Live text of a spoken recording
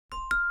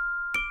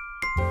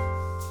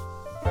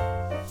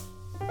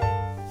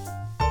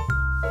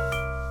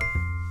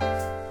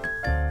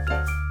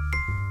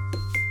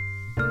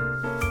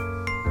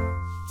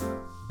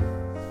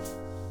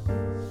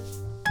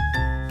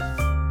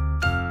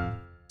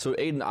So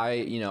Aiden,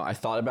 I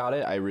thought about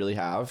it. I really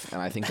have,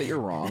 and I think that you're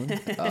wrong.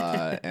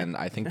 And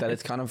I think that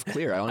it's kind of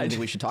clear. I don't even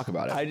think we should talk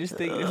about it. I just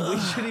think we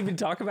shouldn't even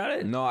talk about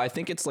it. No, I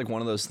think it's like one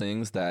of those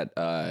things that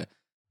kind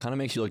of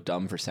makes you look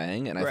dumb for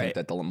saying, and I think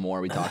that the more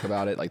we talk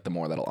about it, like the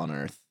more that'll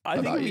unearth.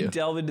 I think if we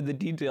delve into the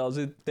details,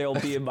 they'll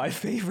be in my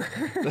favor.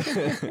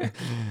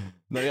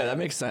 No, yeah, that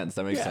makes sense.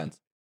 That makes sense.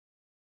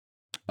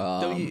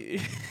 What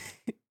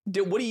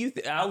do you?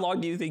 How long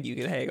do you think you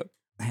can hang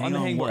on the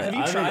hangboard? Have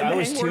you tried? I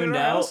was tuned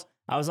out.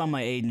 I was on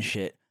my Aiden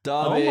shit.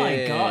 Oh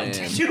my god!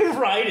 Did you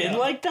write in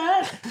like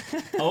that?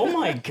 Oh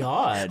my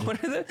god!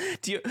 What are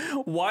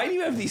why do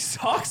you have these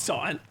socks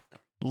on?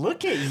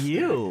 Look at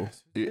you.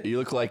 You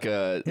look like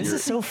a. This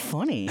is so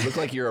funny. You look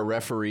like you're a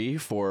referee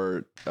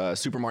for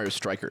Super Mario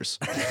Strikers.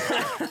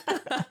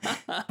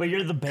 But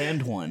you're the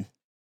banned one.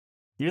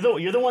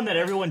 You're the one that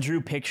everyone drew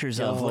pictures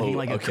of looking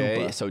like a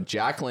Koopa. So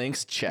Jack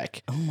Link's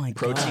check. Oh my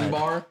god. Protein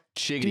bar,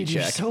 chiggity Dude,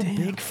 check. You're so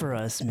big for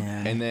us,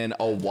 man. And then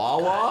a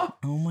Wawa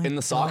in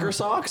the soccer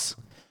socks.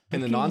 In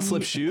the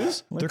non-slip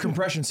shoes? They're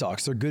compression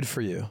socks. They're good for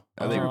you.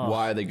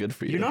 Why are they good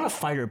for you? You're not a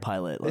fighter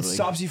pilot. It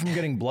stops you from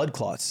getting blood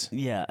clots.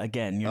 Yeah,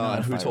 again, you're not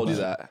a who fighter told you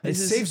pilot. that? It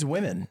saves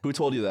women. Who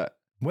told you that?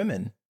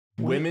 Women.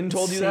 Women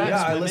told you that?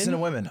 Yeah, I listen to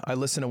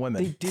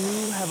women. They do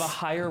have a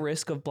higher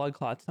risk of blood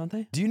clots, don't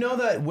they? Do you know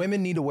that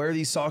women need to wear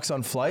these socks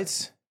on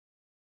flights?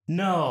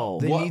 No.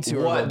 They need to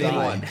or they'll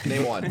die.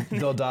 Name one.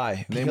 They'll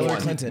die. Name Hillary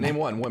one. Clinton. Name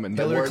one woman.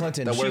 Hillary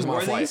Clinton. That wears them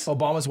on flights.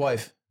 Obama's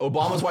wife.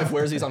 Obama's wife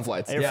wears these on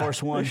flights. Air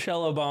Force One.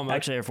 Michelle Obama.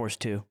 Actually, Air Force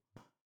Two.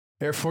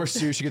 Air Force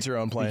Two, she gets her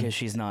own plane. Because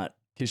she's not.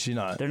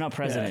 They're not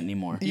president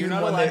anymore. You're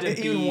not allowed to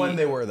be. Even when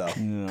they were, though.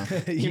 Yeah.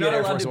 You're not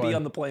allowed to be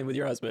on the plane with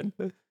your husband.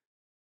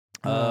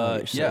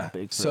 Yeah.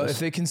 So if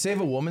they can save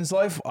a woman's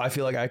life, I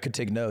feel like I could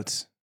take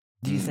notes.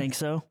 Do you think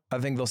so? I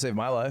think they'll save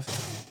my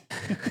life.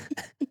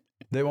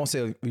 They won't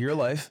save your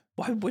life.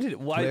 Why would it?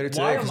 Why Later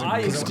today, am I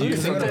excluded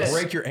They're from going to this?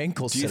 break your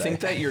ankles Do you today. think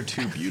that you're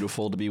too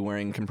beautiful to be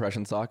wearing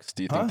compression socks?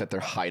 Do you think that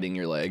they're hiding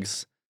your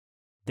legs?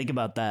 Think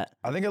about that.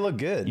 I think I look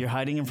good. You're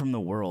hiding him from the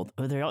world.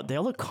 Oh, they all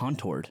look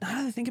contoured. Now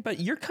that I think about it,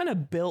 you're kind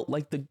of built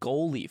like the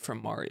goalie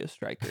from Mario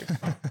Strikers.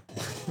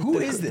 Who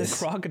is this?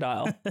 The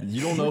crocodile.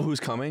 You don't know who's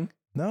coming?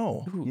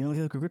 No. You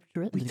know, grip.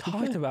 We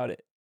talked about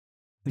it.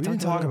 We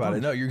didn't talk about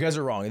it. No, you guys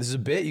are wrong. This is a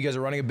bit. You guys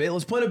are running a bit.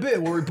 Let's plan a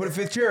bit where we put a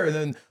fifth chair and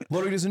then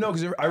Lodi doesn't know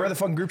because I read the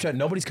fucking group chat.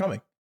 Nobody's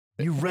coming.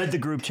 You read the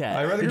group chat.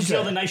 I read the Did group you see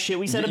all chat. the nice shit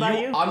we said about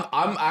you?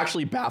 I'm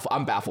actually baffled.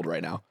 I'm baffled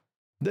right now.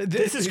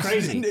 This is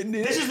crazy.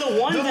 This is the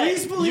one the that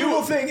least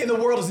believable thing in the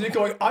world is Nick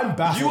going, I'm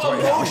baffled You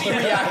right now." emoji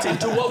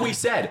reacted to what we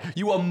said.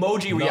 You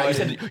emoji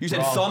reacted. You said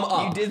Wrong. thumb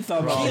up. You did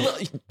thumb up.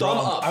 Thumb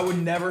up. I would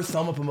never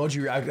thumb up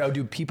emoji. I would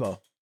do peepo.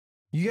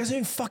 You guys don't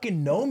even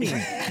fucking know me.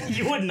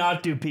 you would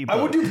not do people.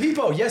 I would do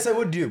peepo. Yes, I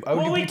would do. I would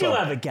Well, do we peepo. do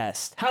have a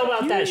guest. How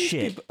about that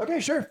shit? Okay,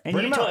 sure. And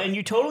Bring you, him out. and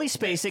you totally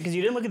spaced it because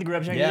you didn't look at the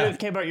group chat. Yeah. You didn't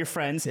care about your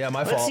friends. Yeah, my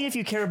Let's fault. see if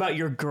you care about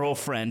your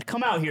girlfriend.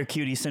 Come out here,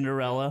 cutie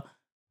Cinderella.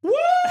 Woo!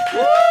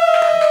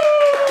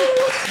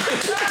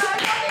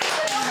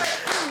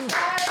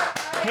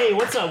 Hey,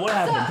 what's up? What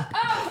happened?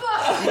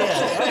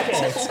 Yeah,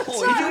 okay.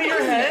 Did you hit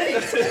your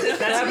head?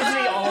 That happens to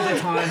me all the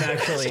time,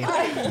 actually.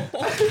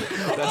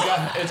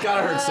 It's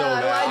gotta hurt so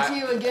I bad. lied to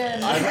you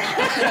again. I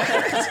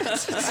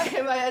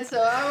hit my head,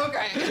 so I'm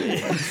okay.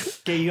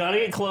 Okay, you gotta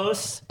get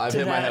close. I've to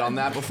hit my that. head on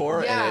that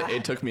before, Yeah. and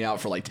it took me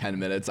out for like 10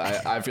 minutes.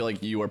 I feel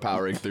like you are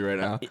powering through right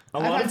now. A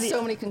I've lot had of the-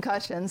 so many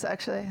concussions,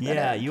 actually.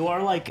 Yeah, you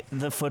are like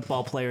the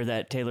football player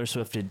that Taylor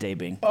Swift did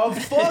dating.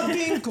 Of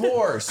fucking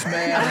course,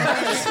 man.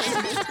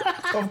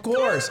 Of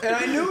course. And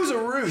I knew it was a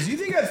ruse. You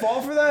think I'd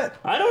fall for that?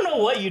 I don't know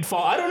what you'd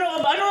fall. I don't know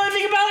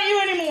anything about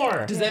you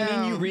anymore. Does that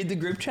mean you read the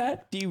group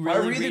chat? Do you really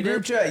I read the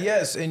group it? chat,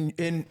 yes,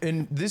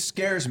 and this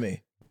scares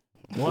me.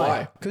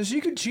 Why? Because she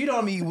could cheat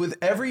on me with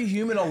every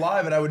human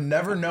alive, and I would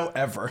never know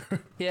ever.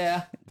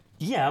 Yeah.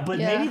 Yeah, but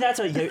Yeah. maybe that's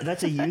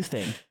a you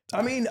thing.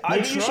 I mean, I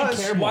Maybe you should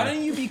trust. care Why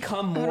don't you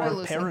become do I more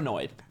listen?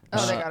 paranoid?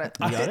 Oh, they got it.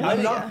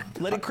 I'm not.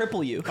 Let it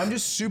cripple you. I'm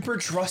just super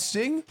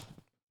trusting,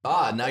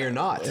 Now you're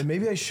not. and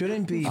maybe I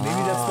shouldn't be. Maybe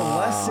that's the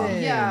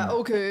lesson. Yeah,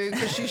 okay,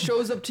 because she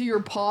shows up to your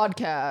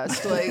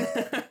podcast, like,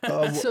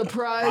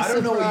 surprise, I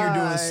don't know what you're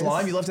doing with surprise.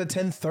 slime. You left at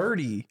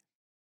 10:30.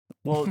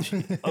 Well,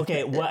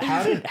 okay.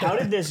 How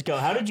did this go?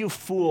 How did you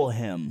fool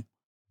him?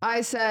 I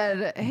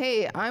said,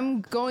 hey,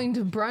 I'm going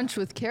to brunch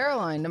with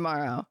Caroline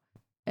tomorrow.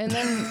 And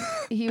then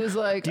he was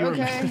like, you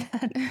okay.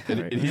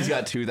 And he's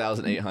got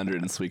 2,800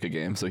 in Suika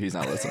game, so he's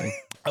not listening.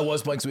 I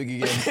was playing Suika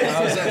game.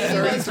 I was at He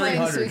was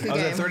playing 3,300. Suika I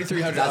was at game.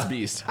 3,300. That's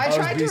beast. I was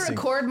tried to beasting.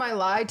 record my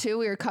lie too.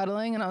 We were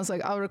cuddling, and I was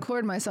like, I'll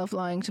record myself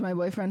lying to my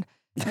boyfriend.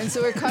 And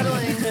so we're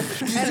cuddling.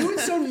 You do it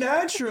so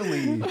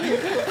naturally.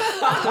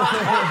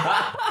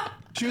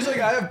 She was like,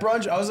 I have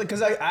brunch. I was like,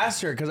 because I was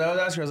asking her,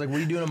 I was like, what are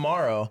you doing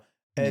tomorrow?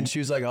 And she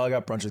was like, oh, I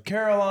got brunch with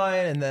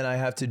Caroline, and then I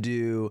have to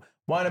do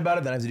wine about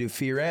it, then I have to do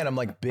fear and I'm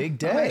like, big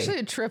day. Actually,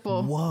 a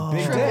triple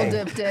Big day.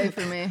 dip day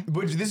for me.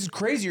 But this is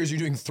crazier. Is you're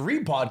doing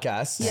 3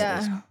 podcasts.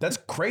 Yeah. That's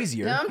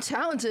crazier. Now I'm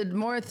talented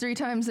more 3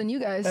 times than you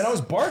guys. And I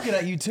was barking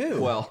at you too.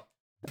 Well,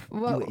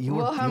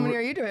 Well, how many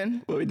are you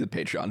doing? Well, we did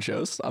Patreon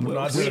shows. We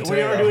are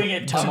doing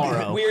it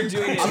tomorrow. We're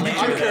doing it. I'm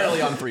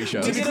currently on 3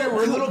 shows. To be clear,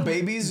 we're little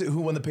babies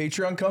who, when the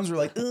Patreon comes, we're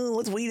like, oh,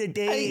 let's wait a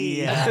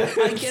day.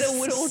 I get a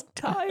little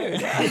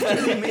tired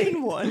after the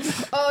main one.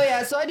 Oh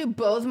yeah, so I do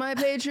both my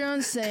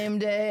Patreons same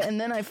day, and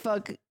then I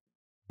fuck.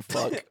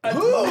 What a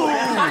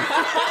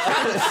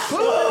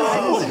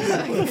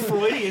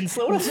Freudian.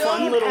 What a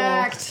fun Don't little.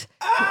 act.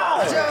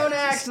 Don't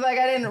act like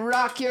I didn't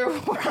rock your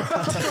world.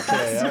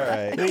 Okay, all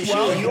right.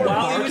 While you were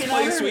While he was barking playing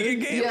at her? swinging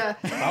game. Yeah.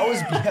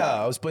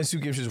 I was playing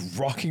Super Games, just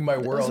rocking my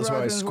world. That's why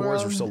my rocking his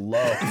scores were world. so low.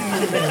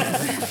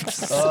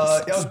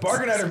 I was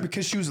barking at her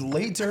because she was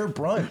late to her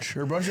brunch.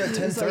 Her brunch was at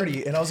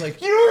 10:30, and I was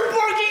like, You were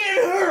barking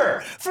at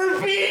her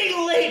for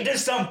being late to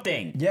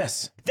something.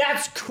 yes.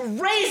 That's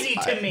crazy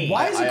to me.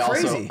 Why is it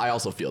crazy? I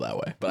also feel that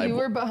way, but You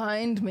were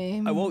behind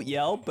me. I won't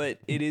yell, but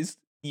it is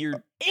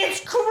you're. It's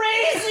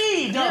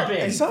crazy, Dumpin.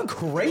 It's not He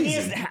crazy.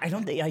 is, I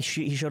don't think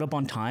he showed up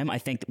on time. I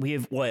think we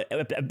have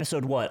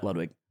episode what,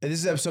 Ludwig? This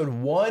is episode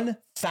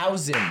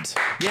 1000.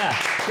 Yeah,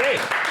 great.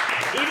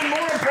 Even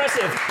more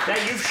impressive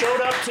that you've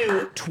showed up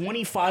to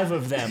 25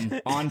 of them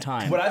on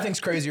time. What I think's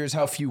crazier is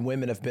how few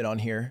women have been on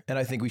here, and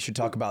I think we should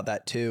talk about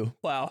that too.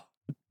 Wow.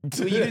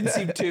 So you didn't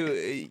seem to.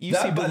 You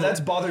seem to. That's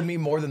bothered me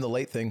more than the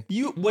late thing.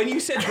 When you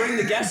said bring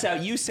the guests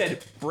out, you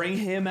said bring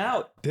him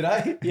out. Did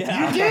I?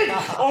 Yeah. You did?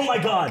 Oh my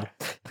God.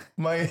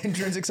 My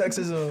intrinsic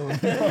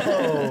sexism.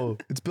 No,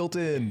 it's built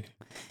in.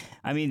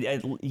 I mean,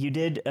 you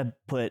did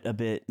put a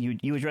bit.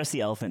 You addressed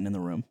the elephant in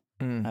the room.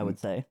 I would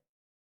say.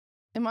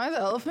 Am I the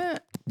elephant?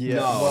 Yeah.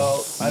 No.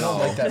 Well, I don't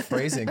like that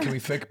phrasing. Can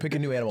we pick a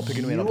new animal? Pick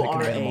a new animal. Pick a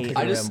new animal. Pick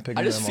a new animal. Pick a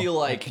I new just animal. feel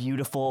like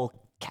Beautiful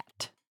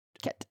cat.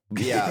 Cat.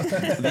 yeah,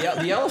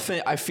 the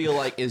elephant I feel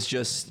like is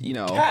just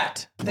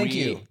cat. Thank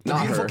you. The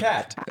not beautiful her.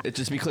 cat.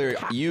 Just to be clear,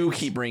 you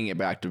keep bringing it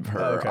back to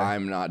her. Okay.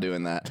 I'm not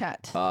doing that.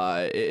 Cat.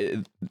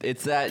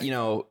 It's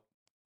that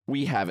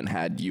we haven't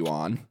had you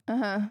on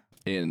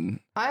in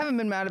I haven't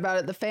been mad about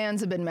it. The fans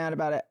have been mad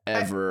about it.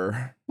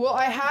 ever.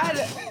 I had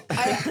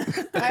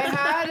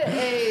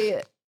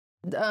a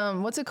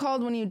what's it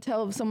called when you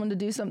tell someone to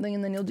do something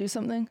and then you'll do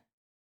something?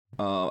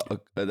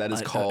 That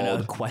is A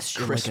called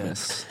question,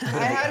 Christmas. I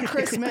had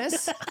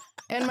Christmas,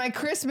 and my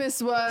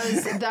Christmas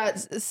was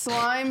that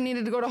Slime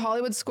needed to go to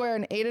Hollywood Square,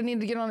 and Ada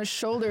needed to get on his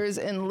shoulders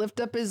and lift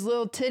up his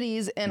little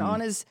titties, and on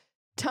his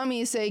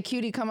tummy say,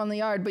 "Cutie, come on the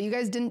yard." But you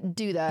guys didn't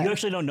do that. You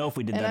actually don't know if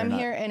we did and that I'm or not.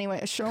 here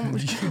anyway. Show them.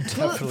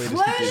 definitely didn't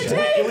Let do it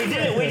that. take. We did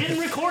it. We didn't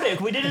record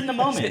it. We did it in the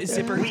moment.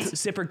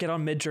 Zipper, get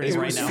on Midjourney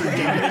right was now. for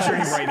Get on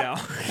Midjourney right now.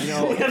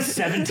 We have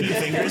 17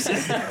 fingers.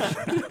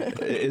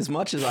 As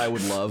much as I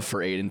would love for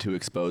Aiden to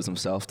expose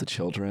himself to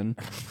children,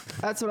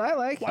 That's what I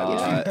like. We all You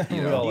like guys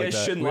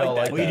that. shouldn't We like all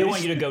that. We do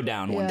want you to go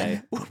down one Yeah.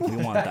 day. We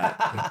want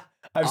that.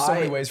 I have so I-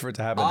 many ways for it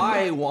to happen.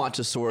 I want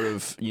to sort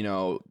of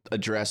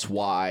address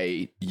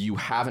why you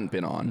haven't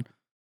been on,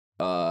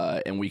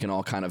 and we can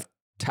all kind of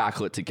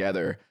tackle it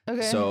together.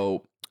 Okay.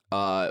 So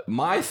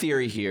my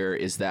theory here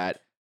is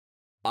that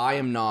I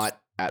am not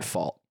at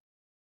fault,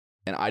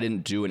 and I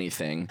didn't do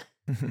anything.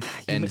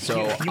 And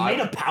so You made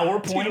a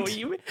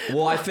PowerPoint.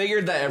 well, I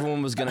figured that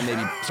everyone was gonna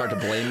maybe start to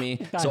blame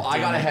me, so I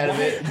got damn it. ahead of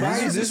it.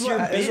 This is your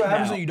what bit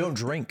happens now? when you don't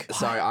drink.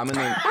 Sorry, I'm in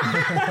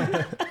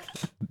the.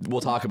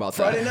 We'll talk about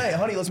Friday that. night,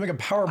 honey, let's make a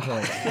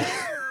PowerPoint.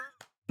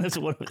 That's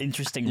what an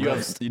interesting You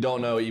roast.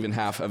 don't know even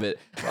half of it.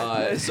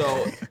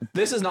 So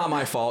this is not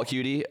my fault,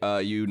 Cutie.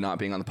 You not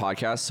being on the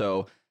podcast.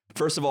 So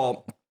first of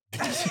all,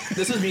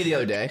 this was me the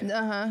other day.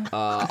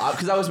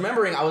 Because I was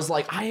remembering, I was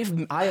like, I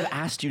have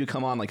asked you to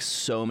come on like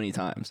so many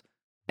times,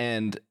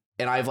 and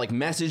I've like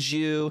messaged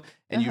you,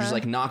 and you've just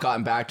like not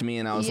gotten back to me,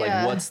 and I was Yeah.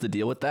 like, what's the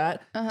deal with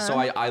that? So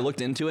I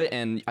looked into it,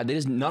 and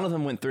none of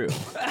them went through.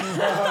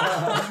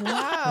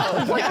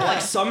 Wow.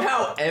 Like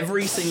somehow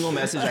every single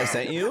message I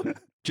sent you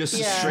just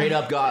Yeah. straight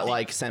up got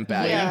like sent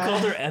back. Yeah. You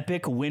called her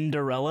Epic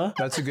Winderella.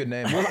 That's a good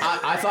name.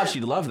 I thought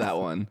she'd love that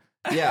one.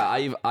 Yeah,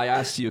 I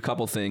asked you a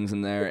couple things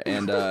in there,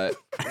 and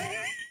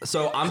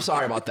so I'm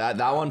sorry about that.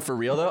 That one for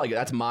real though, like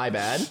that's my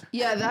bad.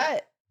 Yeah,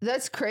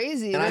 that's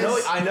crazy. And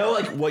There's- I know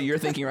like what you're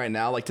thinking right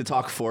now, like to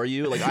talk for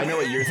you. Like I know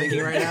what you're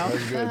thinking right now.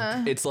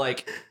 It's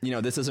like,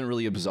 this doesn't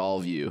really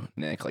absolve you,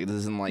 Nick. Like this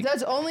isn't like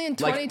That's only in like-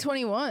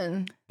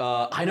 2021.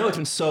 I know it's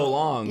been so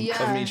long of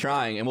Yeah. me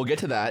trying, and we'll get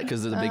to that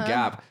because there's a big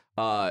gap.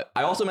 I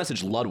also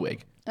messaged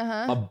Ludwig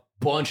a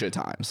bunch of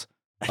times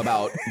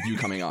about you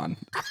coming on.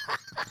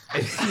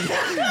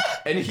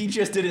 And he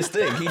just did his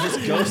thing. He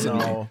just ghosted me.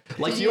 No.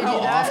 Like, Did do you you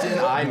know how do that?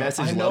 often I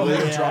message I know how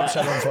Ludwig? to drop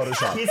shadow in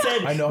Photoshop. He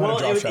said, I know how well,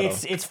 to drop shadow.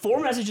 it's 4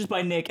 messages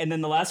by Nick, and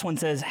then the last one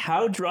says,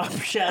 how drop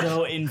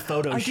shadow in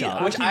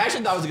Photoshop. Which I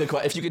actually thought was a good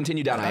question. If you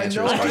continue down, I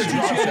answer know his how to question.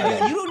 drop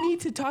shadow. You don't need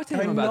to talk to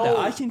him I about know. that.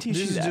 I can teach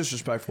This you is that.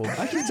 disrespectful.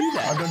 I can do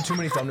that. I've done too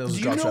many thumbnails Do with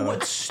you drop know shadow.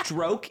 what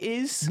stroke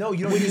is? No,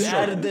 you don't When use you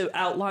stroke. added the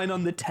outline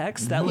on the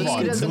text, that Move was on.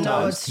 He doesn't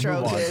know what Sometimes.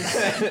 stroke Move on. is.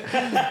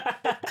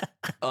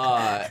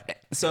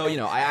 So,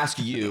 I asked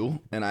you,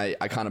 and I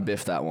kind of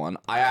biffed that one.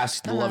 I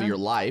asked the love of your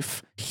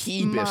life.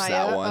 He biffs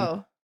that Maya. one.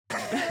 Oh.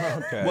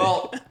 Okay.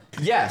 Well,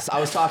 yes, I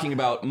was talking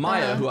about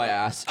Maya, who I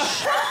asked.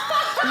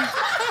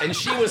 and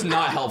she was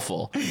not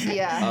helpful.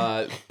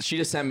 Yeah. She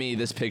just sent me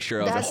this picture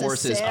of That's the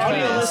horse's a sad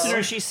Audio penis.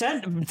 listener, she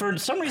sent, for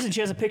some reason,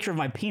 she has a picture of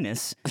my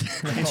penis,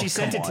 and she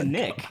sent it to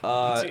Nick.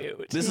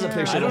 This is a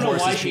picture I of don't a know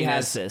horse's why she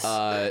penis, has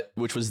this.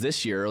 which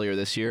was earlier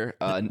this year.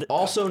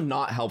 Also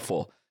not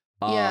helpful.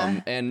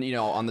 Yeah. And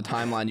on the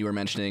timeline you were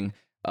mentioning,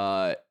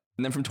 and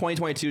then from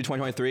 2022 to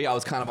 2023, I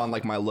was kind of on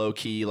like my low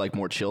key, like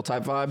more chill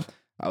type vibe.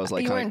 I was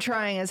like, you weren't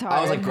trying as hard. I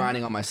was like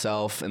grinding on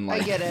myself and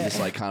like get it. just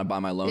like kind of by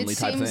my lonely It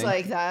type seems thing.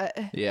 like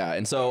that. Yeah,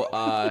 and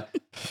so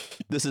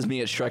this is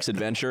me at Shrek's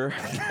Adventure.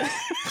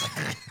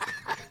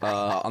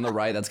 On the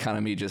right, that's kind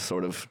of me just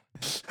sort of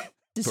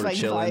Like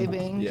chilling.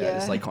 vibing. Yeah,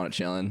 just like kind of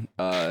chilling.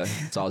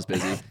 So I was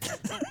busy.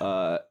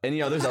 And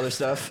there's other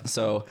stuff.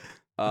 So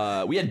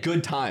we had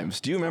good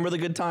times. Do you remember the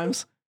good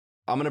times?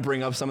 I'm gonna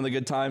bring up some of the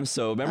good times.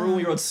 So remember when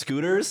we rode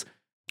scooters?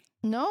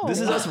 No. This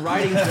is us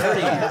riding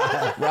dirty,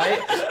 right?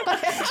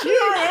 You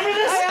don't remember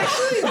this? I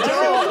actually Everyone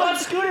don't.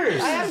 bought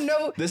scooters. I have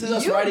no. This is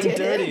us You riding did it?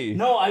 dirty.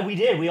 No, we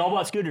did. We all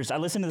bought scooters. I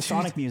listened to the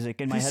Sonic music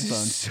in my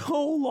headphones.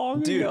 So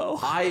long Dude, ago.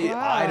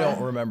 I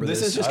don't remember this.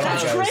 This is just I don't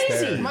kinda think I was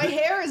crazy. there. My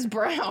hair is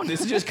brown. This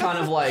is just kind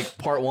of like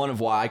part one of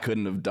why I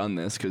couldn't have done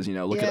this because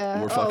look Yeah. at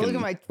we're Oh, fucking look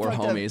at my we're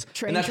fucked up homies.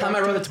 train And that time I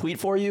track wrote a dude. tweet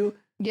for you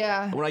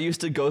Yeah. when I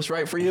used to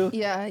ghostwrite for you.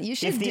 Yeah. You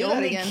should If the do that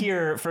only again.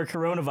 cure for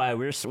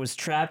coronavirus was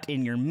trapped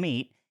in your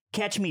meat,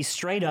 catch me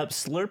straight up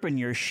slurping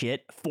your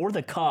shit for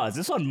the cause.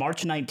 This was on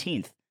March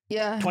 19th,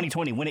 Yeah.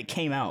 2020, when it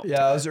came out.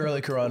 Yeah, it was early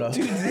Corona.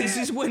 Dude, this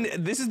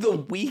is the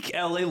weak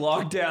LA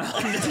lockdown.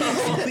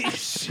 Holy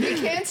shit. You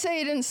can't say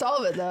you didn't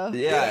solve it though.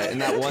 Yeah,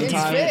 and that one It's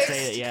time, fixed.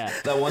 Say it, yeah.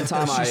 that one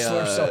time She I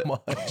slurped so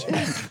much.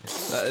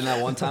 and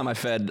that one time I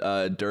fed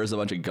Durs a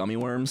bunch of gummy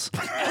worms.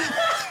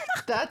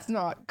 That's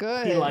not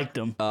good. He liked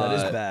them. That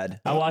is bad.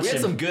 I We watched had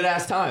him. some good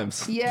ass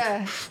times,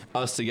 Yeah.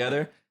 us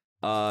together.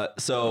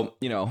 So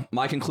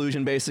my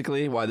conclusion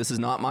basically why this is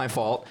not my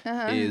fault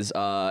is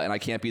and I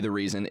can't be the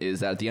reason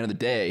is that at the end of the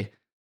day,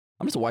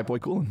 I'm just a white boy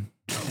coolin'.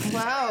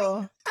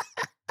 Wow.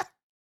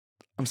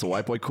 I'm just a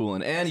white boy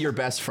coolin', and your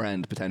best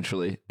friend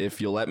potentially,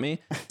 if you'll let me.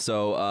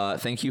 So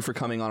thank you for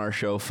coming on our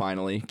show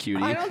finally,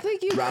 Cutie. I don't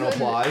think you Round of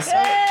could- applause.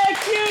 Hey,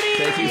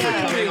 cutie! Thank you for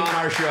coming on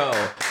our show.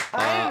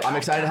 I- I'm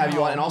excited to have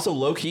you on, and also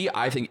low key,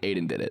 I think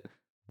Aiden did it.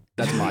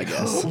 That's my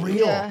guess.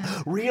 Real.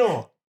 Yeah.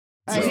 Real.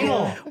 I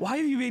Real. Why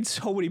have you made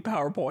so many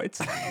PowerPoints?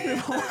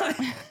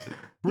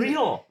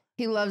 Real.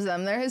 He loves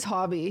them. They're his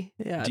hobby.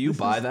 Yeah. Do you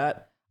buy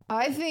that?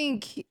 I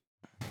think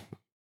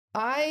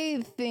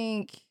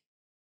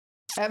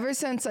ever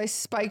since I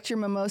spiked your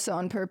mimosa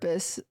on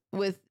purpose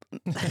with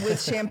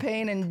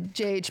champagne and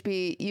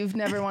JHB, you've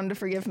never wanted to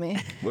forgive me.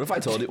 What if I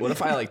told you? What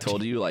if I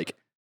told you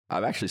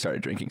I've actually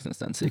started drinking since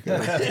then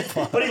secretly?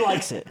 But he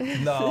likes it.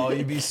 No,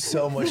 you'd be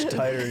so much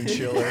tighter and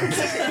chiller.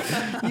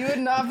 You would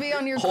not be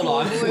on your Hold cool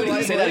on. boy What do you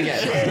white say boy that again?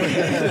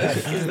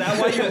 shit. Is that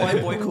why you're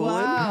white boy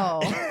coolin'? Wow.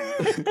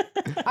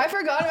 I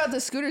forgot about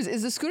the scooters.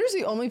 Is the scooters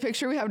the only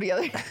picture we have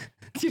together?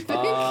 Do you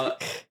think?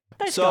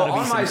 So gotta be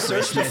on my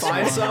some search to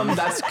find some,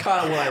 that's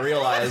kind of what I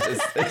realized.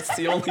 It's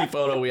the only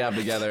photo we have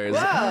together is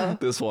Wow.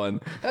 this one.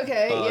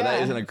 Okay, yeah.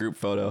 That isn't a group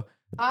photo.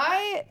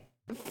 I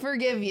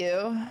forgive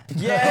you.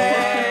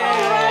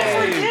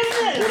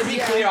 Yay! Well, to be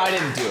clear, I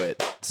didn't do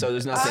it, so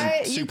there's nothing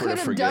You super could to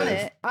have forgive. done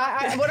it.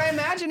 What I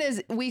imagine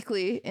is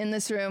weekly in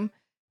this room,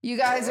 you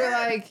guys are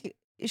like,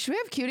 should we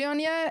have Cutie on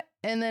yet?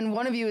 And then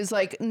one of you is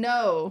like,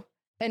 no.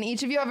 And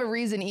each of you have a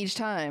reason each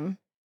time.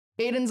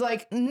 Aiden's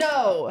like,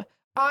 no,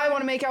 I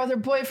want to make out with her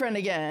boyfriend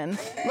again.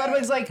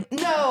 Ludwig's like,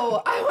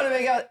 no, I want to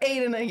make out with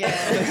Aiden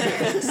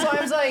again.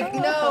 Slime's like,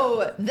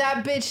 no,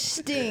 that bitch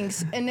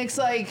stinks. And Nick's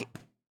like,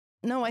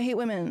 no, I hate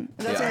women.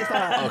 That's what I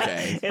thought.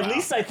 Okay. At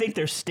least I think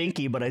they're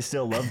stinky, but I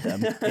still love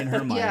them in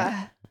her mind.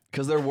 Yeah.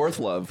 Because they're worth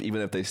love,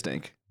 even if they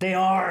stink. They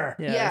are.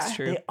 Yeah, Yeah. that's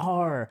true. They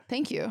are.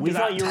 Thank you. We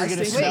thought you were going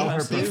to smell her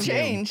Wait, perfume. you've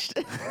changed.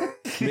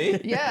 Me?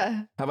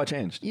 Yeah. How have I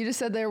changed? You just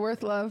said they're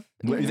worth love.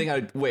 What, you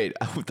think wait,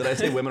 did I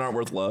say women aren't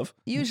worth love?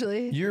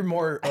 Usually. You're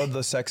more of the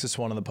sexist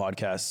one on the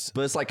podcast.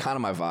 But it's kind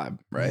of my vibe,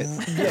 right?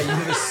 Yeah, you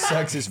have a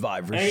sexist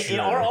vibe for Hey,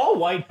 sure. are all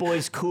white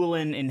boys cool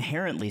and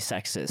inherently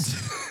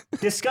sexist?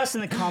 Discuss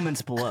in the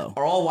comments below.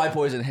 Are all white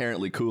boys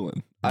inherently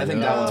coolin'? I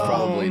think that one's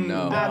probably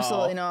no.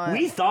 Absolutely not.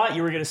 We thought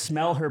you were going to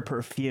smell her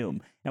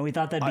perfume, and we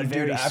thought that'd be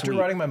very Dude, after sweet.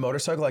 riding my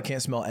motorcycle, I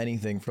can't smell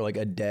anything for like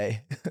a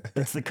day.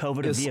 It's the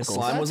COVID of vehicles.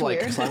 Slime was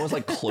That's weird. Slime was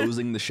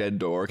closing the shed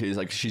door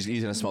because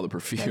he's gonna smell the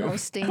perfume. know, I'm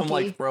stinky.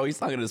 like, bro,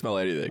 he's not gonna smell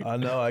anything. I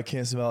know, I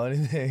can't smell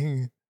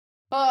anything.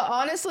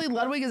 Honestly,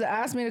 Ludwig has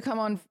asked me to come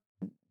on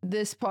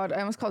this pod. I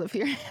almost called it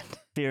Fear.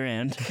 Fear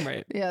and.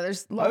 Right. Yeah,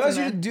 there's I've lots asked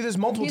of you to that. do this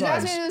multiple He's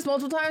times. asked me to do this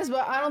multiple times,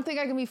 but I don't think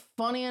I can be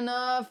funny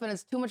enough, and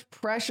it's too much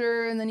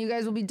pressure, and then you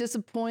guys will be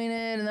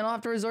disappointed, and then I'll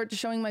have to resort to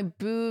showing my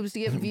boobs to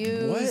get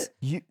views.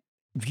 What?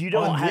 You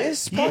don't have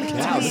this you- podcast?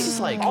 Wow, this is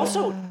like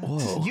Also,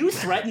 you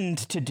threatened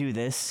to do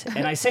this,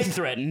 and I say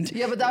threatened.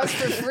 Yeah, but that was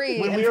for free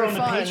When and we were for on the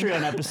fun.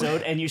 Patreon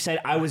episode, and you said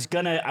I was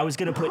gonna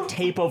put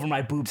tape over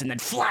my boobs and then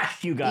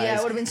flash you guys. Yeah,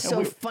 it would have been And so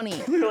we,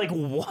 funny. we were like,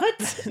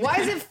 what? Why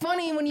is it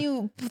funny when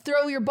you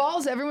throw your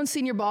balls? Everyone's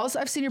seen your balls.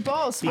 I've seen your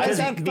balls. Why is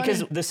that funny?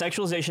 Because the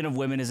sexualization of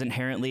women is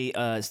inherently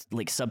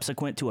like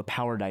subsequent to a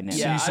power dynamic.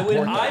 Yeah, So you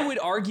support that? I would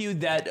argue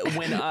that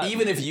when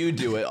even if you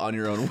do it on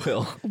your own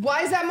will.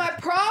 Why is that my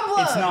problem?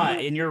 It's not,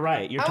 and you're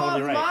right. You're I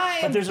totally want right. my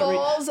But there's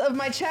balls of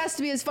my chest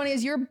to be as funny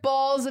as your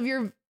balls of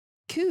your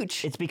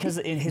cooch. it's because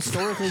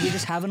historically we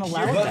just haven't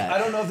allowed But that. I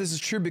don't know if this is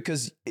true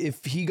because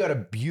if he got a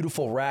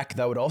beautiful rack,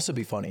 that would also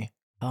be funny.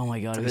 Oh my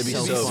god, It'd be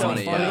so so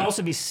funny, It would yeah.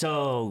 also be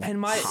so. and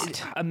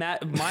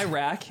my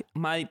rack,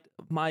 my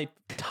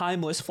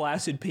timeless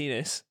flaccid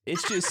penis.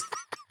 It's just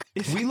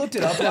We looked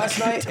it up last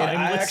night, and I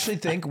Timeless. actually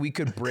think we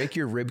could break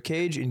your rib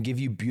cage and give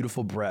you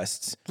beautiful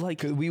breasts. Like-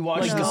 'Cause we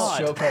watched like this God.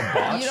 show called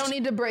Botched. You don't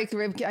need to break the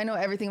rib. I know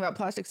everything about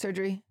plastic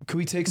surgery. Could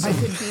we take some?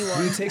 could be one.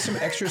 Could we take some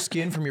extra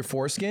skin from your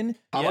foreskin?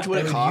 How much would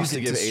and it we cost use to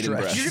it give to Aiden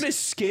stretch? breasts? you're gonna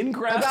skin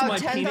graft my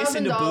About penis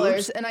into $10,000,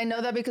 boobs. and I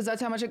know that because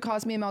that's how much it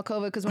cost me in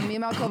Malkova. Because when me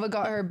and Malkova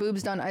got her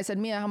boobs done, I said,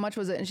 Mia, how much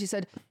was it? And she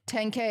said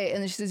 $10K.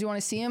 And then she says, you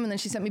want to see him? And then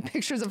she sent me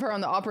pictures of her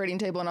on the operating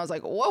table, and I was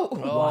like, whoa.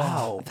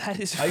 Wow. That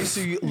is. I used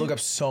to look up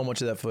so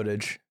much of that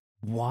footage.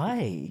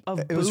 Why?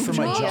 It was for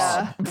my job.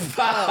 Yeah.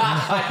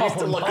 I used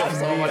to look up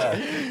so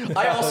much.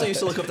 I also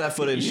used to look up that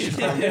footage.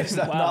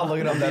 Not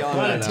looking up that A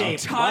lot of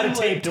footage. tape. A lot of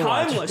tape to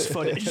watch. timeless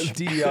footage. A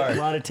DDR.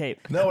 lot of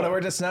tape. No, when I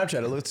worked at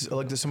Snapchat, I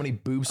looked at so many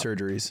boob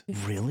surgeries.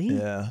 Really?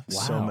 Yeah,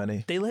 so Wow.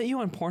 many. They let you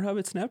on Pornhub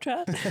at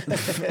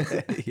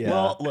Snapchat? Yeah.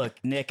 Well, look,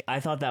 Nick, I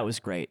thought that was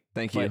great.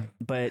 Thank But, you.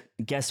 but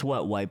guess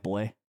what, white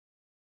boy?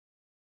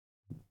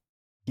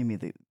 Give me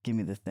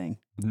the thing.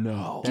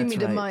 No. Give me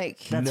That's the right. mic.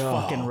 That's No.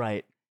 fucking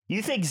right.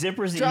 You think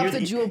Zipper's Drop you're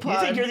the jewel You pod.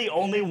 think you're the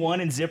only one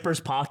in Zipper's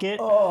pocket?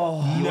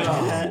 oh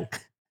No.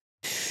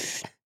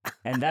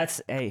 And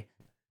that's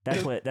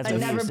what I we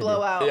never used to blow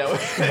do. out.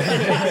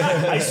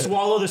 Yeah. I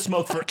swallow the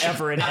smoke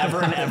forever and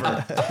ever and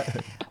ever.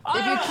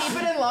 If you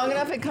keep it in long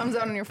enough, it comes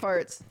out in your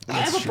farts. I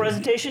have a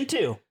presentation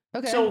too.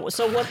 Okay. So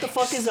what the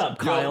fuck is up,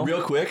 Kyle?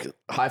 Real quick,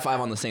 high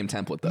five on the same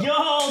template though. Yo,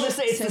 it's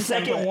the Same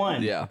second template.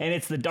 one. Yeah. And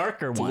it's the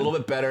darker It's one. a little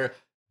bit better.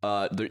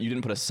 You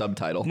didn't put a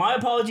subtitle. My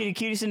apology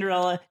to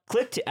QTCinderella.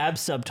 Click to add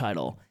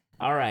subtitle.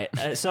 All right.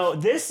 So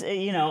this,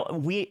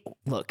 Nick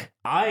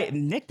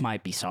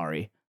might be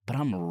sorry, but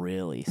I'm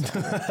really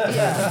sorry.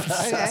 Yeah.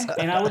 Okay.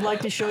 And I would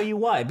like to show you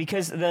why.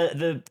 Because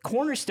the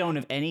cornerstone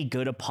of any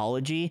good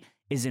apology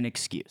is an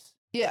excuse.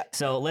 Yeah.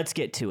 So let's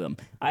get to him.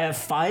 I have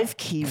 5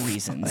 key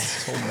reasons.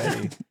 so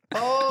many.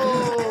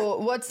 Oh,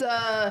 what's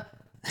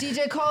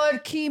DJ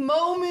Khaled key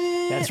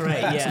moment? That's right.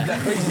 Yeah.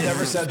 You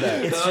never said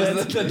that. It's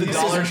just, the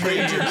Dollar Tree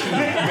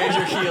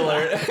major key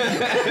alert.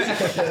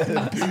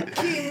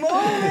 Key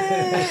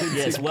moment.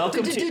 yes.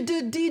 Welcome to.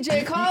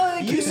 DJ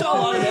Khaled. You key saw a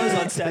lot of moment.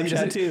 those on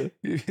Snapchat too.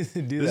 You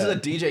doesn't do This is a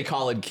that. DJ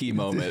Khaled key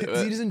moment.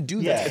 He doesn't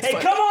do that. Hey,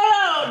 come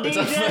on out, It's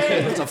a,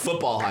 DJ. it's a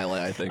football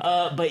highlight, I think.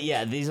 But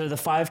yeah, these are the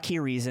 5 key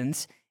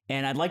reasons.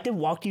 And I'd like to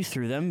walk you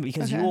through them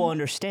because you Okay. will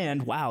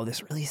understand, wow,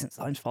 this really isn't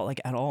Slime's fault like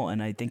at all.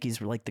 And I think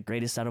he's like the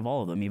greatest out of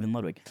all of them, even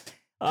Ludwig.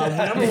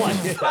 Number 1,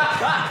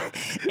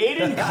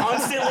 Aiden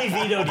constantly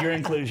vetoed your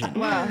inclusion.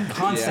 Wow.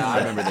 Constantly. Yeah, I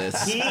remember this.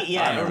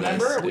 I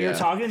remember this, we were yeah.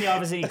 talking in the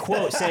office and he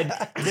quote said,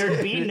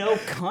 "There'd be no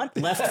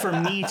cunt left for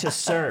me to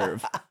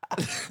serve."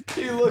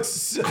 He looks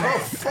so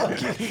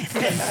fucking.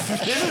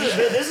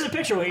 This is a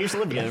picture where we used to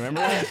live together.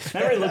 Remember that?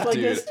 Remember he looked like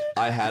Dude, this?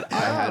 I had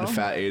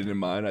Fat Aiden in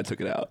mind. I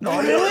took it out.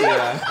 Really?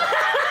 Yeah.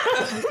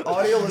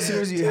 Audio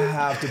listeners, you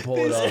have to pull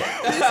it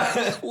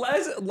up.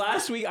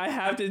 Last week I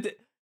have to.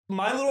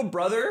 My little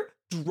brother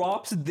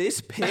drops this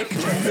pic,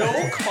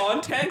 no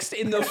context,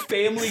 in the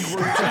family group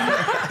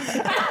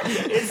chat.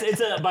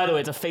 It's a. By the way,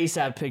 it's a face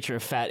app picture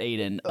of Fat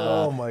Aiden.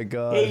 Oh my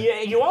god.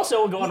 You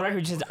also go on record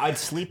and said, "I'd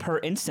sleep her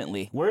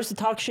instantly." Where's the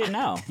talk shit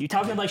now? You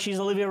talking like she's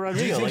Olivia Do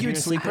Rodrigo? you think like you you're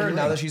would sleep her sleeping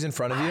now her? that she's in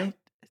front of you?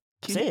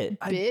 Say it.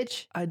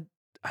 Bitch.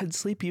 I'd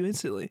sleep you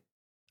instantly.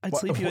 I'd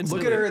sleep you Look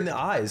instantly. at her in the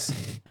eyes.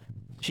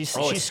 She's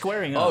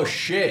squaring up. Oh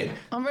shit!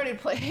 I'm ready to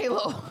play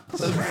Halo.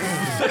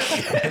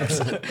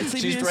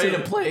 She's ready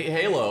to play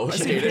Halo.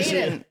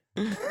 Aiden,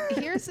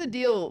 here's the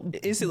deal,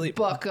 Instantly.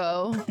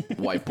 bucko.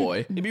 White boy.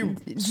 It'd be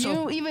Do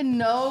so you even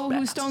know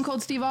who Stone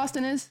Cold Steve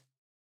Austin is?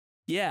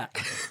 yeah.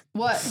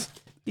 What?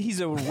 He's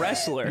a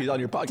wrestler. He's on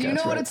your podcast. Do you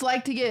know what right? it's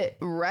like to get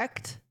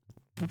wrecked?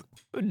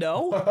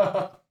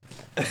 No.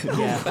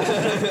 Yeah.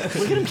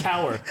 Look at him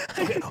cower.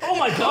 Okay. Oh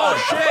my god.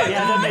 Shit.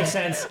 Yeah, that makes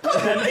sense.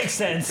 That makes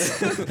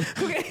sense.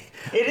 Okay.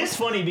 It is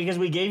funny because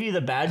we gave you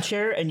the bad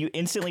chair and you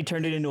instantly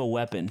turned it into a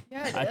weapon.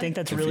 Yeah, I I did. think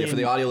that's Yeah, really for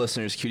the audio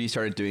listeners, QT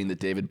started doing the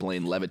David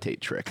Blaine levitate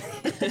trick.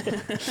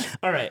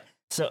 All right.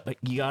 So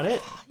you got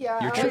it? Yeah,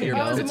 Your I tr- was, your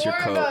I was fits your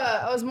more of coat.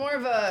 a. I was more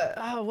of a.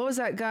 Oh, what was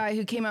that guy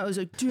who came out? It was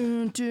like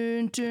dun,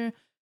 dun, dun,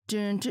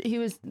 dun, dun. He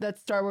was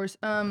that's Star Wars.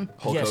 Hulk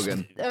Yes.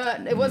 Hogan.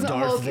 It wasn't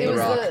Darth Hulk. It was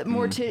Vader. the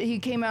more. He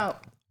came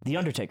out. The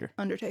Undertaker.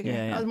 Undertaker.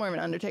 Yeah, yeah. I was more of an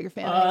Undertaker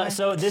fan. Anyway.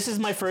 So this is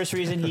my first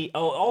reason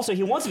also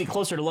he wants to be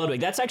closer to Ludwig.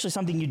 That's actually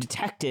something you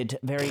detected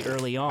very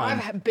early on.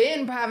 I've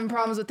been having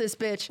problems with this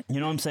bitch. You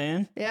know what I'm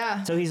saying?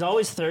 Yeah. So he's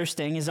always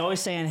thirsting. He's always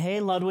saying, hey,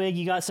 Ludwig,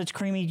 you got such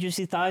creamy,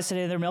 juicy thighs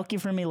today. They're milky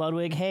for me,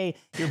 Ludwig. Hey,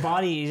 your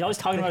body. He's always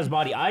talking about his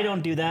body. I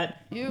don't do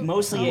that.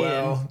 Mostly Aiden.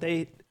 Well,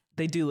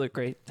 They do look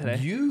great today.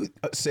 you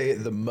say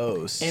it the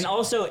most. And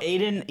also,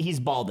 Aiden, he's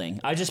balding.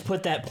 I just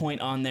put that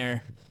point on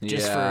there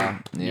just for...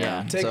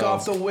 Yeah. Take So-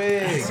 off the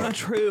wig. It's not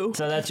true.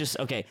 So that's just...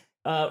 Okay.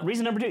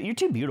 Reason number 2, you're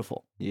too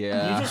beautiful.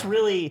 Yeah. You just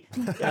really...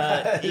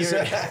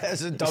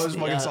 It's the dumbest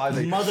fucking side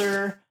thing.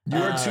 Mother... You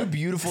are too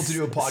beautiful to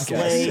do a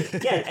podcast. Slay.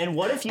 Yeah, and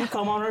what if you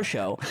come on our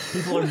show,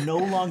 people are no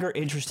longer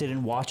interested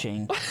in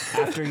watching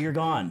after you're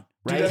gone,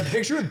 right? Dude, that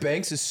picture with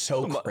Banks is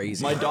so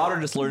crazy. My daughter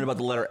just learned about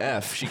the letter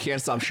F. She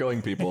can't stop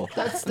showing people.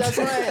 That's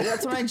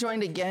when I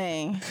joined a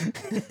gang.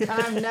 And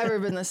I've never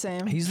been the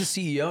same. He's the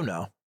CEO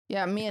now.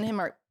 Yeah, me and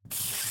him are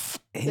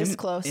this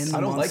close. in the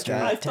I don't like monster.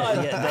 that.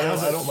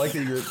 I don't like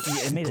that you're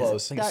It made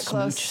close. Like a That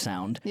close. smooch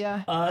sound.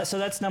 Yeah. So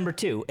that's number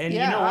 2. And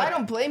Yeah, you know what? I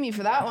don't blame you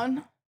for that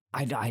one.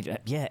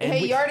 Yeah. And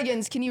Hey,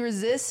 Yardigans, can you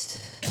resist?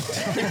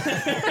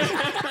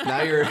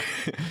 Now you're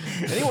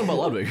anyone but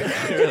Ludwig.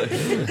 Really.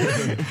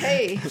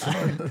 Hey,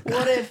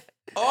 what if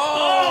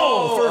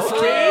Oh, for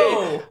free?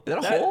 Oh, Is that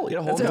a hole? You got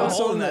a hole? that's in a the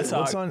hole in that What's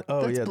sock. on?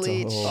 Oh, That's yeah, it's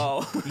bleach. a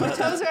hole. Oh, my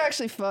toes are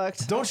actually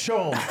fucked? Don't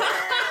show him.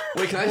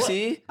 Wait, can I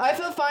see? I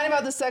feel fine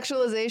about the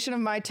sexualization of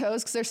my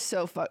toes because they're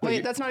so fucked. Wait,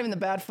 you- that's not even the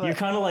bad foot. you're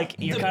kind of like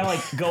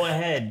go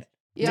ahead.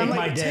 Yeah, Take I'm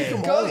my like, day.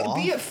 them Go all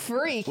be off. a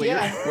freak. Wait,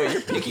 yeah. your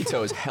pinky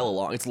toe is hella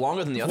long. It's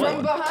longer than the other From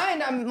one.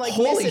 behind, I'm like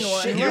Holy missing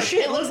one. shit, your Look,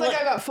 shit it looks look like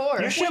I got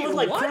 4. Your shit look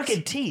like what?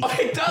 crooked teeth. Oh,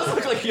 it does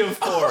look like you have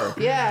 4.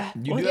 Yeah.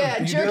 You do yeah,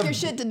 have- you do jerk have- your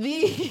shit to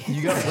me.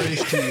 You got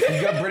British teeth.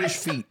 You got British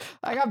feet.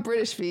 I got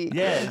British feet.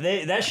 Yeah,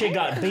 that shit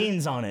got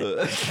beans on it.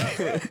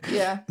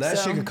 Yeah. That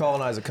so shit could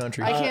colonize a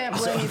country. I can't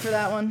blame you for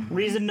that one.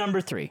 Reason number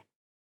 3.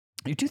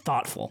 You're too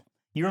thoughtful.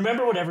 You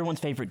remember what everyone's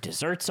favorite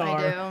desserts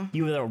are. do.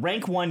 You were the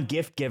rank 1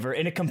 gift giver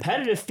in a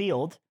competitive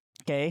field.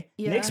 Okay,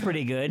 Yeah. Nick's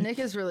pretty good. Nick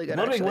is really good.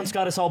 Ludwig Actually. once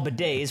got us all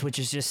bidets, which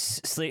is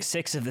just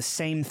 6 of the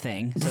same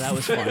thing, so that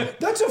was fun.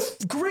 That's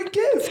a great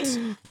gift.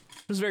 it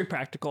was very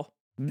practical.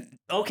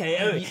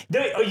 Okay,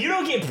 you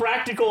don't get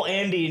practical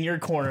Andy in your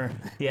corner.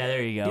 Yeah,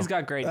 there you go. He's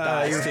got great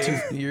thighs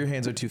too. Your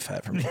hands are too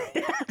fat for me.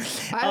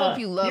 I hope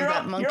you love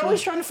that monkey. You're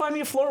always trying to find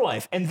me a floor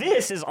wife. And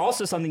this is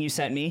also something you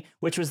sent me,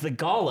 which was the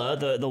gala,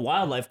 the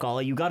wildlife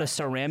gala. You got a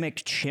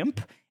ceramic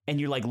chimp,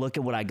 and you're like, look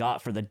at what I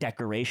got for the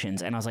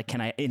decorations. And I was like,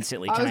 can I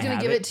instantly? I Can was I gonna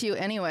have give it to you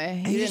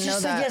anyway. And You didn't know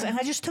just said that. yes, and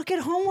I just took it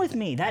home with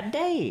me that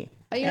day.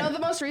 You know the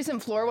most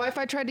recent floor wife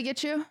I tried to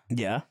get you?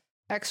 Yeah.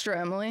 Extra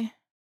Emily.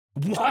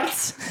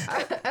 What?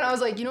 And I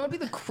was like, you know what would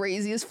be the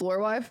craziest floor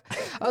wife?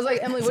 I was like,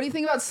 Emily, what do you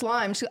think about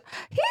slime? She's like,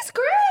 he's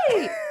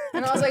great.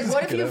 And I was like,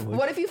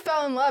 what if you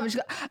fell in love? And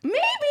she's like, maybe.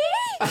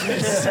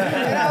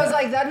 And I was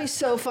like, that'd be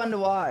so fun to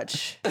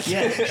watch.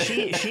 Yeah,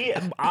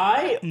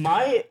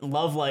 my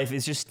love life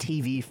is just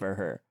TV for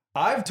her.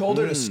 I've told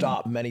her to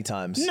stop many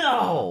times.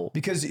 No.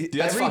 Because that's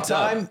every fucked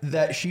up. time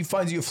that she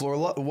finds you a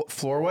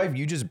floor wife,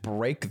 you just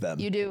break them.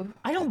 You do.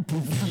 I don't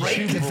break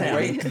You them.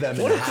 break them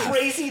in What a half.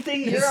 crazy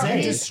thing to You're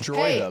say. a- Destroy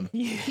Hey, them.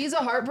 He's a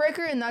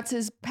heartbreaker, and that's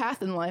his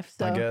path in life.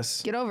 So I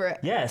guess. get over it.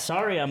 Yeah,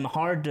 sorry, I'm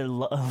hard to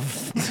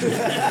love.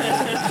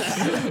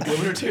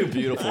 Women are too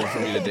beautiful for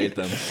me to date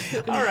them.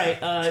 All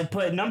right,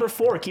 but number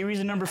 4, key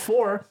reason number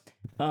 4,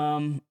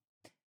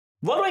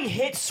 Ludwig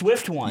hit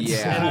Swift once,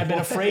 Yeah. and I've been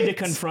afraid to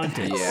confront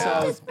it.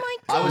 Yeah. That's my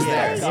I was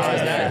there.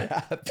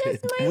 guy. I was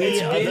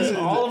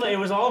there. It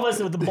was all of us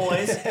with the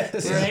boys.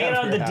 We were hanging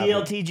out at the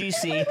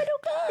DLTGC.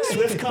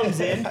 Swift comes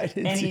in,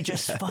 and he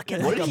just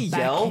fucking. What like did a he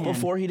yell backhand.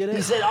 before he did it?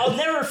 He said, "I'll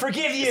never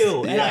forgive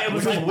you," and I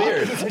was which was like,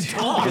 weird. "What? He's a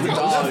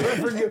dog."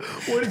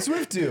 What did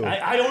Swift do?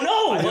 I don't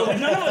know.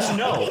 None of us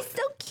know. He's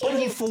so cute. But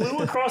he flew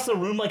across the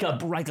room like a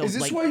Is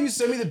this why you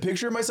sent me the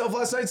picture of myself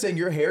last night saying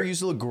your hair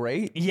used to look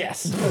great?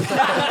 Yes.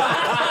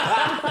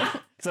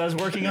 So I was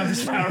working on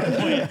this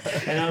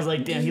PowerPoint, and I was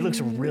like, "Damn, he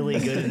looks really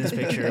good in this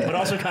picture, but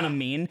also kind of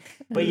mean."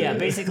 But yeah,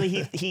 basically,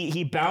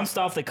 he bounced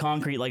off the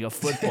concrete like a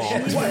football.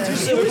 Surprised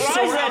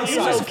that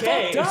he's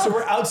okay. So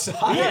we're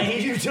outside. Yeah,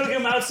 you took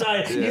him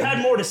outside. You had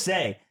more to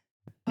say.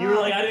 You were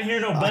like, "I didn't hear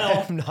no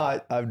bell."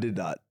 I did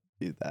not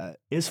do that.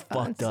 It's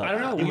fucked up. I don't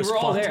know. It We was were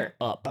all fucked there.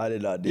 Up. I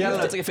did not do Yeah, no,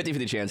 that. it's like a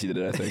 50-50 chance he did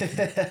it, I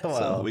think.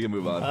 So we can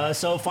move on.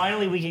 So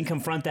finally, we can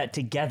confront that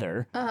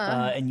together,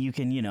 and you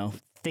can,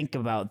 think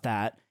about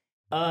that.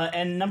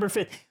 And number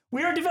 5,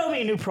 we are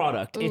developing a new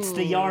product. It's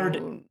the yard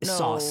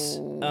sauce.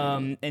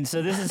 And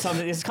so this is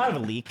something. It's kind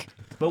of a leak,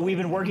 but we've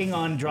been working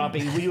on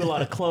dropping. We do a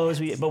lot of clothes,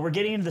 but we're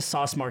getting into the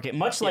sauce market.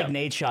 Much like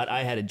Nate Shot,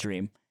 I had a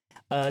dream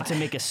to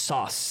make a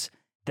sauce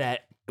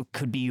that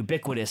could be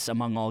ubiquitous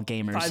among all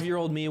gamers.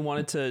 5-year-old me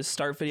wanted to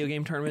start video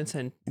game tournaments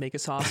and make a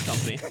sauce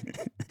company.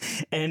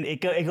 And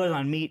it goes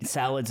on meat,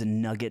 salads,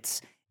 and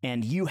nuggets.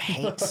 And you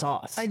hate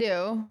sauce. I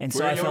do. And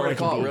so We're I felt gonna like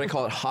call it. it'd We're be- gonna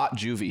call it hot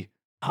juvie.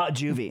 Hot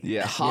juvie.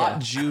 Yeah, hot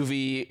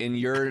juvie in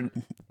your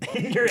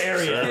In your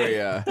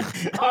area.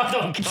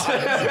 Oh,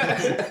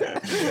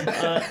 God.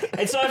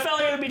 And so I felt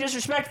like it would be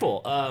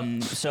disrespectful.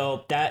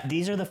 So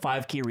these are the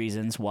 5 key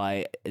reasons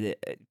why So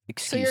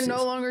excuses. you're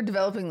no longer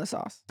developing the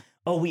sauce.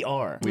 Oh, we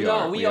are. We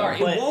are. It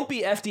But- won't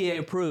be FDA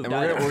approved. And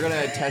either. we're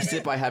gonna test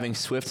it by having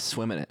Swift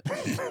swim in it.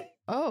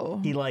 Oh.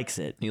 He likes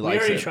it. He we likes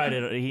already it. tried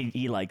it.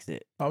 He likes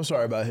it. I'm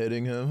sorry about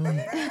hitting him.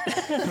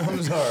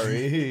 I'm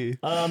sorry.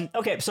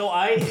 Okay, so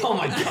I. Oh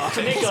my god.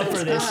 To make up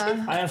for this,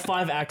 I have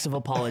 5 acts of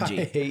apology.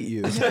 I hate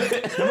you.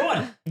 Number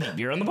 1,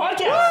 you're on the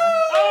podcast.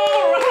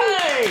 All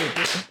right.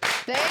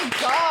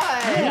 Thank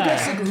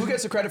God. Who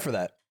gets the credit for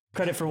that?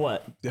 Credit for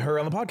what? Her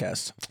on the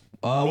podcast.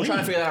 We're trying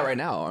to figure that out right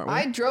now, aren't we?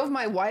 I drove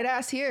my white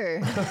ass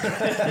here.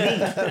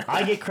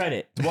 I get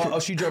credit.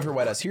 Well, she drove her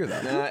white ass here though.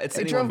 It's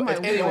I anyone, drove my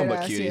it's anyone white but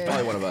ass Cutie. here.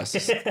 Probably one of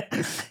us.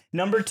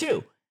 Number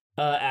 2,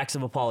 acts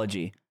of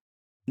apology.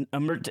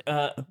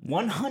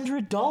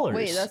 $100.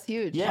 Wait, that's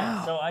huge.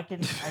 Yeah, so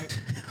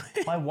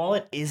my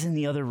wallet is in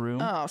the other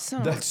room. Oh,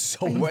 son. That's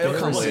so It'll well.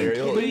 come later.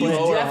 But You'll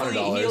owe her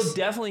he'll $100.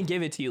 definitely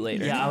give it to you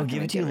later. Yeah, I'll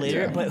give it to you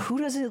later. But who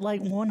does it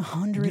like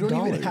 $100? You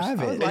don't even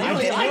have it.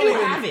 I do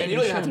have it. And you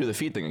don't even have to do the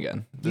feet thing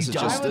again. This is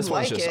don't? just I would this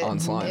one's like just it on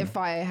slime. if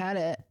I had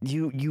it.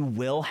 You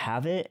will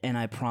have it, and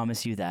I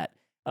promise you that.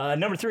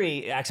 Number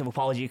 3, acts of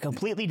apology.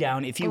 Completely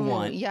down if you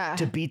want yeah.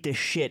 to beat the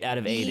shit out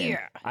of Aiden.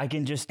 Yeah. I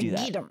can just do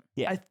that. Eat 'em.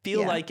 Yeah, I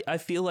feel Yeah.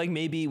 like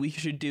maybe we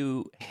should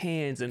do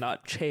hands and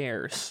not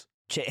chairs.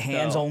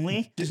 hands No.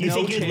 only. Just You no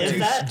think you'd live chance.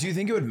 that? Do you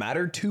think it would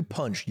matter? 2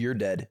 punch, you're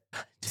dead.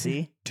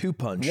 See, 2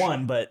 punch.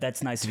 1, but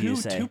that's nice of you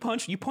to say. Two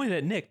punch. You pointed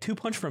at Nick. 2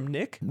 punch from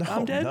Nick. No,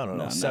 I'm dead.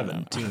 no.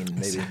 17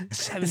 maybe.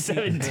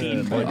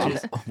 17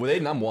 punches. With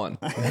Aiden, I'm 1.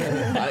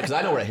 Because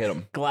I know where to hit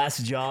him.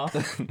 Glass jaw.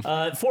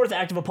 4th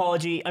act of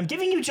apology. I'm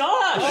giving you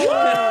Josh.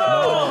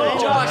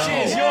 Josh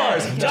is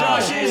yours.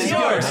 Josh is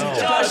yours. No.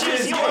 Josh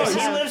is yours.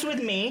 He lives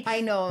with me. I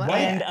know.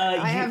 And,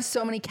 I have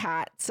so many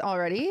cats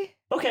already.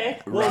 Okay.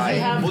 Well, Right.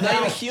 you have Well, now now-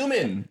 you're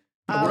human.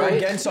 We're Right?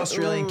 against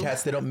Australian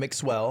cats. They don't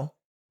mix well.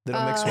 They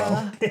don't mix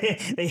well.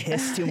 they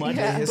hiss too much.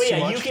 Yeah. They hiss But too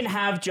yeah, you much. can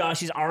have Josh.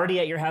 He's already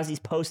at your house.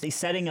 He's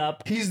setting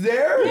up. He's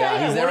there?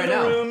 Yeah, he's there one right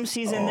of the now. rooms.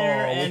 He's in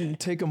there, Oh, we'll and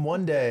take him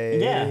one day.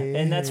 yeah,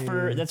 and that's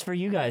for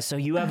you guys. So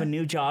you have a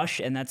new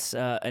Josh, and that's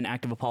an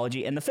act of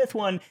apology. And the 5th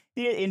one,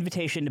 the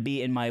invitation to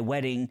be in my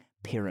wedding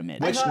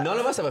pyramid. Which none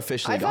of us have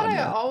officially I thought gotten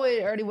I yet.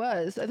 already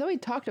was. I thought we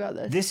talked about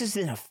this. This is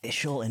an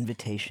official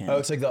invitation. Oh,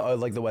 it's like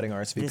the wedding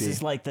RSVP. This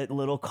is like the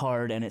little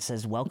card, and it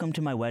says, "Welcome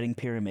to my wedding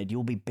pyramid.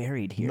 You'll be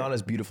buried here not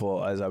as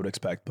beautiful as I would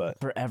expect, but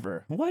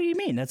forever." What do you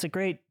mean? That's a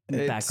great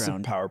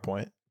background. It's a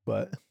PowerPoint,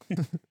 but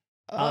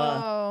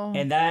Oh.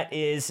 And that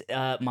is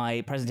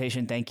my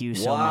presentation. Thank you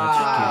so much,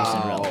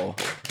 Wow.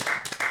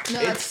 QTCinderella.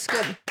 No, that's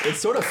good. It's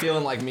sort of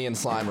feeling like me and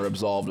Slime are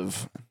absolved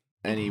of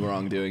any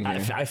wrongdoing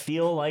here. I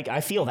feel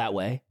that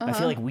way. I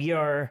feel like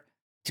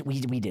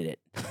we did it.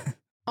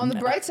 On the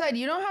bright side,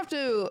 you don't have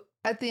to,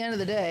 at the end of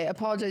the day,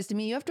 apologize to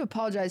me. You have to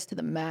apologize to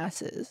the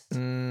masses.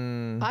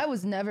 I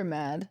was never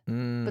mad,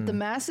 but the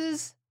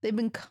masses, they've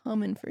been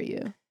coming for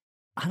you.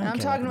 I don't And I'm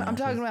care talking about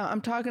the masses.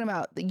 I'm talking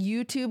about the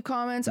YouTube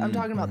comments. I'm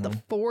talking about the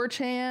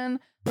 4chan.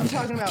 I'm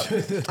talking about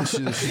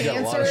cancerous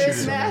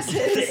The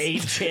masses.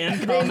 8chan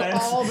They've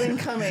comments. all been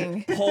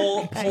coming.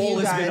 Poll you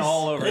has guys. been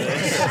all over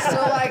this. So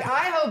like,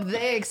 I hope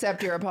they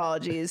accept your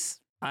apologies.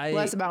 I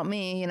Less about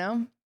me, you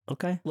know?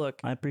 Okay,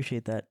 look. I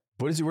appreciate that.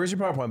 where's your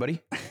PowerPoint,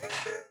 buddy?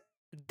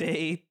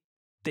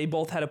 They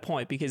both had a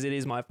point because it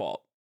is my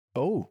fault.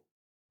 Oh.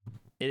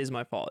 It is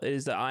my fault. It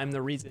is that I'm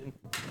the reason.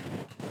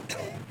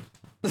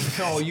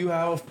 Oh, you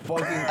have a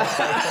fucking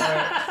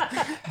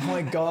Oh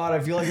my god, I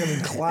feel like I'm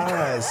in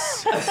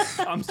class.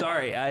 I'm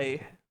sorry. I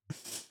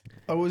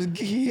was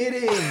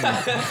kidding.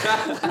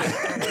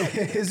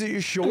 Is it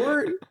your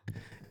short?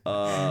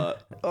 Uh,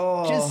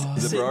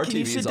 Just the our Can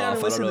you TV's sit down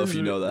off. and I don't listen? know This if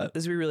you is- know that.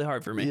 This would be really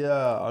hard for me.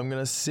 Yeah, I'm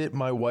gonna sit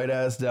my white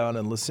ass down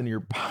and listen to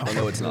your PowerPoint.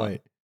 no, it's not.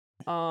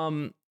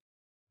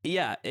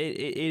 Yeah,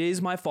 it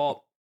is my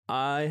fault.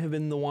 I have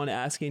been the one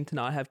asking to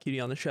not have Cutie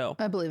on the show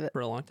I believe it.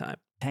 for a long time.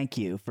 Thank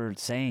you for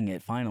saying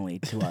it finally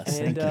to us.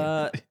 And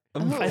Thank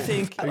you. I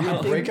think Are you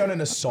gonna break out in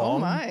a Oh song?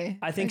 my.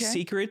 I think Okay.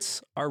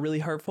 secrets are really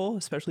hurtful,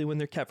 especially when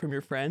they're kept from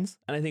your friends.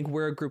 And I think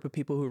we're a group of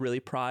people who really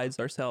prides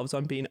ourselves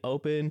on being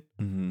open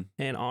Mm-hmm.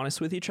 and honest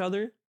with each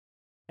other.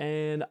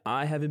 And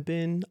I haven't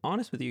been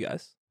honest with you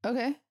guys.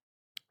 Okay.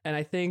 And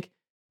I think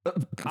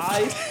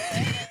I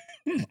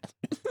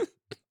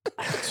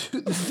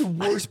This is the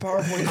worst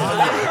PowerPoint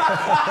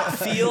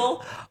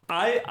feel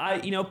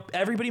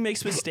everybody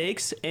makes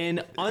mistakes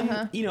and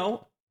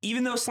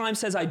even though Slime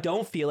says I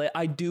don't feel it,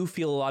 I do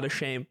feel a lot of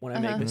shame when I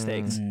make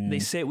mistakes. They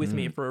sit with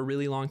me for a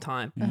really long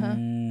time.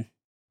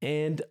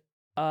 And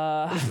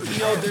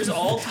there's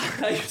all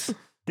types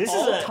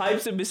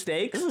types of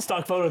mistakes. This is a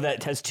stock photo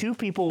that has 2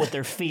 people with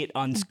their feet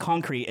on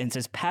concrete and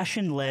says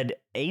passion-led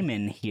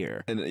amen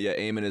here. And yeah,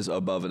 Eamon is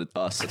above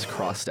us. It's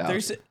crossed out.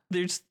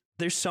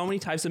 There's so many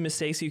types of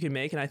mistakes you can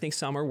make, and I think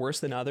some are worse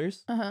than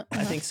others. I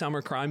think some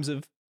are crimes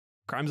of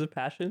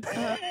passion.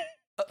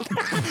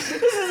 This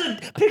is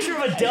a picture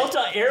of a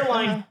Delta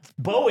airline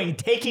Boeing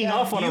taking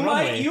off on a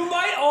runway. You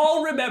might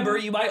all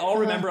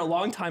remember a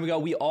long time ago,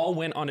 we all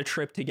went on a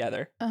trip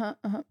together.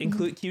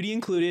 Cutie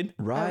included.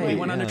 Right. We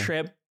went on a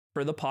trip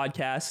for the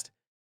podcast.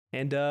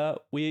 And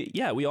we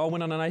all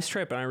went on a nice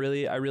trip, and I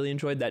really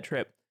enjoyed that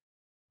trip.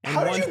 And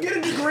How did you get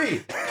a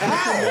degree?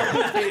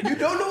 How? You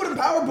don't know what a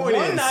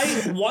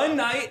PowerPoint is. One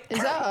night. Is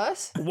that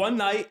us? One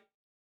night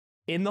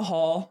in the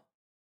hall,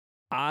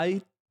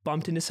 I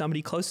bumped into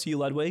somebody close to you,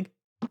 Ludwig,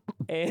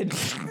 and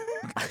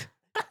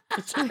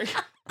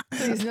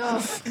Please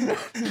no.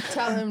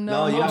 Tell him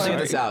no. No, you have to get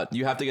this out.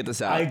 You have to get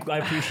this out. I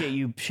appreciate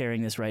you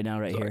sharing this right now,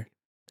 right here.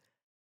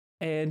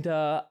 And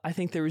I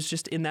think there was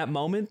just in that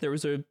moment there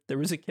was a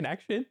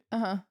connection.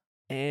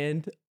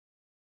 And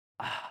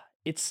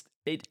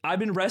I've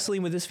been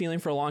wrestling with this feeling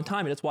for a long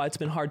time, and it's why it's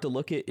been hard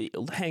to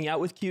hang out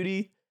with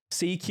Cutie,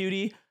 see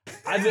Cutie.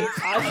 I've dealt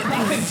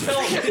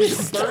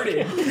with the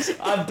burden.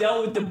 I've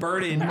dealt with the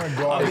burden. Oh my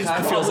God. It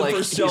kind of feels like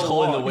he's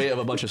holding the weight of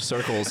a bunch of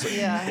circles on his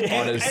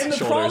and the shoulders.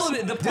 problem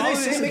Did they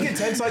say is make it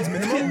 10 slides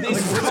minimum? Like,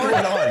 what's going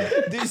on?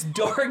 this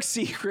dark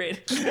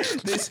secret,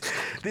 this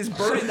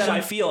burden that I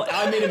feel.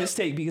 I made a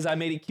mistake because I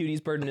made it Cutie's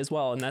burden as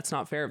well, and that's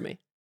not fair of me.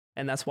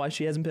 And that's why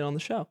she hasn't been on the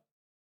show.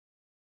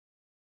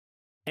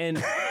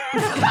 And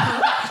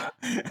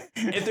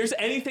if there's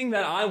anything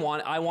that I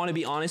want to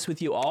be honest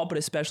with you all, but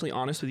especially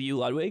honest with you,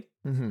 Ludwig,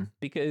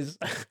 because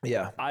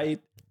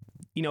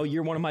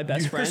you're one of my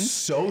best friends. You're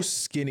so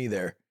skinny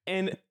there.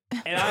 And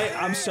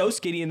I'm so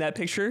skinny in that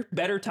picture.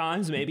 Better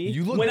times, maybe.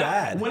 You look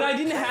bad. When I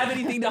didn't have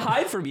anything to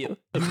hide from you.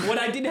 When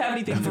I didn't have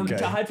anything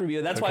to hide from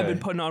you. That's why I've been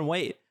putting on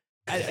weight.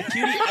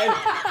 Cutie,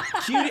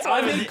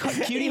 I made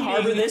Cutie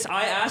harbor this.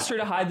 I asked her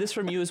to hide this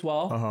from you as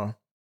well.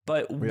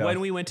 But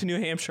when we went to New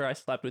Hampshire, I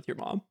slept with your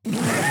mom.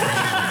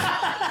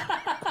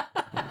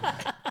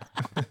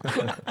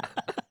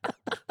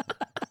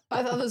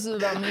 I thought this was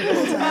about me the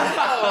whole time.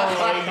 Oh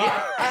my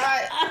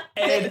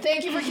God.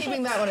 Thank you for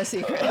keeping that one a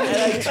secret.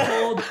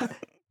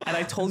 And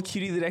I told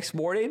Cutie the next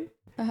morning.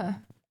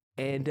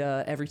 And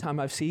every time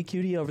I've seen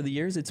Cutie over the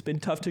years, it's been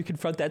tough to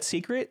confront that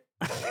secret.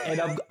 And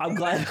I'm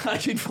glad I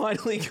could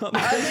finally come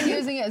out. I've been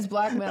using it as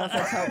blackmail if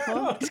that's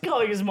helpful. He's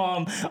calling his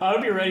mom. I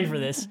hope you're ready for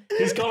this.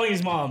 He's calling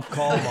his mom.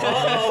 Call mom.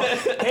 Uh-oh.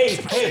 Hey,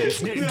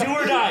 do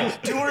or die.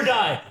 Do or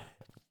die.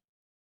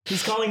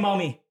 He's calling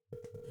mommy.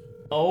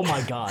 Oh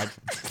my God.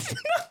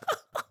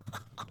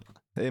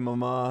 Hey,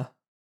 mama.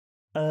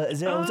 Salut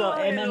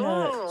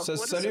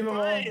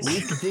maman.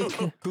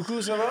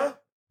 Coucou, ça va?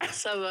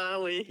 Ça va,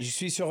 oui. Je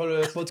suis sur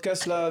le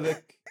podcast là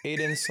avec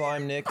Aiden,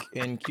 Slime, Nick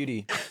and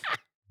Cutie.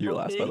 You're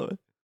last, by the way.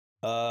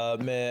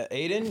 Mais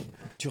Aiden,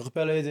 tu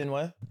rappelles Aiden,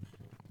 ouais?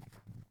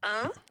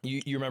 Hein?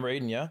 You remember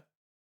Aiden, yeah?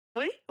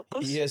 Oui, of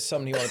course. He has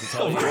something he wanted to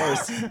tell you. Of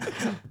course.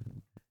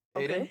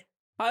 Aiden?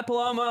 Hi,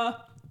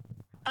 Paloma.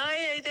 Hi,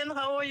 Aiden,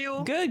 how are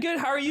you? Good.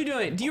 How are you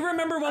doing? Do you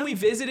remember when we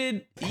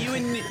visited you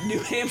in New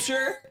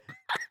Hampshire?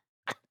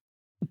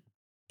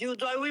 Do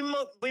I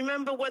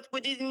remember what we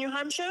did in New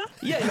Hampshire?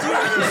 Yeah.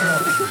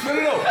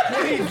 No.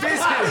 When he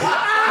visited.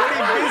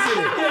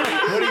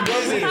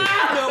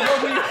 No,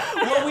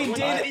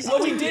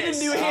 what we did in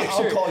New Hampshire.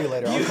 I'll call you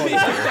later.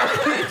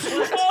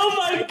 Oh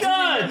my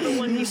God.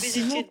 When we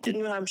visited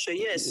New Hampshire,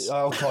 yes.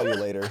 I'll call you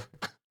later.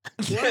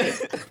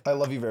 I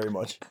love you very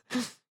much.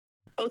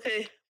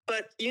 Okay.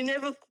 But you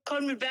never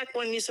call me back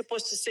when you're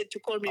supposed to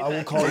call me back. I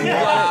will call you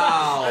back.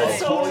 Wow. I'll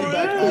call you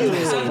back after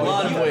this.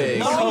 Ludwig.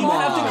 No, Come you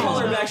have to on. call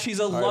her back. She's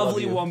a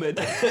lovely you. woman.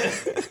 God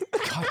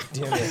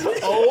damn it.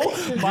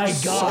 Oh my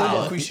So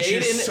God. lucky.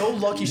 You're Aiden, so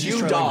lucky she's you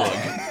trilingual.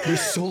 dog. You're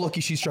so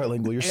lucky she's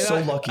trilingual. You're so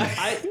lucky.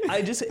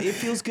 I just, it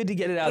feels good to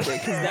get it out there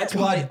because that's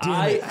why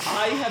I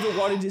haven't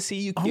wanted to see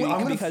you I'm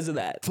gonna because of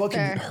that. Fucking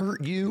Fair.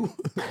 hurt you.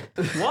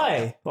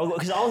 Why? Well,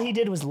 because all he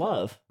did was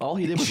love. All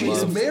he did was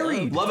She's love.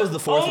 married. Love is the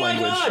fourth Oh my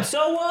language. God.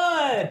 So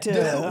what?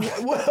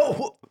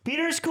 Well,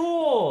 Peter's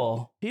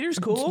cool. Peter's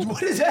cool.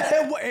 what is that?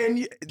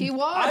 And He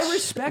watched. I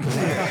respect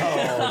him.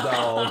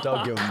 no,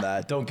 don't give him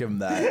that. Don't give him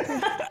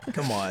that.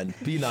 Come on,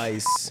 be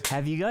nice.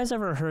 Have you guys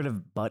ever heard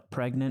of butt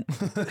pregnant?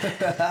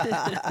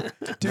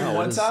 Dude,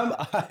 one time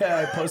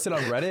I posted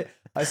on Reddit,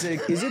 I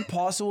said, is it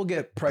possible to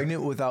get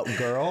pregnant without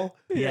girl?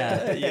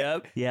 Yeah.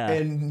 Yep. Yeah.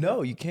 And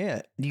no, you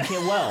can't. You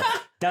can't. Well,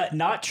 that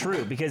not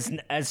true because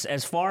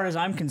as far as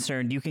I'm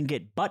concerned, you can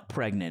get butt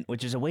pregnant,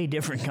 which is a way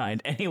different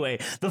kind. Anyway,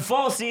 the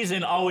fall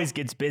season always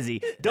gets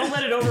busy. Don't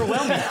let it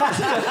overwhelm you.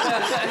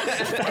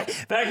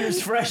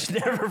 Factor's fresh,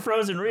 never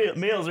frozen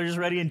meals are just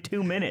ready in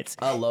 2 minutes.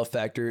 I love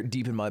Factor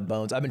deep in my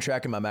bones. I've been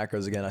tracking my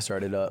macros again. I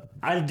started up.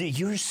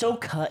 You're so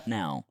cut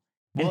now.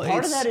 Well, and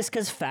part of it's- that is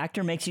because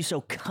Factor makes you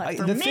so cut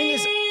for the me. thing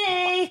is,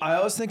 I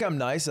always think I'm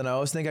nice and I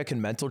always think I can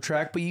mental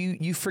track, but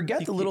you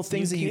forget the little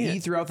things that you can't.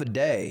 eat throughout the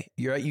day.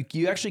 You're right.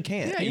 You actually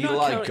can't. Yeah, You You're eat a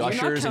not lot of counting-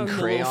 you're not gushers and counting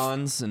the little-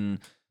 crayons and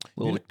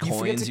Little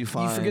coins you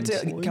find. You forget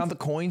to count the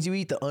coins you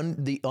eat,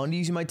 the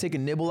undies you might take a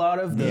nibble out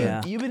of.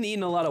 You've been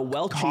eating a lot of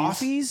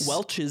Welch's at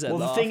Well,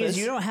 the the thing office. is,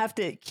 you don't have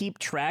to keep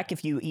track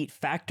if you eat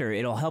Factor.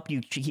 It'll help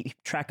you keep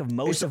track of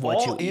most It's of what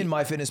all you eat. in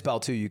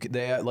MyFitnessPal too.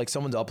 Like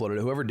someone's uploaded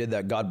it. Whoever did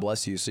that, God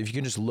bless you. So if you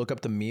can just look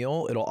up the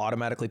meal, it'll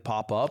automatically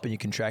pop up and you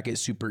can track it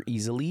super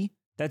easily.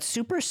 That's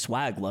super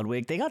swag,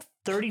 Ludwig. They got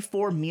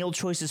 34 meal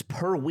choices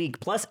per week,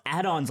 plus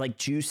add-ons like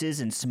juices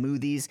and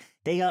smoothies.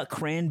 They got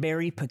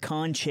cranberry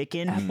pecan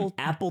chicken,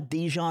 apple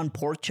Dijon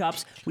pork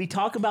chops. We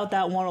talk about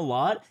that one a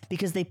lot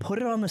because they put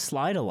it on the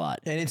slide a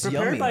lot. And it's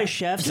prepared yummy. by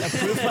chefs,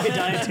 approved by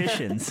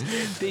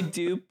dietitians. They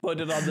do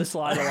put it on the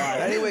slide a lot.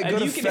 Anyway, and go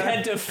to you can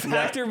head to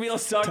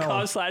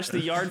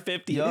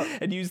factormeals.com/theyard50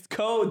 and use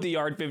code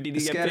theyard50 to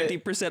get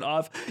 50%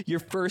 off your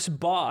first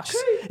box.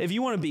 If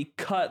you want to be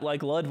cut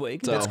like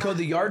Ludwig. That's code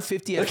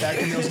theyard50 at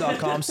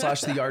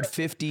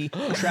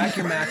factormeals.com/theyard50. Track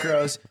your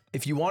macros.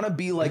 If you want to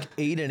be like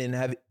Aiden and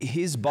have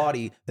his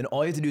body, then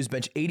all you have to do is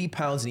bench 80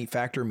 pounds and eat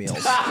Factor meals.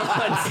 Easy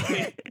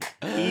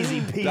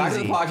peasy. Back to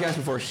the podcast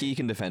before he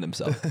can defend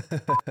himself.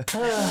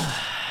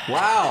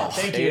 Wow.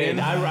 Thank you, Aiden.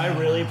 I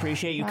really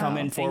appreciate you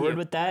coming forward you.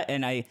 with that,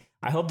 and I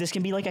hope this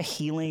can be like a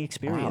healing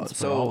experience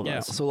for all of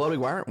us. So Ludwig,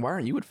 why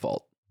aren't you at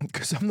fault?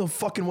 Because I'm the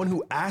fucking one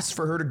who asked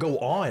for her to go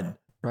on.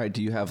 Right?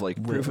 Do you have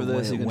like proof of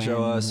this you can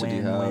show us, or do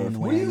you have?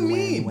 What do you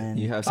mean?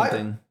 You have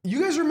something?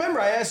 You guys remember?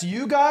 I asked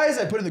you guys.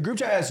 I put in the group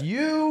chat. I asked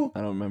you.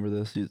 I don't remember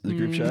this. The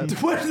group chat.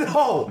 What?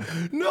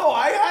 No.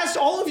 I asked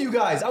all of you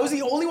guys. I was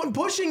the only one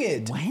pushing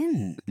it.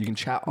 When? You can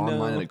chat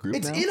online in a group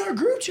It's now? in our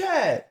group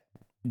chat.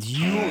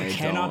 You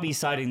cannot be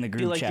citing the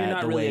group like chat you're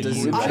not the really way a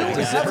you group I don't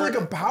Does have Zipper- like a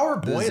Does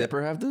PowerPoint.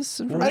 Zipper have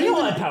this I information?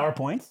 don't have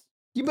PowerPoints.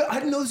 Yeah, but I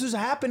didn't know this was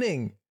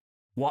happening.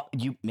 What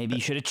maybe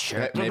you should have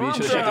checked. Maybe you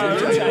should Check have the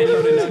checked group chat. You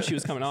would have known she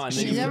was coming on.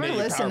 She Then you never made your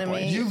listened to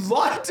PowerPoint. me. You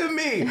lied to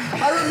me.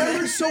 I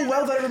remembered so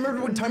well that I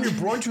remembered what time your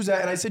brunch was at,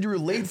 and I said you were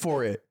late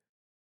for it.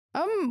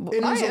 I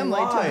was a am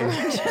late. lie.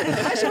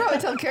 I should probably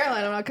tell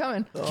Caroline I'm not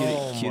coming.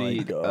 Cutie,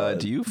 my God.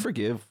 do you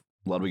forgive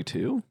Ludwig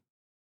too?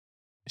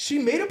 She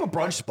made up a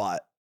brunch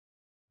spot.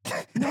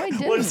 No, I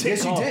What is didn't. it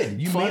Yes, you called?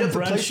 did. You Fun made up the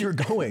brunch? place you were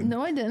going.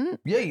 No, I didn't.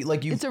 Yeah,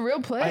 like you. It's a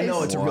real place. I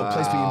know it's a real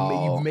place, but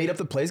Wow. you made up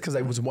the place because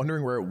I was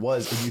wondering where it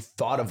was, and you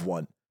thought of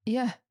one.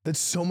 Yeah. That's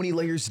so many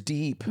layers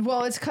deep.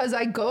 Well, it's because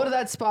I go to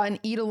that spot and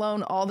eat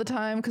alone all the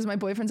time because my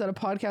boyfriend's at a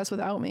podcast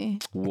without me.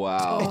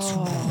 Wow.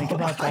 Think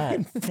about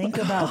that. Think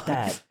about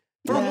that.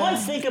 For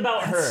once, think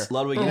about her.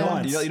 Ludwig, For you know,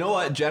 once. you know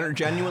what?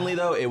 Genuinely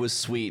though, it was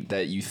sweet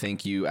that you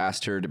think you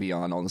asked her to be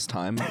on all this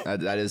time.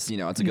 That is,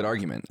 it's a good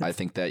argument. I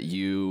think that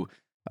you're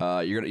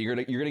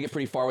gonna get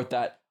pretty far with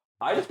that.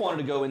 I just wanted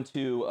to go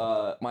into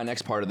my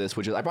next part of this,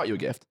 which is I brought you a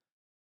gift.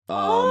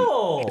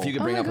 If you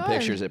could bring Oh up my a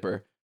picture, God.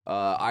 Zipper.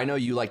 I know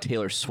you like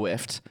Taylor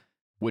Swift,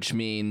 which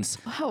means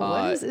Wow,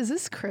 what is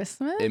this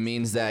Christmas? it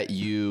means that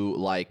you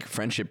like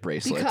friendship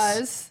bracelets.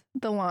 Because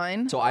the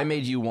line. So I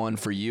made you one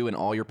for you and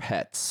all your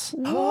pets.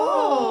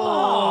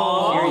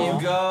 Whoa. Here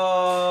you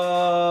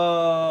go.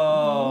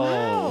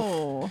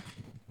 Wow.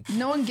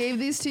 No one gave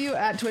these to you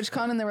at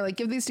TwitchCon and they were like,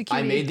 give these to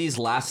Cutie. I made these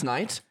last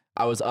night.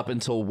 I was up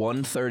until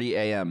 1:30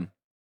 a.m.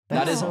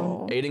 That is,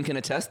 Oh. Aiden can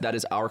attest, that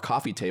is our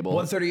coffee table.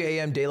 1:30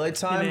 a.m. daylight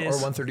time It or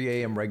is. 1:30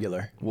 a.m.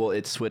 regular? Well,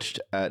 it switched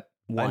at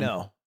I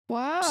know.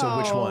 Wow. So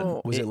which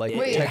one? Was it like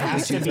Wait, it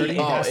has to technically be- 2:30?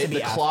 it has to be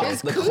the after. clock.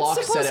 Is The Coot clock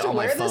said supposed it to on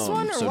my wear this phone,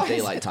 one, or so why is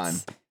daylight it- time.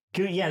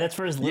 Yeah, that's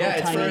for his little Yeah,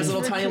 it's tiny. for his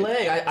little tiny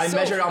leg. I So-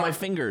 measured on my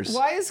fingers.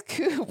 Why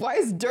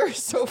is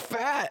Durst so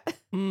fat?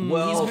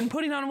 Well, He's been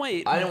putting on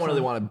weight. I didn't really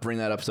want to bring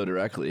that up so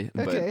directly,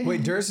 but Okay.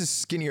 Wait, Durst is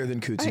skinnier than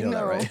Coots. You I know that,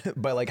 know.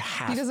 right? By like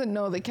half. He doesn't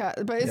know the cat,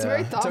 but it's Yeah,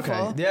 very thoughtful. It's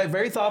okay. Yeah,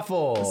 very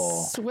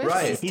thoughtful. Swift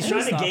Right. is- He's It trying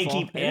is to thoughtful.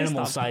 gatekeep It is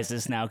animal thoughtful.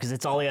 sizes now because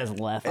it's all he has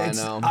left. I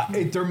know.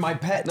 They're my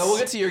pets. No, we'll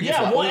get to your gift.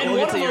 Yeah, we'll and get one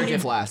to of your them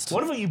gift you- last.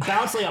 One of them you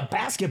bounce like a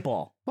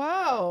basketball.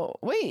 Wow.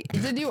 Wait,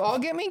 did you all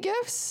get me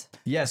gifts?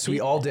 Yes, we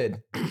all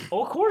did.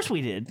 Oh, of course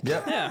we did.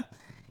 Yep. Yeah.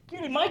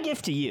 Cutie, my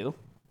gift to you,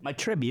 my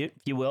tribute,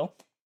 if you will.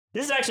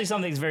 This is actually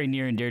something that's very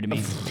near and dear to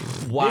me.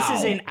 Wow. This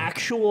is an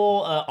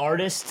actual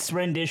artist's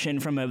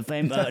rendition from an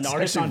That's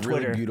artist actually on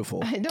Twitter really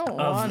beautiful. I don't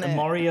of want it.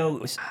 Mario.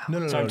 No, Sorry,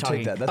 I'm take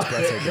talking. that. That's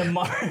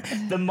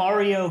breathtaking. The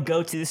Mario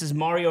go-to. This is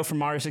Mario from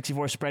Mario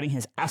 64 spreading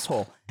his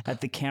asshole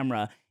at the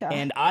camera,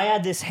 and I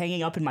had this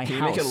hanging up in my Can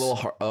you house. make it a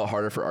little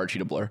harder for Archie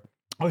to blur?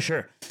 Oh,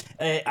 sure.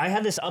 I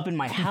had this up in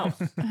my house,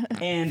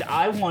 and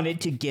I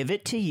wanted to give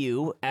it to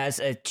you as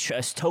a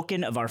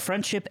token of our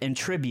friendship and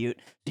tribute,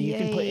 so you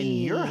can put it in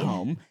your Yay.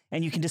 home,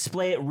 and you can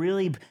display it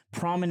really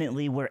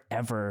prominently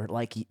wherever,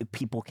 like,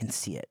 people can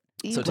see it.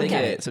 So take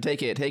it. So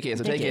take it. Take it.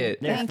 So take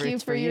it. There, Thank for- you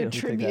it's for your you.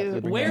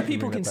 tribute. Where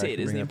people can see it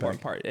is the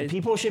important part.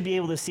 People should be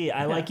able to see it.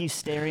 I like you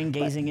staring,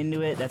 gazing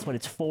into it. That's what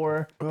it's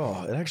for.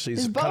 Oh, it actually is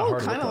His kind of butthole hard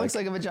to kind look of looks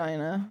like a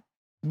vagina.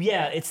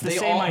 Yeah, it's the They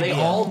same all- idea.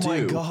 they all Oh my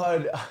do.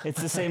 god.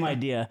 It's the same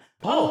idea.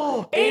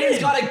 Oh, Aiden's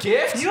Aiden! got a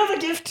gift? You have a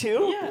gift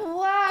too?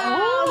 Wow,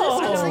 Oh,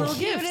 this is little the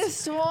gift.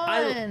 cutest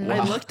I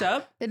one. looked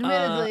up.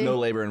 Admittedly. No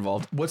labor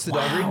involved. What's the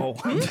dog Wow.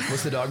 breed?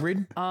 What's the dog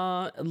breed?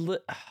 Li-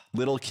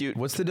 Little cute.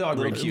 What's the dog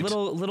Little breed? cute.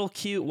 little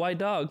cute white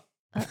dog.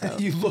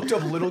 You looked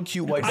up little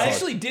cute white dog. I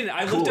actually didn't.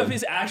 I looked up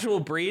his actual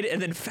breed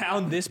and then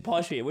found this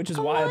plushie, which is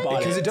why I bought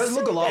because it. it does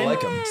look a lot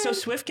like him. So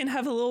Swift can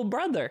have a little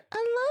brother.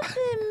 I love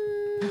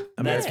him.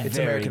 That's It's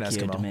very American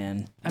cute, Eskimo.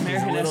 man.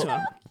 American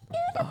Eskimo.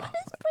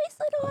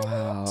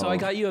 Wow. So I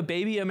got you a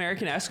baby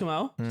American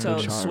Eskimo. So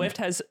charmed. Swift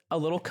has a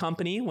little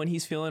company when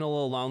he's feeling a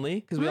little lonely,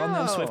 because we all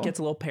know Swift Wow. gets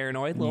a little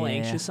paranoid, a little Yeah.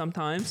 anxious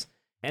sometimes,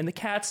 and the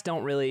cats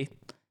don't really.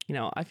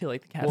 I feel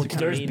like the cats Well, are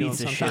kind of Dirk mean to him beats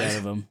the shit sometimes. out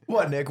of him.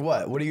 What, Nick?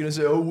 What? What are you gonna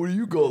say? Oh, what are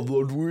you called,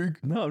 Ludwig?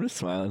 No, I'm just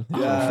smiling.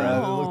 Yeah,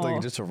 it looked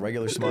like just a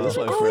regular smile. That's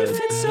my Oh, friend. it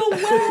fits so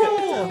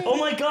well. Oh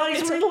my god,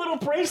 he's wearing a little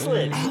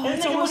bracelet.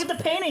 And then look at the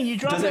painting. You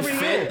dropped Does it every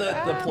fit year. the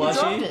dropped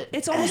plushie? it.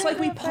 It's almost like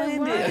we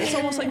planned it. It's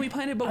almost like we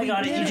planned it, but I we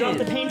got it. did You dropped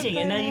the painting,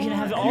 and now you can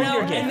have all now,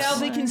 your gifts. and now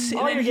they can sit,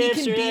 All and your he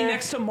gifts can are be there.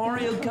 next to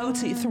Mario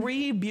Goatee.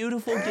 3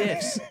 beautiful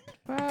gifts.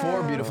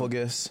 4 beautiful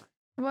gifts.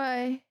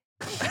 Why?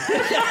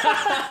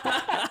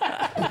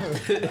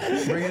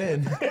 Bring it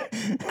in.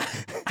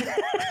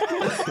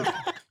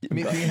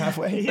 Meet me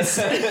halfway. He's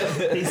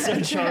so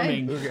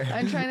charming.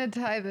 I'm trying to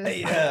tie this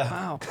Yeah.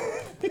 Wow.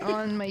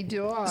 on my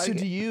dog. So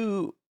do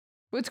you?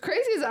 What's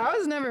crazy is I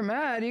was never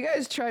mad. You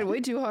guys tried way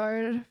too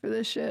hard for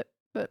this shit,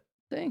 but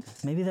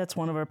thanks. Maybe that's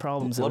one of our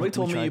problems. that we Ludwig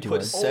told me tried you too put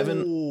hard.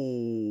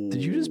 7.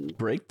 Did you just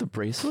break the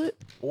bracelet?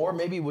 Or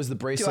maybe was the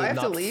bracelet have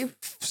to not leave?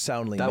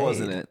 soundly That made?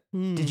 wasn't it.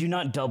 Did you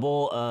not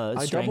double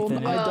strengthen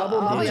it? I double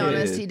I'll be knitted.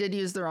 honest, he did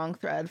use the wrong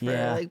thread for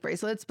Yeah. like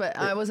bracelets, but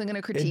I wasn't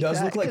gonna critique does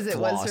that look like because it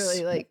was floss.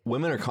 really like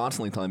Women are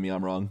constantly telling me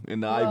I'm wrong,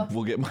 and I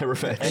will get my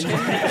revenge.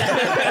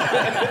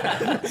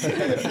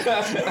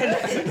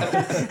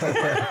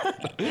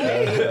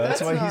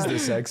 That's why he's not- the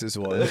sexist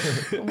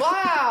one.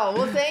 wow.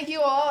 Well, thank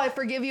you all. I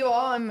forgive you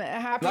all. I'm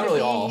happy. Not to really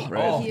be all,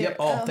 right? Oh, here. yep.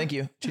 Oh, thank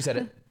you. She said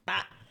it.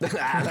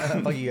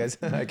 Fuck you guys.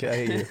 I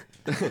hate you.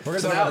 We're gonna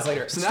talk about this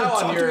later. so now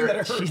on Talk to me your- that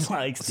it hurts. She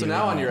likes So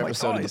now on your my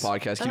episode of the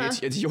thighs. podcast,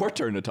 Kitty, it's your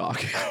turn to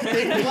talk. Wow.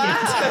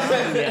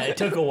 Yeah, it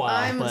took a while.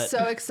 I'm but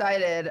so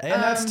excited. And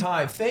that's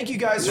time. Thank you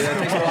guys for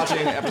Thanks for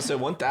watching episode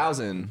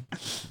 1000.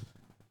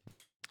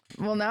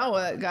 Well, now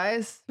what,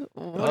 guys? What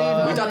do you We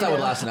normally thought that would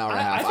do? last an hour and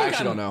a half. I think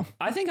actually I'm- don't know.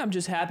 I think I'm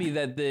just happy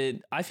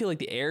that I feel like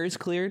the air is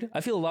cleared. I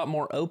feel a lot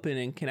more open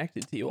and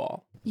connected to you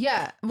all.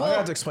 Yeah. I'm gonna Well,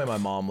 have to explain to my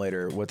mom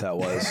later what that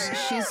was.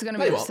 she's gonna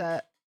No, be you won't.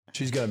 upset.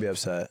 She's gonna be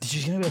upset.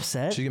 she's gonna be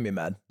upset. She's gonna be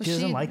mad. She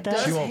doesn't like that?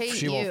 Does She won't. hate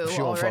She you won't.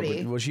 She won't fuck already.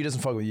 with. Well, she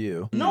doesn't fuck with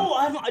you. No,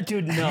 I'm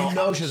dude. No, You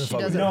know she doesn't fuck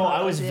with doesn't. you. no.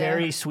 I was Yeah.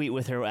 very sweet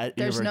with her at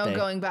There's your no birthday.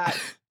 going back.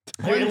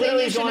 You're One thing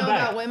literally you should going know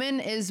back. about women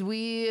is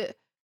we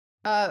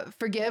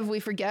forgive,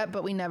 we forget,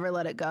 but we never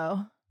let it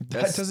go.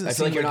 That doesn't I feel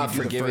seem like you're not you do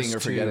the forgiving first or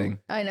two. forgetting.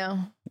 I know.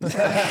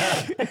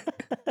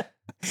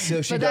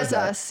 So she But does that's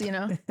that, us, you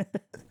know.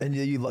 and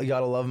you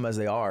gotta love them as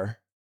they are.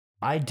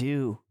 I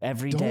do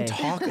every day. Don't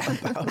talk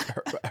about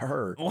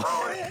her.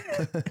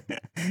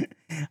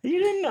 You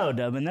didn't know,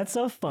 Dubbin. That's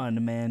so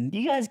fun, man.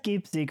 You guys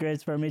keep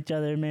secrets from each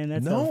other, man.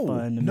 That's so No,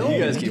 fun. no, man.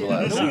 You guys keep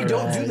alive. No, we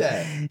don't do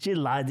that. She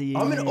lied to you.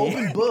 I'm an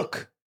open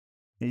book.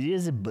 She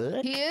is a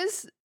book. He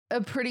is a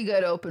pretty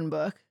good open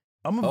book.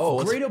 I'm a Oh,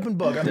 what's- great open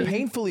book. I'm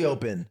painfully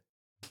open.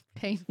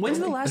 When's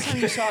the last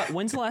time you saw?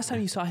 When's the last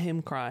time you saw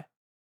him cry?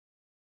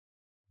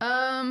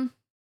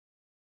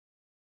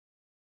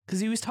 Because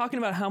he was talking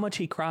about how much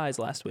he cries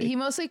last week. He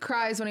mostly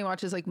cries when he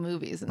watches like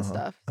movies and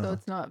stuff, so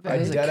it's not I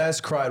very.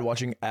 deadass cried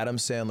watching Adam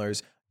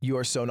Sandler's "You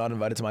Are So Not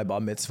Invited to My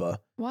Bar Mitzvah"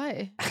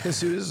 Why?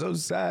 because it was so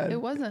sad.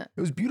 It wasn't.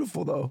 It was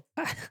beautiful though.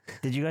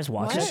 Did you guys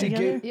watch What? it She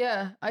together? gave-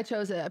 Yeah, I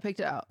chose it. I picked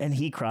it out. And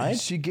he cried?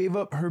 She gave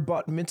up her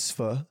bat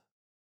mitzvah.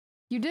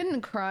 You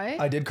didn't cry.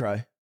 I did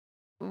cry.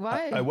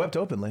 Why? I wept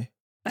openly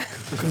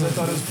because I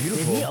thought it was Did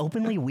beautiful. he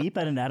openly weep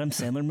at an Adam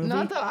Sandler movie?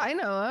 Not that I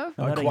know of.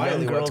 About I a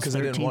quietly young wept girl's because I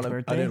didn't 13th want.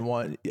 birthday?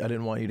 I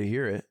didn't want you to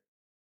hear it,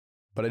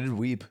 but I did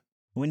weep.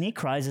 When he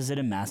cries, is it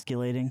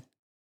emasculating?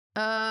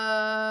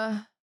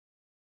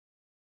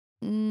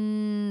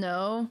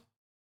 No.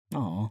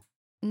 Oh.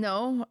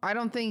 No, I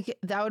don't think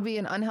that would be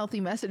an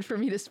unhealthy message for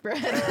me to spread.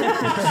 Is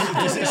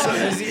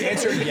the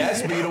answer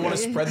yes, but you don't want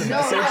to spread the No,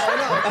 message? no.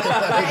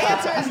 The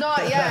answer is not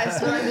yes,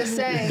 but I'm just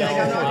saying. like,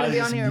 I'm not going to be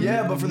on here.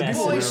 Yeah, but for the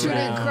people Boy who shouldn't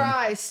around.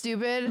 cry,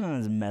 stupid. I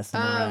was messing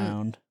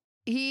around.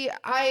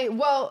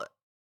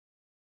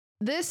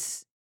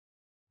 This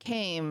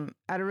came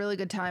at a really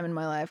good time in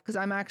my life because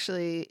I'm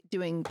actually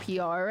doing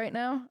PR right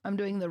now. I'm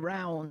doing the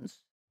rounds.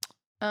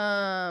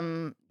 Yeah,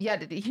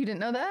 you didn't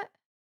know that?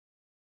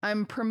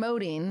 I'm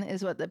promoting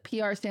is what the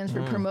PR stands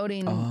for.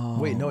 Promoting.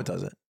 Wait, no, it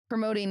doesn't.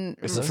 Promoting.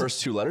 It's the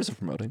first 2 letters of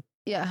promoting.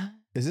 Yeah.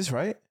 Is this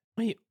right?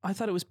 Wait, I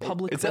thought it was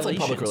public. It's definitely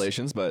public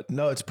relations, but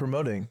No, it's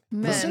promoting.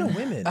 Men. Listen to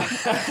women.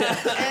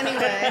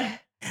 Anyway,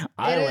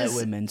 I it let is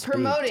women speak.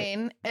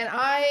 promoting, and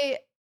I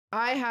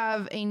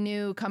have a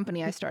new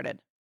company I started.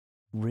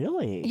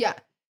 Really? Yeah.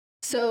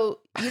 So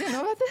you didn't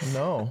know about this?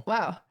 No.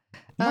 Wow.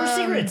 More Um,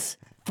 secrets.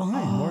 Fun.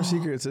 More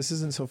secrets. This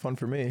isn't so fun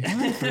for me.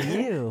 Fun for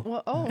you.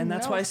 Well, And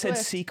that's why I said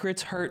Swift.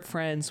 secrets hurt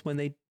friends when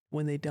they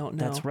don't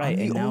know. That's right.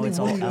 I'm And the now only it's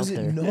one all who out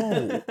doesn't there.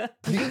 know.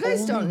 You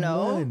guys don't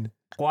know.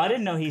 Well, I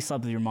didn't know he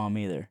slept with your mom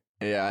either.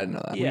 yeah, I didn't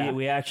know that. Yeah.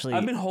 We actually.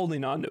 I've been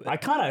holding on to it. I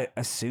kind of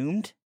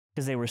assumed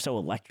because they were so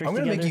electric. I'm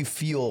gonna together. make you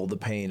feel the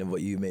pain of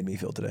what you made me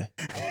feel today.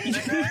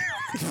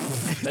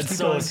 That's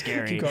so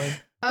scary. Keep going.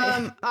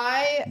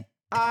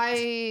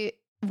 I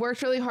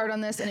worked really hard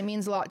on this and it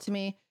means a lot to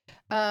me.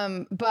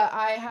 But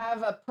I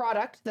have a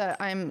product that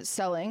I'm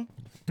selling.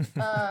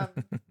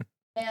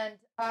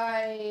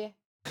 And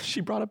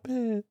She brought a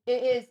pin.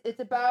 it's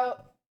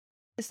about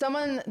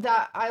someone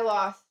that I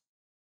lost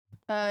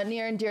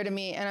near and dear to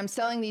me, and I'm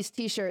selling these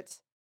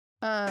t-shirts.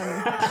 Bro.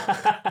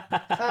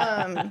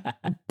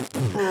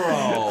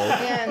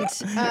 And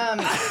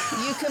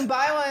you can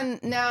buy one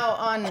now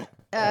on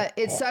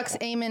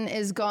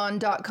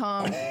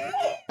itsucksamonisgone.com. Is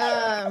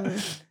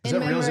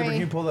that real? Zipper? Can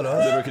you pull that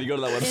up? Zipper, can you go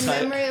to that In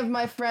website? memory of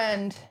my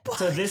friend.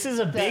 So this is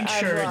a big I've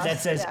shirt lost, that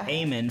says yeah.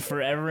 Amen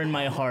forever in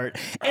my heart.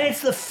 And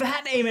it's the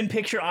fat Amen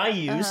picture I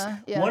use.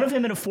 Yeah. One of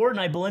him in a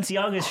Fortnite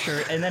Balenciaga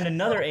shirt and then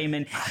another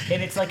Amen.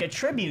 And it's like a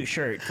tribute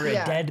shirt for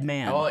Yeah. a dead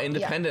man. Oh,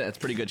 independent. That's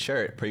a pretty good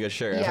shirt. Pretty good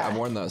shirt. Yeah. I've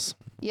worn those.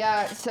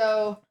 Yeah,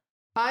 so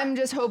I'm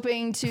just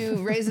hoping to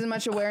raise as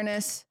much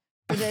awareness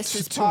for this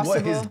as To possible.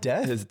 what? His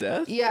death? His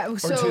death? Yeah,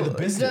 so to the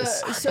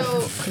business?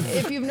 so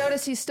if you've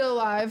noticed, he's still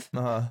alive.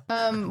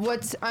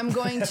 What I'm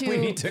going to We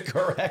need to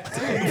correct it.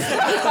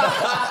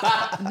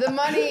 the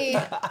money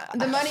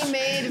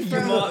made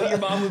from Your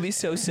mom would be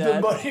so The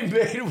sad. money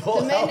made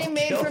will the help money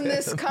made kill from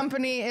this him.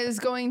 company is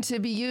going to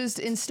be used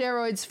in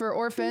steroids for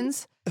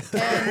orphans,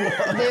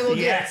 and they will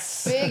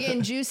Yes. get big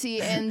and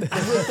juicy, and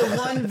with the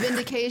one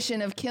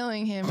vindication of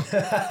killing him.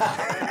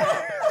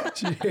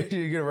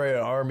 You're gonna write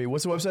an army.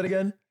 What's the website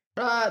again?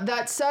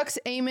 That sucks.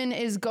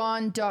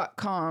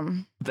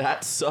 AmenIsGone.com.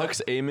 That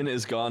sucks.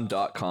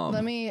 AmenIsGone.com.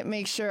 Let me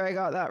make sure I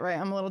got that right.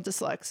 I'm a little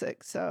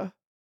dyslexic, so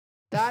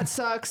that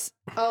sucks.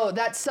 Oh,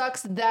 that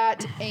sucks. That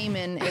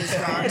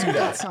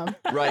AmenIsGone.com.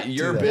 Right,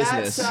 your that.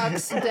 business. That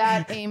sucks.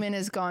 That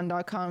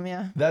AmenIsGone.com.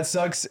 Yeah. That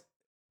sucks.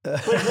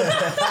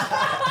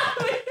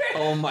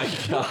 Oh my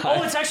god.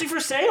 Oh, it's actually for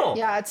sale.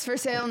 Yeah, it's for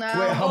sale now.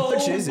 Wait, how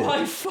much is it?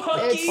 My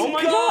fucking It's- Oh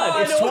my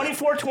God! It's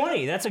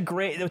 24.20. That's a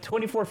great.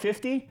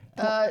 24.50.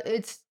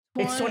 It's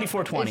It's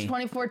 24.20. It's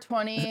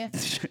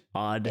 24.20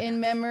 Odd. in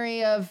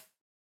memory of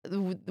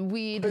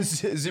weed.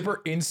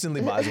 Zipper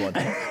instantly buys one.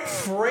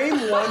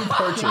 Frame one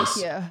purchase.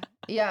 Yeah.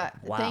 Yeah.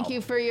 Wow. Thank you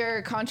for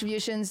your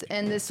contributions.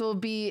 And this will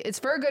be, it's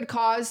for a good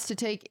cause to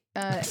take.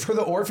 For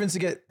the orphans to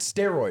get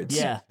steroids.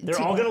 Yeah, they're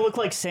all gonna look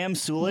like Sam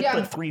Sulik, Yeah.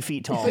 but 3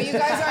 feet tall. But you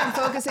guys aren't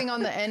focusing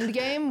on the end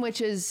game,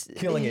 which is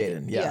Killing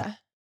Aiden, yeah.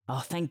 Oh,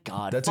 thank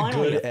God! That's a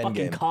Finally, good a end fucking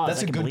game. cause That's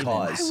I a can good believe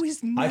in. cause. I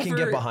was never, I can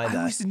get behind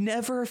that. I was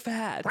never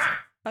fat.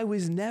 I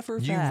was never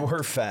You fat.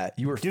 were fat.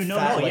 You were Dude, no,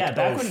 fat. no, like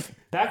yeah. oaf.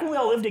 Back when we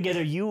all lived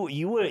together, you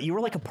were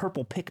like a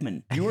purple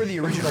Pikmin. You were the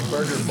original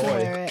burger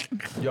Wear boy. it.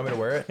 You want me to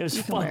wear it? It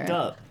was can wear fucked it.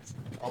 up.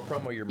 I'll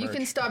promo your merch. You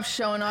can stop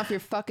showing off your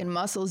fucking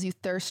muscles, you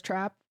thirst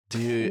trap.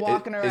 Dude,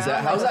 Walking is that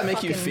around how does like that a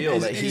make you fucking- feel?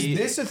 That Is he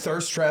this a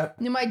thirst trap?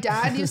 You know, my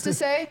dad used to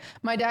say,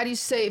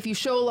 if you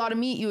show a lot of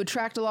meat, you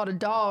attract a lot of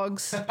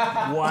dogs.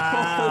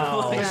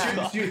 Wow.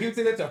 Yeah. He would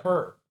say that to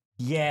her.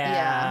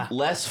 Yeah.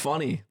 less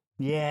funny?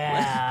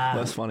 Yeah.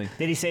 Less funny.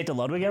 Did he say it to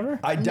Ludwig ever?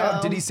 I doubt.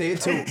 No. Did he say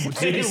it to? Did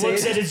He he say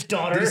looks at it? his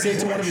daughter. Did he say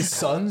it to one of his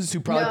sons who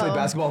probably No. played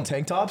basketball in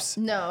tank tops?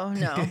 No.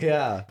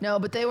 Yeah. No,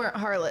 but they weren't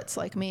harlots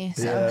like me.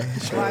 So Yeah.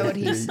 why would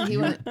he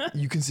wouldn't?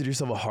 You consider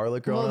yourself a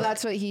harlot growing Well, up?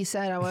 that's what he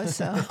said I was.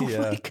 So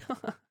Yeah.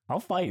 I'll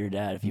fight your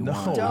dad if you No,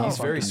 want. Don't. he's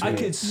very Fucking- sweet. I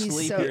could He's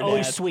sleep so- your Oh,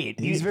 dad. he's sweet.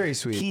 He's very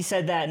sweet. He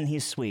said that, and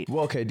he's sweet.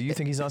 Well, okay. Do you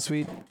think he's not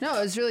sweet? no,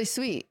 it was really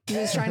sweet. He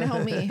was trying to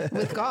help me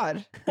with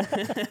God.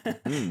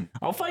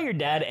 I'll fight your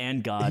dad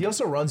and God. He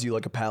also runs you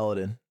like a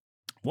paladin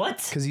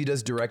What? because he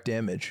does direct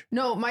damage.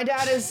 No, my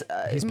dad is.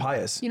 He's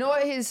pious. You know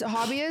what his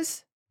hobby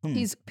is?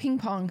 He's ping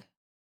pong.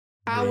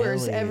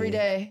 Hours Really? every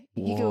day.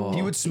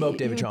 He would smoke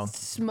David he Chong. would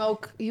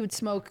smoke. He would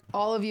smoke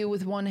all of you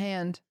with one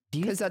hand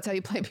because that's how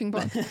you play ping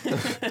pong.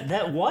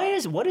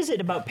 What is it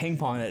about ping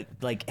pong that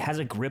like has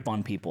a grip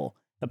on people?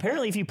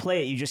 Apparently, if you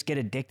play it, you just get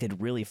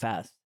addicted really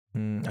fast.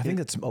 I think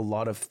that's a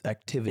lot of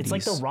activities. It's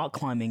like the rock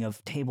climbing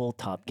of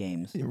tabletop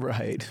games.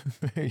 Right.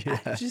 Yeah.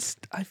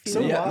 I feel So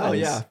like- Yeah. Oh wise.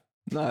 yeah.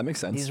 No, that makes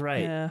sense. He's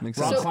right. Yeah. Makes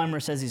Rock sense. climber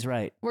says he's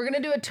right. We're gonna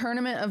do a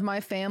tournament of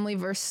my family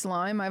versus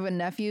slime. I have a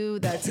nephew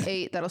that's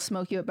 8 that'll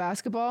smoke you at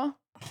basketball,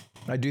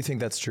 I do think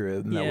that's true.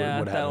 And that yeah,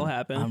 would that'll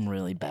happen. happen. I'm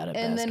really bad at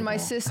and then my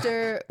basketball.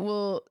 sister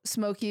will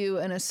smoke you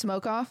in a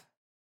smoke off.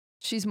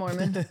 She's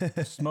Mormon.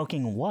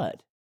 Smoking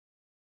what?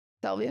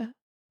 Salvia.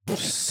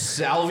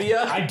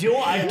 Salvia. I do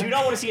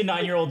not want to see a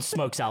 9-year-old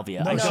smoke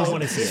salvia. I No, don't she's-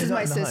 want to see This it. is not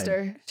my 9.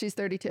 sister. She's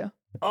 32.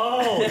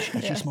 Oh, she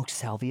Yeah. smokes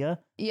salvia?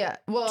 Yeah.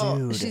 Well,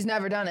 Dude. she's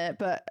never done it,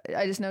 but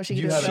I just know she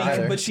can You do it. haven't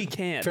either. But she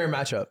can't. Fair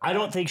matchup. I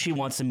don't think she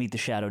wants to meet the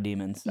shadow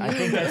demons. I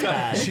think that's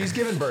bad. She's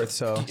given birth,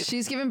 so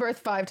She's given birth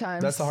 5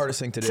 times. that's the hardest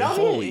thing to do.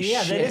 Salvia, Holy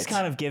yeah, that is shit.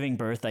 kind of giving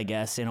birth, I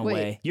guess, in a Wait.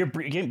 way. You're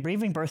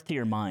breathing birth to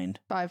your mind.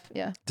 5.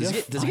 Yeah. Does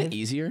it get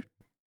easier?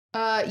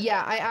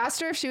 Yeah, I asked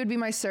her if she would be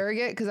my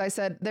surrogate because I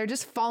said they're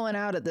just falling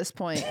out at this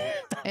point,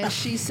 and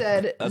she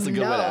said That's a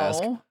good no. way to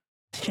ask.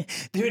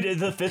 Dude,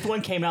 the 5th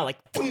one came out like.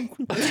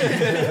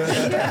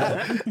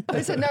 Yeah.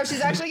 I said, no,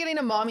 she's actually getting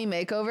a mommy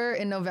makeover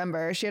in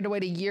November. She had to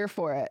wait a year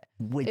for it.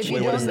 Which If you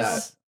Wait, what is don't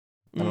that?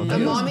 know, a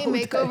mommy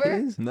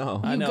makeover,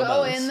 No. I you know go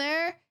about in this.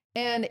 there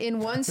and in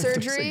one Don't say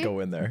surgery, go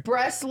in there.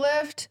 breast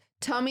lift,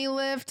 tummy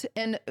lift,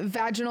 and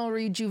vaginal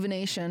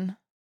rejuvenation.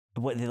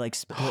 What they like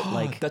split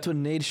like That's what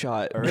Nate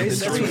shot or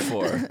Basically- the truth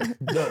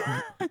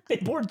for. they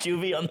poured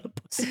juvie on the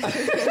pussy.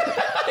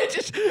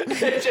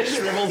 it just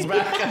shrivels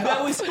back.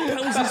 That was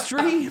his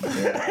dream.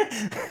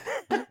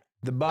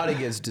 The body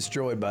gets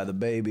destroyed by the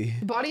baby.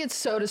 The body gets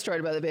so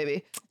destroyed by the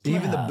baby.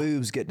 Even the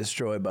boobs get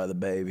destroyed by the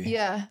baby.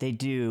 Yeah. They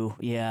do,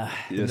 yeah.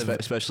 Yeah,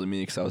 especially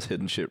me, because I was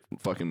hitting shit.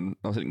 I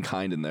was hitting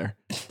kind in there.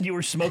 You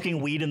were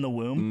smoking weed in the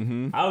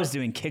womb. I was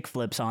doing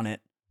kickflips on it.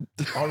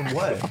 On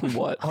what?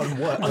 What? On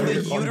what? On the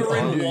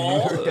uterine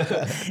wall.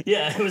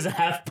 Yeah, it was a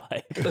half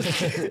pipe.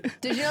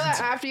 Did you know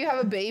that after you have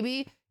a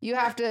baby, you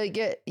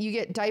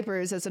get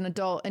diapers as an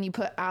adult and you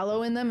put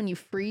aloe in them and you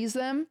freeze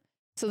them,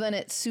 so then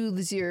it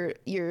soothes your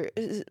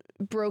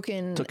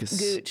broken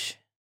gooch.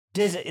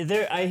 Do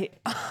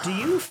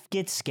you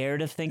get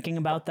scared of thinking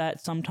about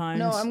that sometimes?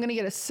 No, I'm gonna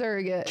get a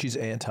surrogate. She's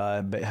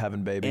anti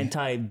having baby.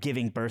 Anti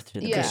giving birth to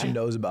the Yeah. Because she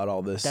knows about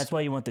all this. That's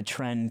why you want the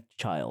trend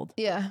child.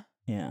 Yeah.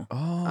 Yeah.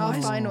 Oh,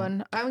 I'll find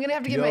one. I'm gonna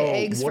have to get my Yo,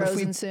 eggs what if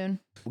frozen we- soon.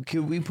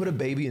 Could we put a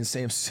baby in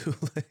Sam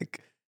Sulik,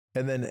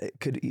 and then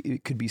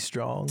it could be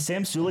strong?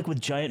 Sam Sulik with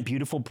giant,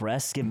 beautiful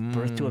breasts give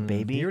birth to a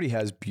baby. He already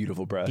has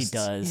beautiful breasts. He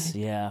does.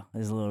 Yeah.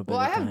 There's a little bit. Well,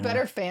 I of have going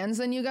better on. fans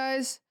than you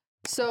guys.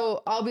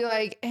 So I'll be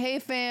like, hey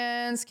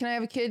fans, can I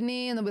have a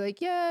kidney? And they'll be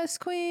like, yes,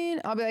 queen.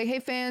 I'll be like, hey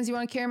fans, you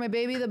want to carry my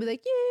baby? They'll be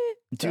like,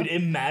 yeah. Dude,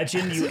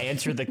 imagine you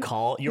answer the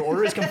call. Your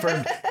order is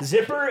confirmed.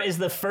 Zipper is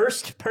the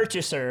first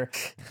purchaser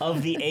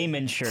of the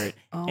Amen shirt,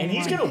 and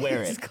he's gonna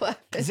wear it.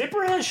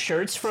 Zipper has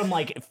shirts from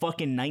like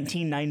fucking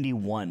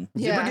 1991.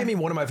 Zipper gave me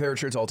one of my favorite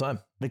shirts all time.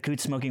 The Coot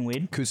smoking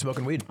weed. Coos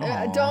smoking weed.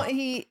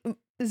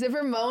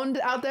 Zipper moaned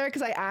out there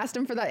because I asked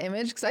him for that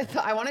image because I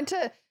thought I wanted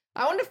to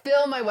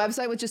fill my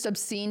website with just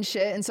obscene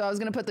shit, and so I was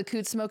gonna put the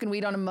Coot smoking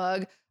weed on a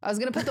mug. I was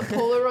gonna put the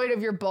Polaroid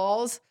of your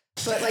balls,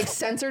 but like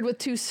censored with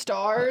 2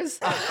 stars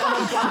on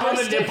a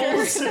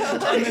bumper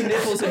sticker. On the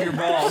nipples of your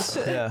balls.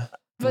 Yeah.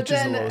 But Which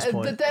is the lowest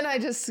point. then I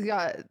just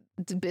got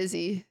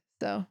busy.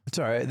 So It's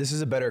all right. This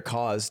is a better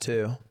cause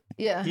too.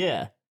 yeah.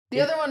 Yeah.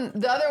 The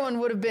other one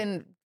would have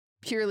been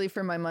purely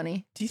for my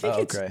money. Do you think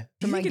Oh, it's okay.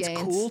 do you For think my it's gains.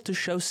 cool to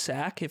show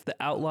sack if the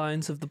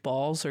outlines of the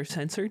balls are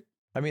censored?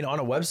 I mean, on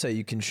a website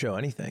you can show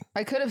anything.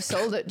 I could have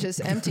sold it just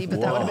empty,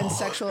 but that would have been Whoa.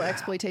 sexual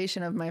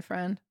exploitation of my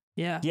friend.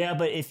 Yeah. Yeah,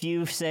 but if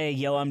you say,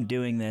 yo, I'm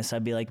doing this,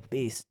 I'd be like,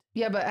 beast.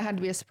 Yeah, but it had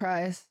to be a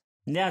surprise.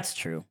 That's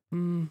true.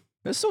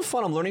 it's so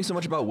fun. I'm learning so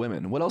much about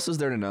women. What else is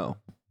there to know?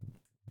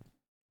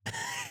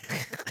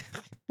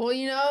 Well,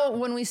 you know,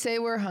 when we say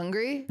we're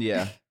hungry,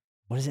 Yeah.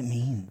 What does it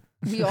mean?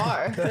 we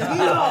are.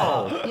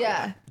 No!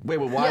 Yeah. Wait,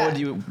 but why Yeah. would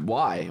you?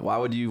 Why? Why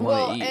would you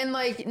Well, want to eat? and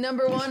like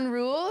number one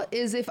rule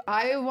is if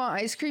I want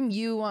ice cream,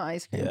 you want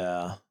ice cream.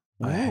 Yeah.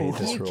 I hate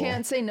this You rule.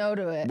 can't say no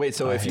to it. Wait,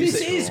 so if you This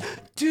say, is,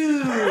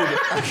 dude.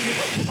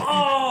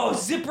 Oh,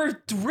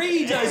 Zipper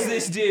 3 does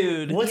this,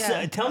 dude. What's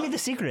Yeah. tell me the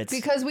secrets.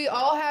 Because we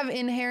all have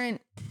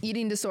inherent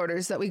eating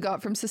disorders that we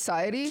got from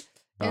society.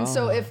 And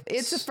so if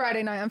it's a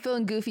Friday night, I'm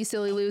feeling goofy,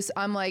 silly, loose.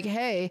 I'm like,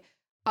 hey,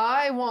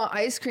 I want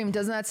ice cream.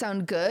 Doesn't that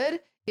sound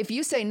good? If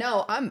you say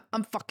no, I'm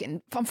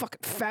fucking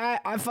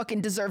fat. I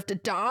fucking deserve to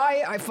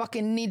die. I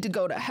fucking need to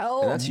go to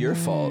hell. that's your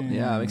fault.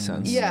 Yeah, that makes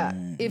sense. Yeah.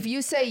 If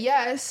you say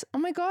yes, oh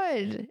my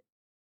God,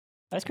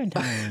 Ice cream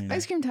time.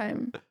 ice cream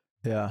time.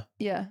 Yeah.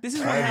 Yeah. This is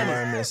what I've happened.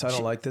 learned this. I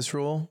don't like this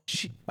rule.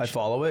 I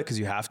follow it because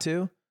you have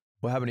to.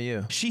 What happened to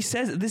you? She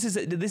says this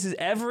is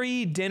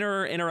every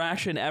dinner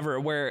interaction ever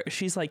where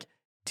she's like,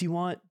 do you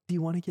want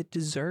to get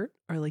dessert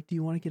or like do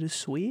you want to get a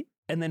sweet?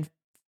 And then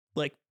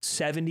like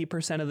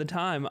 70% of the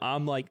time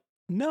I'm like,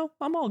 no,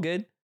 I'm all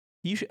good.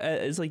 You should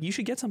it's like you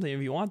should get something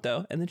if you want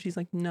though. And then she's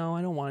like, no,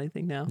 I don't want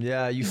anything now.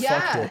 Yeah, you Yeah.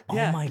 fucked it. Oh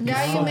Yeah. my god.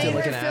 Now you fucked made it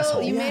like her an feel.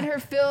 asshole. You Yeah. made her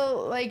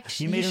feel like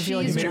You made her feel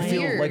like she's You made her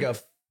feel weird. like a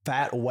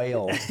fat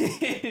whale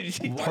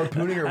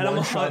harpooning her And I'm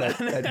one shot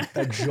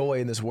at joy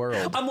in this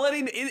world. I'm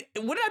letting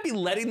wouldn't I be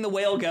letting the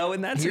whale go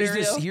in that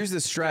scenario? Here's the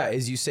strat: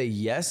 is you say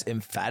yes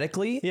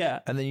emphatically, Yeah.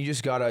 and then you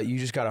just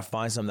gotta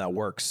find something that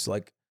works.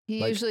 Like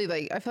He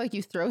usually I feel like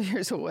you throw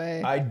yours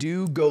away. I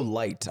do go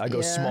light. I go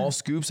Yeah. small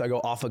scoops. I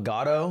go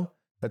affogato.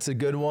 That's a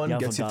good one. Yeah,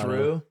 Gets you affogato.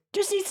 through.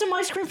 Just eat some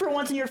ice cream for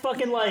once in your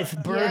fucking life,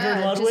 Burger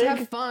yeah, Ludwig. just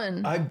have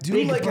fun. I do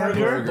Big like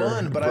having burger.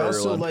 fun, but I Burger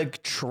also Lud.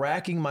 like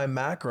tracking my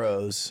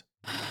macros.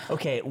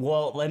 Okay,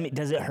 well,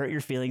 does it hurt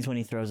your feelings when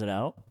he throws it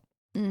out?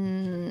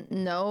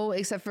 No,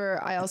 except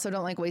for I also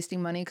don't like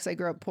wasting money because I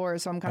grew up poor,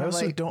 so I'm I kind of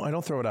also like,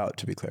 don't throw it out.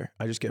 To be clear,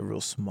 I just get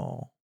real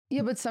small.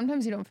 yeah, but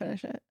sometimes you don't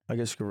finish it. I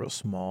just get real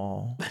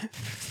small.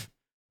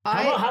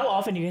 How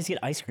often do you guys get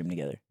ice cream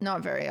together?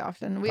 Not very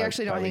often. We Bi-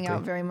 actually don't hang bi-weekly.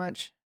 out very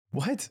much.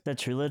 What? Is that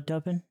true, Lid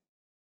Dubbin?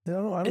 I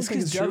don't It's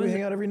think 'cause it's true. We Dubbin-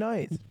 hang out every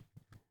night.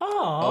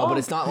 Oh, but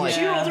it's not like-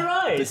 she rolled her The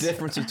eyes.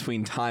 difference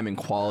between time and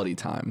quality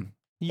time.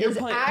 is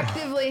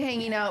actively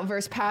hanging out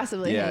versus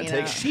passively hanging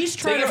out. She's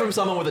Take trying it to from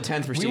someone with a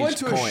 10th prestige We went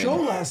to coin. a show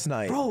last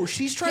night. Bro,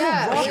 she's trying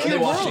Yeah, to rock they your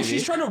watch world. TV.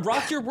 She's trying to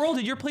rock your world,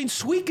 and you're playing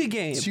Suika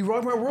game. She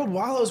rocked my world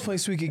while I was playing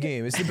Suika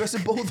game. It's the best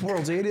of both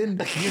worlds, Aiden.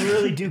 You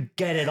really do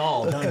get it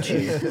all, don't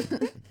you?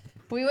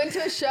 We went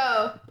to a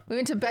show. We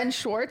went to Ben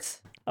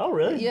Schwartz. Oh,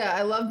 really? Yeah,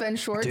 I love Ben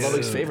Schwartz. Dude.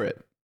 Ludwig's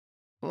favorite.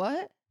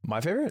 What?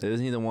 My favorite?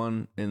 Isn't he the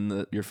one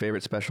in your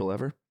favorite special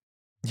ever?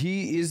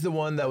 He is the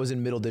one that was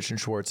in Middleditch and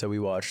Schwartz that we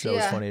watched. That was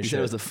Yeah. funny He as said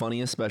it was shit. the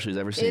funniest special he's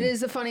ever seen. It is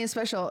the funniest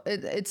special.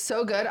 It's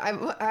so good. I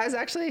was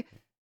actually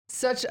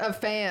such a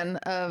fan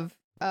of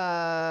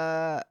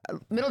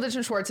Middleditch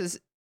and Schwartz is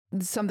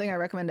something I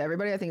recommend to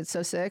everybody. I think it's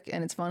so sick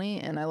and it's funny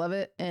and I love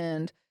it.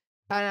 And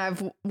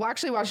I've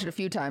actually watched it a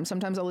few times.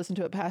 Sometimes I'll listen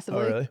to it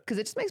passively really? because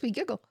it just makes me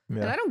giggle.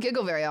 Yeah. And I don't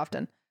giggle very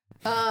often.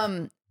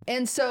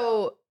 And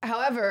so,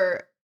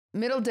 however,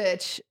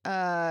 Middleditch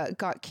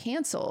got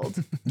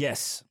canceled.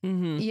 Yes.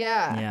 Mm-hmm.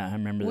 Yeah. Yeah, I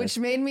remember Which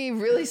that. made me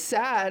really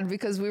sad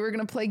because we were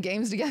going to play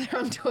games together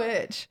on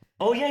Twitch.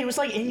 Oh, yeah, he was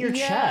like in your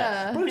Yeah.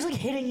 chat. Bro, he was like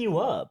hitting you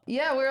up.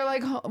 Yeah, we were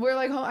like,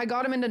 I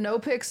got him into No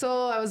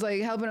Pixel. I was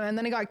like helping him, and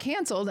then he got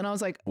canceled, and I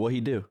was like, What'd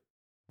he do?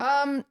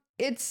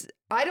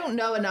 I don't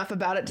know enough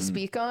about it to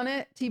speak on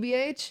it,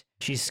 TBH.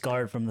 She's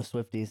scarred from the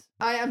Swifties.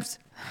 I am.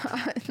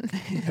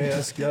 Hey,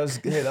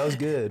 that was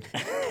good.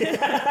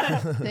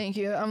 Thank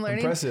you. I'm learning.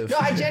 Impressive. No,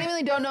 I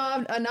genuinely don't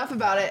know enough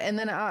about it, and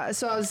then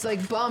so I was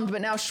like bummed.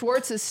 But now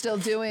Schwartz is still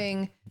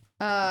doing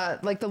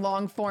like the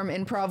long form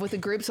improv with the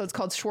group, so it's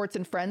called Schwartz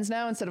and Friends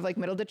now instead of like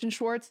Middleditch and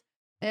Schwartz.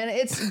 And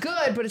it's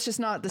good, but it's just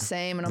not the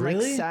same, and I'm like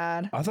Really?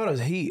 sad. I thought it was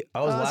heat.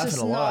 I was It's laughing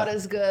just a lot. not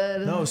as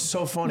good. No, it was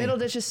so funny.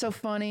 Middleditch is so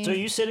funny. So are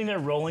you sitting there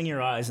rolling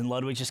your eyes and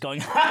Ludwig just going,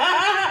 No,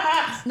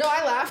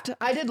 I laughed.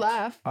 I did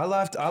laugh. I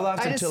laughed I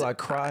until just- I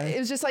cried. It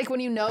was just like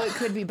when you know it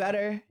could be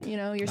better. You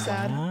know, you're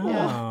sad.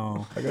 Yeah.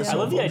 oh. guess I so.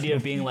 love the idea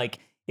of being like,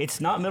 it's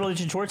not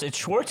Middleditch and Schwartz, it's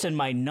Schwartz and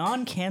my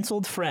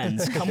non-canceled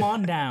friends. Come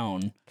on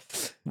down.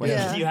 Like,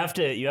 Yeah. you have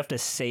to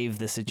save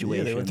the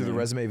situation. Yeah, they went through the there.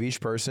 resume of each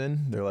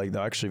person. They're like,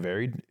 they're actually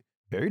very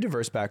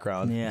diverse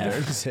background. Yeah.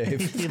 Very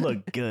safe. You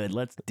look good.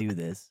 Let's do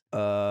this.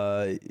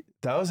 That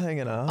was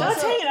hanging out.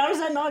 That's hanging out. Is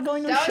that not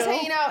going to That the was show?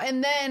 hanging out,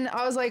 and then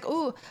I was like,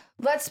 "Ooh,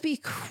 let's be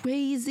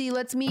crazy.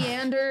 Let's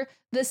meander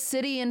the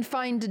city and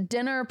find a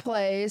dinner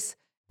place."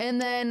 And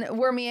then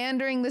we're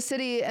meandering the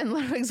city, and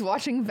Ludwig's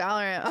watching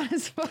Valorant on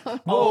his phone.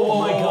 Oh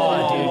my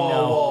god, dude,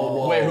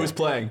 no. Wait, who's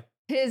playing?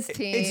 His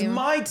team. It's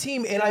my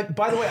team, and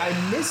by the way,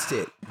 I missed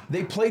it.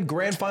 They played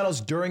grand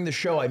finals during the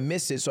show. I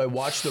missed it, so I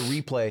watched the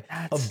replay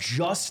of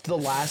just the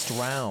last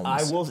rounds.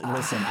 I will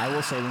listen. I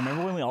will say.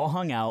 Remember when we all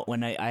hung out?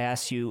 When I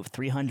asked you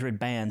 300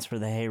 bands for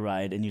the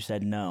hayride, and you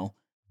said no,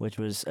 which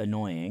was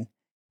annoying.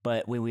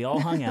 But we all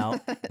hung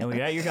out, and we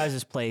were at your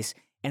guys' place,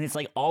 and it's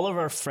like all of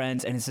our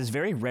friends, and it's this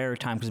very rare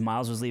time because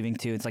Miles was leaving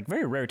too. It's like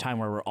very rare time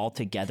where we're all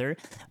together,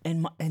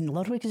 and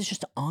Ludwig is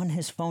just on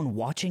his phone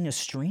watching a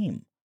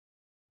stream.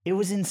 It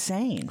was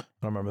insane. I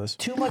don't remember this.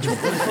 Too much of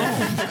the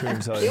phone. Couldn't even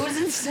tell you. It was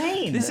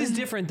insane. This is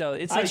different though.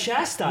 It's I like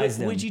chastised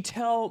him. Would you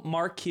tell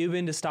Mark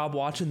Cuban to stop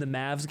watching the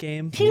Mavs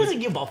game? He doesn't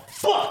give a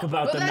fuck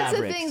about Well, the that's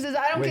Mavericks. the thing is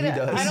I don't Wait, get he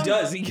it. does. I He don't,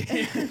 does. He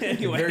can.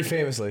 Anyway. Very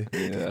famously.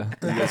 Yeah.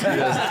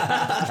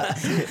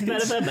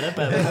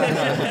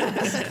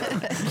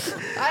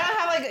 I don't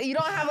have like you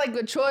don't have like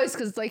a choice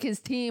because it's like his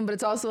team, but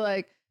it's also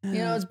like you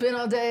know it's been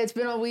all day, it's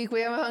been all week,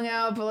 we haven't hung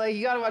out, but like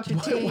you gotta watch your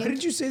Why team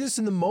did you say this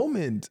in the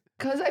moment?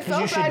 because I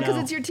felt should bad because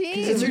know. it's your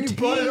team. And then you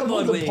brought it up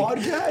on the Ludwig.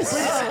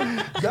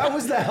 podcast. That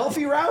was the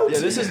healthy route. Yeah,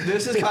 this is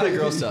kind of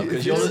girl stuff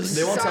because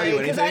they won't tell you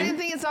because I didn't anything.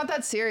 think it's not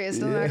that serious.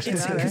 It doesn't actually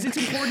matter. Because it's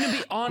important to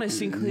be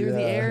honest and clear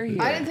the air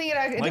here. I didn't think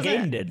it Like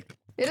doesn't, Aiden did.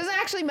 it doesn't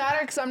actually matter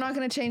because I'm not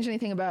going to change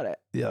anything about it.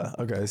 Yeah.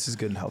 Okay. This is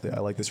good and healthy. I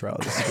like this route.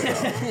 This is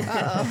a good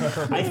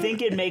route. I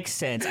think it makes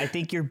sense. I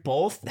think you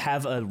both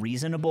have a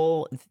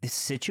reasonable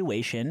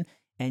situation.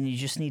 And you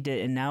just need to,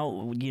 and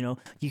now, you know,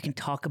 you can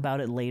talk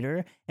about it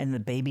later. And the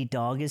baby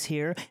dog is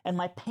here. And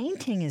my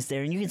painting is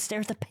there. And you can stare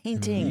at the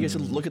painting. You guys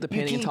look at the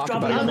painting and keep talk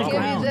dropping about it it. on the I'll give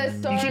ground. you this.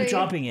 You Sorry. keep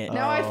dropping it.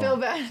 Now I feel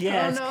bad.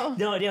 Yeah, Oh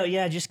no.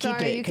 yeah, just keep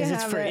Sorry, it you because can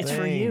it's have for it. it's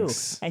for you,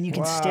 Thanks. and you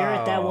can stare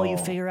at that while you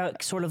Wow. figure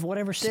out sort of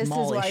whatever This is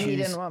small why issues. he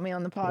didn't want me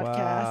on the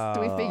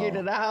podcast. We figured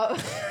it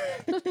out.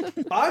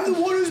 I'm the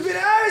one who's been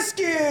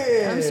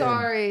asking. I'm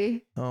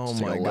sorry. Oh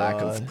Just my a god. lack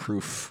of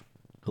proof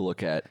to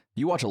look at.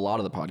 You watch a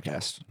lot of the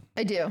podcast.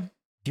 I do.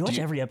 Do you watch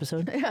every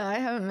episode? Yeah, I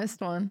haven't missed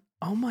one.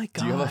 Oh my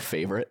god. Do you have a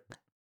favorite?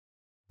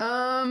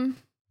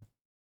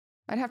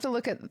 I'd have to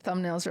look at the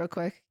thumbnails real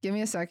quick. Give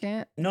me a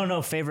second.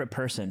 No, favorite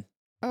person.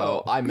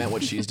 Oh, I meant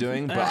what she's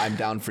doing, but I'm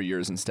down for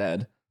yours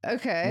instead.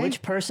 Okay.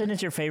 Which person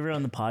is your favorite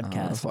on the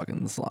podcast?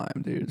 Fucking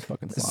slime, dude. It's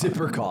fucking slime.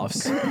 Zipper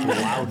coughs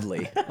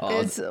loudly.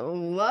 It's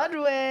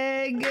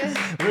Ludwig.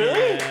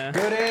 Really?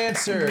 Good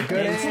answer.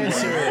 Good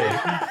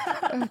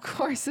answer. Of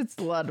course, it's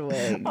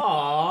Ludwig.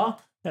 Aw,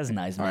 that's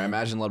nice, All right, man.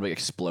 imagine Ludwig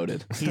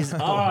exploded. He's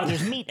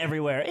there's meat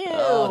everywhere. Ew, It's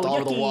all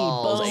over the yucky,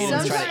 walls. bones. Aiden's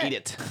trying to Sometimes- eat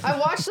it. I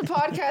watch the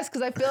podcast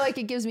because I feel like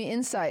it gives me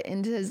insight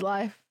into his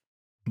life.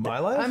 My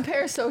life? I'm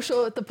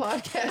parasocial with the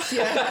podcast.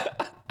 Yeah.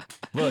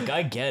 Look,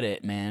 I get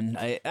it, man.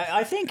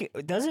 I think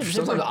doesn't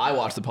Sometimes Zipper, I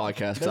watch the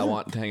podcast because I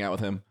want to hang out with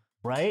him.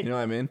 right? You know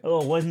what I mean?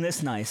 Oh, wasn't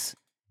this nice?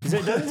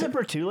 Doesn't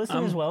Zipper 2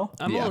 listen as well?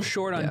 I'm a Yeah. little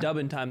short on Yeah.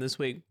 dubbing time this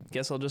week.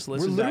 Guess I'll just We're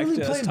listen back literally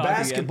to us playing talk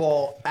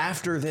basketball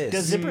after this.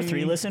 Does Zipper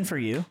 3 listen for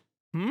you?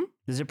 Hmm?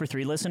 Does Zipper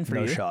 3 listen for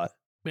no you? shot.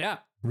 again. Yeah.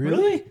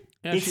 Really?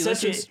 Yeah, It's she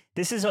such listens.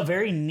 this is a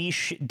very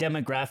niche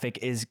demographic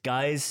is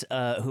guys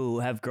who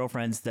have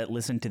girlfriends that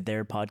listen to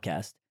their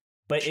podcast.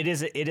 But it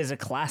is a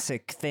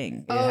classic thing.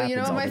 It Oh, you happens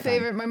know what all my the time.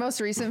 favorite, my most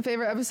recent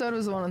favorite episode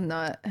was the one with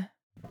Nut.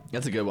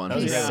 That's a good one.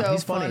 He's yeah. so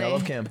He's funny. I funny.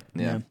 love Cam.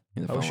 Yeah.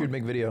 He's a I fun wish you'd one.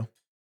 make video.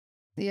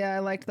 Yeah, I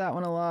liked that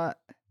one a lot.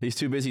 He's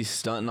too busy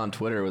stunting on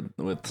Twitter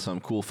with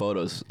some cool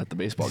photos at the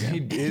baseball He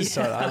game. is.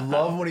 I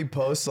love when he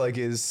posts like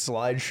his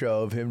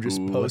slideshow of him just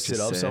Ooh, posted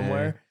what you up say?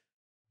 somewhere.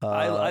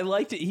 I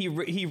liked it. He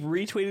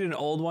retweeted an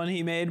old one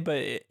he made,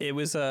 but it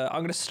was I'm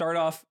gonna start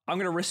off. I'm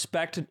gonna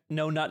respect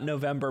No Nut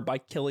November by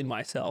killing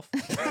myself.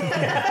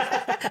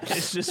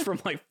 It's just from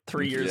like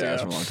 3 years yeah, ago.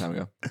 from a long time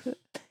ago.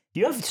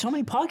 You have so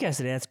many podcasts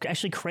today. That's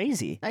actually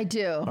crazy. I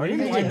do. Are you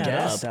I line do. that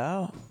gassed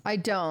up?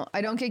 out.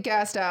 I don't get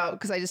gassed out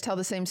because I just tell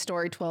the same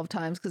story 12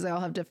 times because they all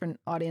have different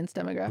audience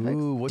demographics.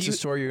 Ooh, what's the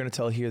story you're gonna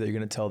tell here that you're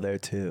gonna tell there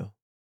too?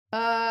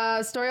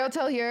 Story I'll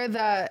tell here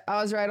that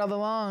I was right all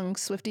along.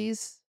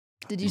 Swifties.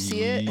 Did you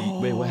see it?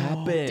 Wait, what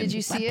happened? Did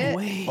you see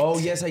it? Oh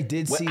yes, I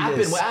did What see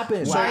happened? this. What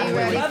happened? Are you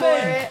ready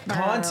for it?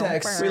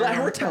 Context. We let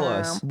her tell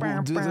us.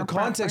 Well, the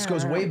context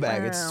goes way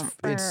back.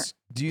 It's.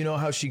 Do you know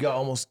how she got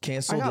almost I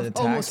canceled and got attacked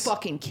almost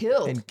fucking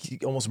killed. and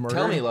almost murdered?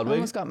 Tell me, I Ludwig.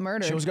 almost got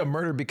murdered. She almost got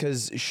murdered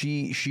because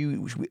we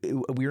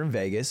were in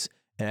Vegas,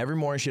 and every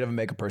morning she'd have a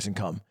makeup person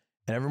come.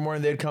 And every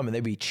morning they'd come and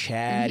they'd be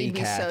chatty You'd be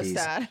so Cathy's.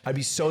 sad. I'd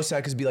be so sad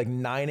because it'd be like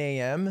 9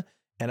 a.m.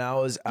 and I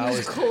was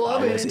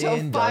clubbing until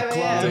in the 5 a.m.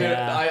 club. Dude,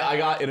 Yeah. I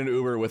got in an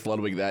Uber with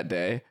Ludwig that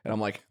day, and I'm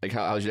like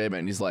how's your day, man?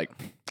 And he's like,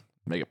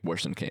 makeup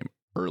person came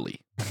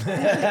early.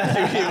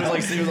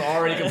 he was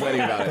already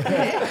complaining about it.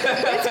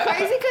 It's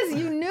crazy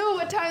because you knew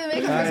what time the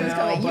makeup person was know,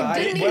 coming. You but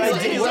didn't what I even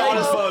did- see he's on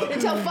his it phone.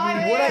 until 5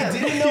 a.m. What I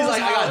didn't know He's was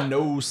like, I how, got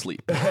no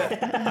sleep.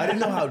 I didn't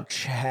know how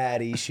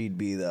chatty she'd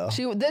be though.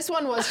 This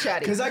one was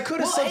chatty. Because I could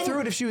have Well, slept and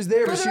through it if she was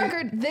there. For But the she,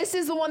 record, this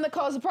is the one that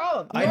caused the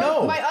problem. I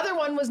know. My other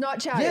one was not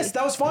chatty. yes,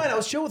 that was fine. I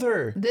was chill with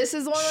her. This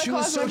is the one that She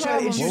was caused so my chatty,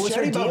 problem. and she What was was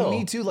her chatty about deal?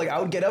 me too. Like I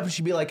would get up and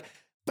she'd be like,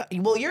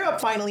 "Well, you're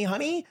up finally,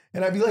 honey,"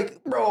 and I'd be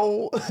like,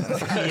 "Bro,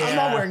 I'm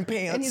not wearing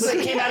pants." And he's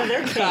like, Came out of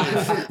their cave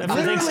after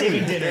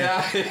Thanksgiving dinner.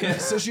 Yeah.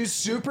 So she's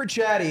super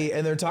chatty,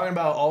 and they're talking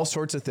about all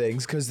sorts of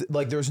things because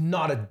like there's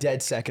not a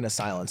dead second of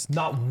silence,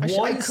 not I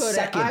one couldn't.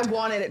 second. I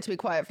wanted it to be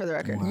quiet for the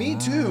record. Me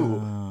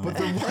too, but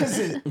there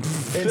wasn't.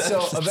 And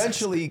so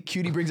eventually,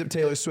 Cutie brings up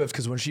Taylor Swift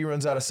because when she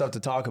runs out of stuff to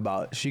talk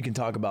about, she can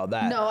talk about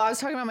that. No, I was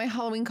talking about my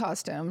Halloween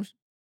costume.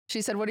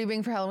 She said, "What are you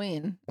being for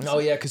Halloween?" Oh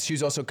yeah, because she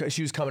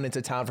was coming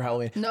into town for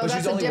Halloween. No, but that's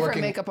she's a only different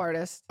working. makeup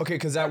artist. Okay,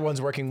 because that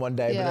one's working one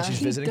day, but Yeah. then she's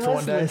He visiting for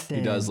one day. He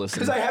does listen.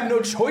 Because I have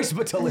no choice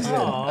but to listen.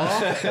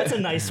 Aw, that's a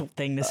nice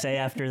thing to say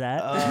after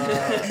that.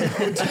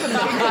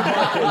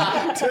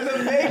 To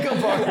the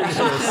makeup artist.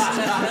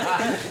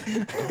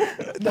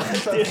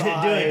 That's a Do it,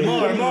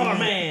 vibe. more,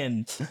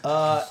 man.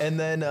 And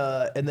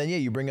then yeah,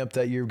 you bring up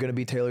that you're gonna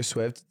be Taylor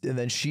Swift, and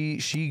then she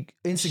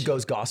instant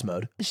goes goss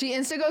mode. She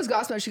insta goes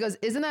gospel. She goes,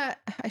 "Isn't that?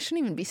 I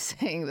shouldn't even be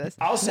saying this."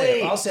 I'll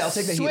say I'll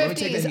take the heat. Let me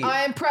take the Swifties, heat.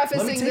 I am Let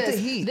prefacing me take the this.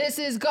 heat. This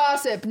is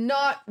gossip,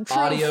 not true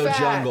Audio fact.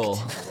 jungle.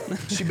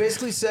 She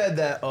basically said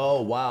that,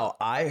 oh wow,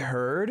 I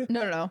heard.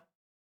 No.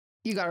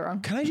 You got it wrong.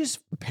 Can I just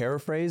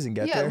paraphrase and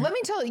get Yeah, there? let me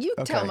tell you.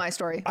 Tell Okay. my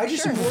story. I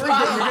just Sure. am worried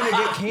that you're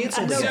gonna get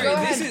canceled. No, again. go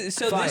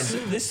Sorry,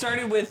 ahead. this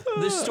started with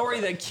the story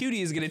that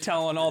Cutie is going to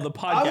tell on all the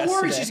podcasts. I'm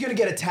worried today. she's gonna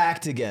get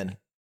attacked again.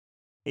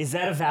 Is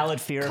that a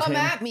valid fear Come of him?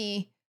 at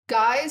me,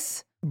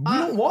 guys. We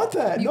don't want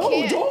that. you No,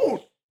 can't.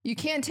 don't. You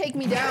can't take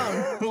me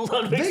down.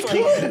 Ludwig's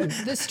They like, could.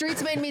 The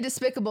streets made me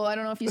despicable. I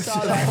don't know if you saw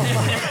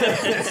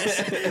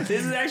that.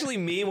 This is actually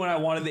me when I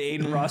wanted the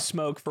Aiden Ross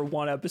smoke for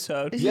one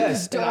episode.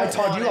 Yes, and I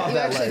taught you off You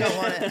that actually ledge. don't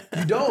want it.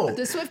 You don't.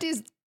 The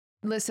Swifties,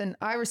 listen,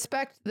 I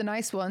respect the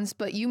nice ones,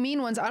 but you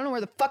mean ones, I don't know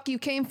where the fuck you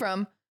came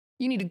from.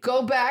 You need to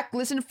go back,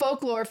 listen to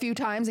folklore a few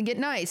times, and get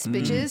nice,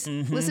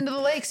 bitches. Listen to the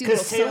lakes, you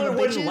little because son Taylor of a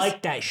wouldn't bitches.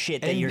 like that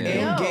shit that you're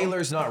doing. No. And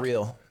Gaylor's not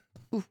real.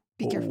 Ooh,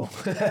 be careful.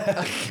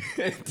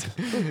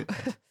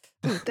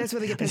 That's where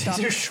they get pissed off.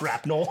 Your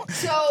shrapnel.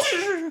 So,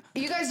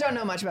 you guys don't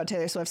know much about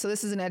Taylor Swift, so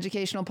this is an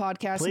educational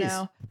podcast Please.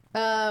 now.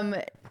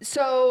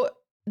 So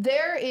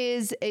there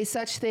is a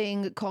such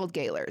thing called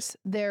Gaylors.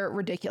 They're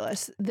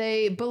ridiculous.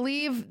 They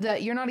believe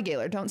that you're not a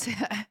Gaylor. Don't say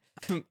that.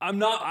 I'm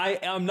not.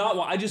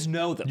 I just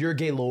know them. You're a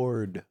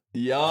Gaylord.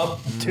 Yup.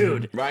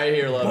 Dude. Right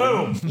here,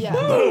 Ludwig. Boom. Yeah.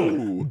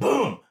 Boom.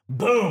 Boom.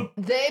 Boom.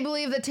 They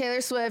believe that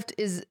Taylor Swift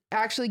is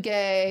actually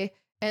gay,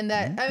 and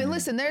that I mean,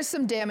 listen, there's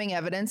some damning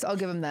evidence. I'll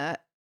give them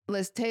that.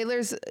 Liz,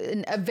 Taylor's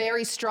a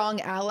very strong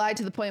ally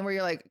to the point where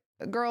you're like,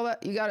 girl,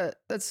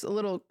 that's a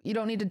little. You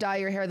don't need to dye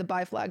your hair the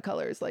bi flag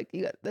colors. Like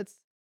that's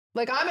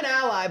like I'm an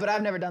ally, but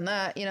I've never done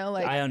that. You know,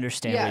 like I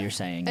understand yeah. what you're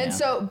saying. And yeah.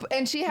 so,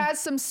 and she has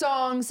some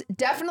songs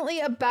definitely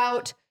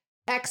about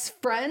ex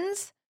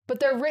friends, but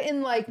they're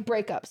written like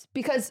breakups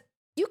because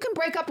you can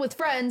break up with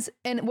friends,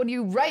 and when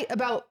you write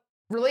about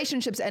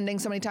relationships ending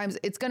so many times,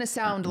 it's going to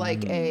sound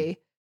like a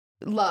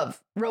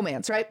love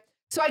romance, right?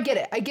 So I get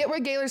it. I get where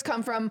Gaylor's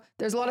come from.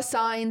 There's a lot of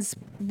signs,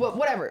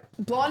 whatever.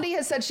 Blondie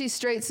has said she's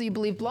straight, so you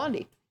believe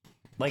Blondie.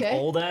 Like Okay.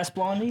 old ass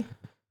Blondie?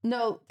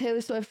 No,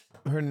 Taylor Swift.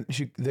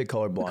 They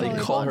call her Blondie. They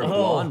call her Oh.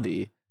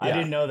 Blondie. I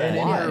didn't know that. And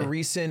in Why? her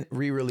recent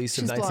re-release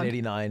of She's blonde.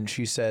 1989,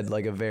 she said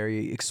like a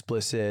very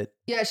explicit.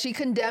 Yeah, she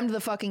condemned the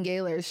fucking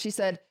Gaylors. She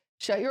said,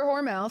 shut your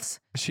whore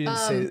mouths. She didn't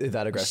say it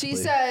that aggressively. She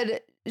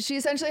said, she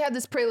essentially had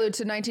this prelude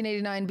to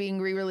 1989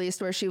 being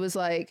re-released where she was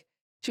like,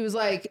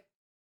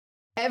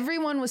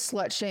 everyone was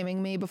slut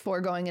shaming me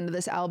before going into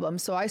this album.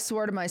 So I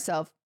swore to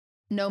myself,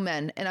 no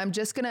men. And I'm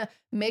just going to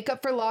make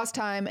up for lost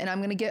time, and I'm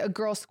going to get a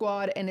girl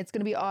squad, and it's going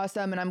to be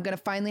awesome. And I'm going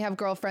to finally have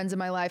girlfriends in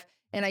my life.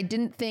 And I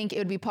didn't think it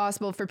would be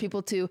possible for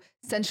people to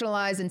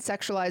sensualize and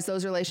sexualize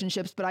those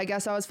relationships. But I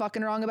guess I was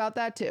fucking wrong about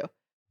that too.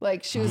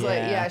 Like she was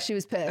she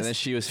was pissed. And then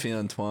she was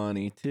feeling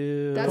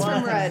 22. That's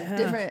from Red.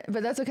 Different,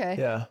 but that's okay.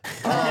 Yeah.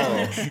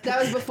 That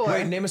was before.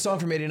 Wait, name a song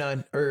from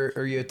 89. Or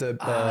are you at the.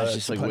 It's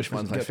just like punch- which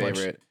one's my gut punch?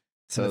 favorite.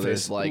 So the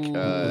there's face.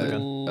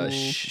 like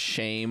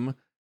shame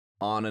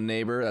on a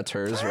neighbor. That's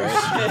hers, right?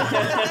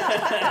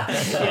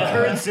 Yeah,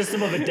 her and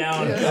System of a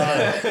Down.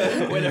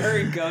 When her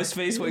and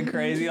Ghostface went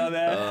crazy on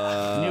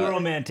that. New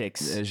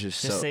Romantics. It's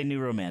just Just so say New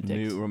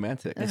Romantics. new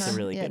romantic. It's a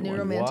really good New one.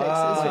 Romantics is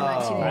Wow. from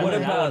I 1989. What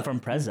learned that about- one from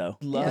Prezzo?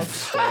 Love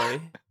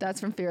story. That's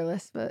from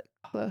Fearless, but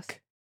close.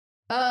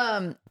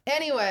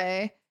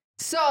 Anyway,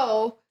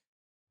 so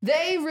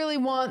they really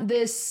want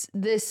this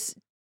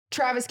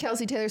Travis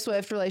Kelce Taylor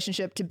Swift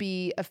relationship to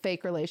be a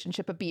fake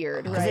relationship, a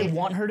beard, Because they right?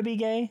 want her to be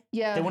gay?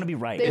 Yeah. They want to be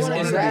right. They Is want one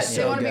to of be them right.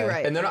 so They want to be gay?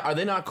 right. And are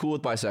they not cool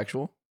with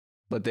bisexual?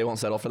 Like they won't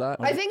settle for that?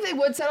 I think they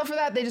would settle for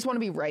that. They just want to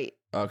be right.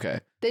 Okay.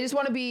 They just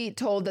want to be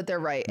told that they're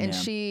right. And Yeah.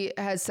 she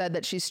has said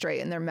that she's straight,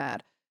 and they're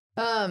mad.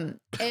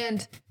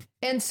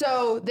 And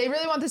so they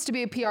really want this to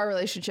be a PR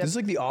relationship. This is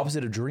like the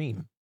opposite of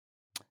Dream.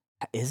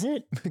 Is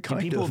it? Do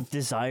Kind people of.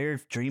 desire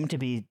Dream to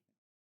be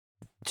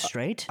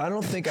straight? I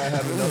don't think I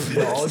have enough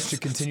knowledge to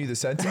continue the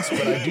sentence,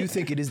 but I do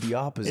think it is the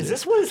opposite. Is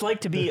this what it's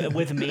like to be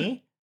with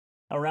me?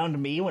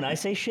 Around me when I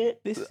say shit?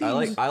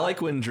 I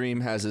like when Dream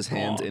has his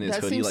hands in his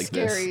that hoodie seems like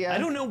scary. this. Yeah. I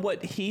don't know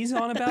what he's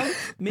on about.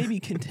 Maybe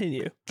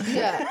continue.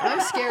 Yeah,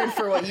 I'm scared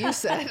for what you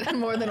said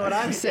more than what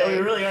I'm Yeah, we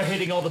saying. really are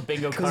hitting all the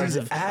bingo Because cards.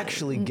 he's Of,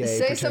 actually gay.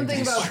 Say pretending something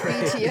he's about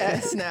straight.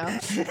 BTS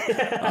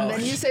now. And then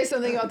you say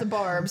something about the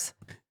Barbs.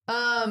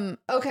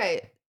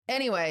 Okay.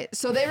 Anyway,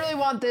 so they really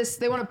want this.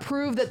 They want to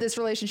prove that this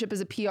relationship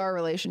is a PR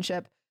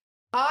relationship.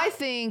 I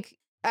think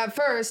at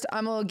first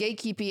I'm a little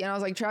gatekeepy, and I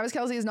was like, Travis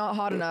Kelce is not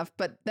hot enough,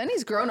 but then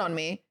he's grown on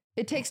me.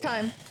 It takes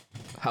time.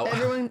 How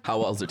Everyone- how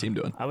well is their team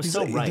doing? I was He's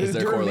so like, right. They're, Is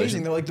there they're correlation?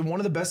 amazing. They're like one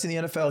of the best in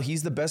the NFL.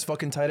 He's the best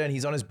fucking tight end.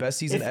 He's on his best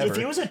season If ever.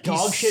 he was a He's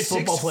dog shit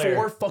football 6'4",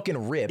 player-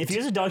 fucking ripped. If he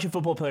was a dog shit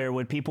football player,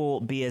 would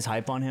people be as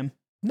hype on him?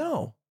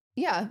 no.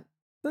 Yeah.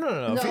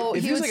 No. No,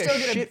 If he he was would like still a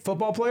get a- shit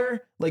football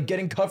player, like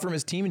getting cut from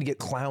his team and get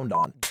clowned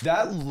on.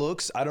 That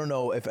looks, I don't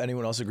know if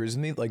anyone else agrees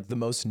with me, like the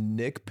most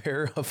Nick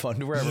pair of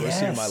underwear I've ever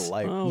seen in my Yes.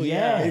 life. Oh,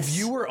 Yes. If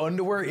you were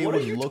underwear, it What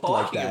would are you look talking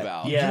like that.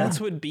 about? Yeah. That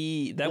would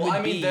be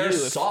they're you.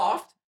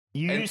 soft.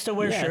 You And- used to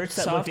wear yeah, shirts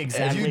that soft- looked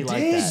exactly You like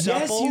did. that. Yes,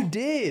 Supple. you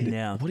did.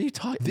 Yeah. What are you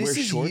talking? This Wear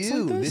is shorts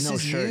you. like this? This No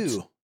is shirts.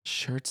 you.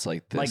 Shirts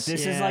like this. Like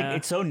this is like Yeah.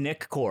 it's so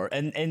Nick core,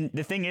 and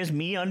the thing is,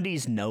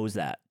 MeUndies knows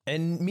that.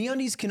 And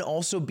MeUndies can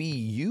also be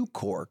you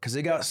core because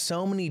they got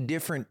so many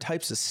different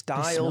types of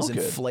styles and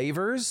good.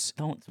 flavors.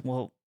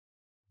 Well,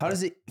 How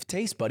does it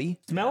taste, buddy?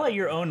 smell at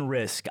your own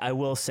risk. I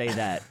will say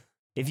that.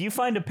 If you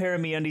find a pair of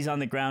MeUndies on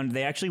the ground,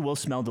 they actually will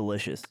smell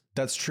delicious.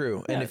 That's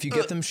true. And if you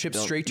get them shipped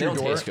Don't- straight they to your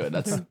don't door, taste good.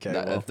 That's Okay,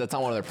 well. that's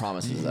not one of their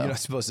promises you're though. not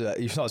supposed to.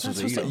 You're not supposed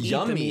to eat supposed to them. eat the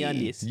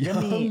Yummy.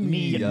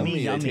 MeUndies.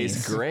 Yummy. They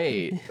taste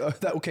great.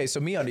 Okay, so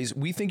MeUndies,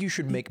 we think you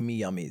should make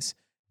MeYummies,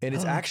 and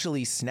it's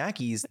actually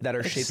snackies that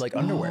are shaped like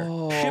underwear.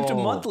 Shipped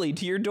monthly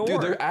to your door.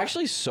 Dude, they're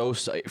actually so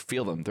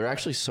feel them. They're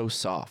actually so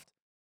soft.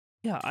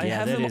 Yeah, I Yeah,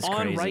 have that them is on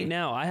crazy. right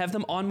now. I have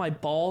them on my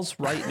balls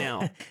right now.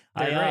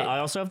 They're great. I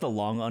also have the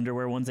long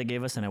underwear ones they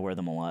gave us, and I wear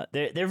them a lot.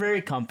 They're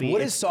very comfy. What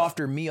It's- is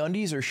softer,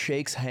 MeUndies or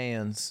Shake's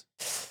hands?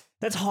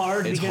 That's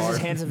hard It's because his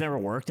hard. hands have never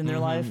worked in their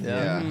life.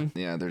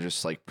 Yeah, they're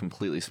just like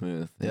completely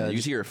smooth. Yeah, Yeah, you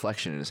just- see your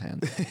reflection in his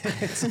hand.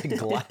 It's like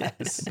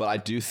glass. But I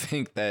do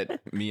think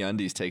that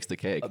MeUndies takes the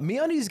cake.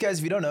 MeUndies, guys,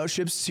 if you don't know,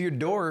 ships to your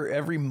door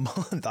every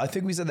month. I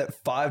think we said that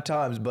 5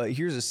 times, but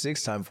here's a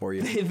 6th time for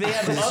you. They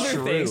have It's other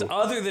true. things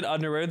other than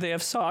underwear. They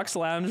have socks,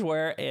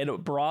 loungewear, and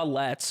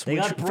bralettes. They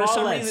which got for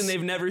some bralettes. reason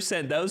they've never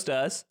sent those to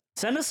us.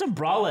 Send us some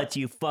bralettes,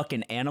 you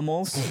fucking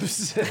animals.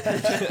 Send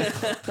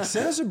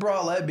us a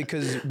bralette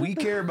because we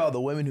care about the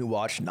women who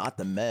watch, not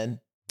the men.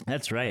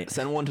 That's right.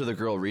 Send one to the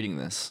girl reading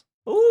this.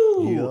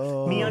 Ooh,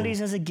 Yo.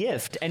 MeUndies as a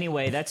gift.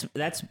 Anyway, that's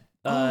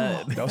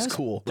That was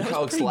cool. Look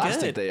how pretty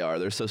elastic good. they are.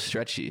 They're so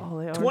stretchy. Oh,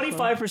 they are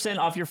 25%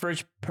 off your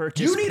first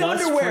purchase. You need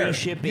plus underwear. Free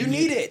shipping. You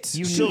need it.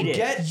 You So need it.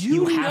 get-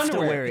 You need have to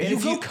underwear. wear it. You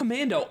If go you-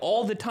 commando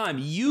all the time.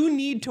 You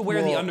need to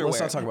wear the Well, underwear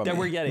let's not talk about that me.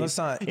 we're getting. Let's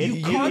not. You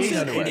need constantly,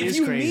 underwear. It if is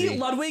you crazy. meet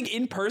Ludwig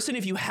in person,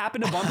 if you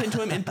happen to bump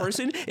into him in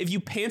person, if you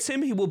pants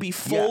him, he will be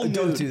full Yeah,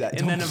 don't nude do that.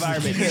 in that Don't-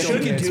 environment. You So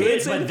shouldn't you can do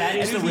pants it, but him, that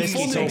is and the he'll be risk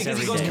full he nude takes because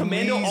he every goes day.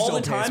 commando Please all the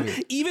don't pants time.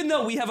 me. Even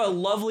though we have a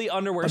lovely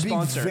underwear I'm being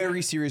sponsor.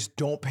 very serious.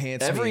 Don't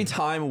pants Every me.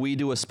 time we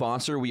do a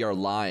sponsor, we are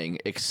lying,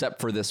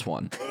 except for this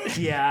one.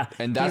 Yeah.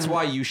 And that's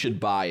why you should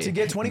buy it. To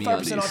get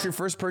 25% off your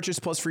first purchase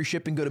plus free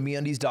shipping, go to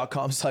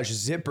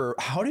MeUndies.com/zipper.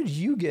 How did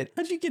you get?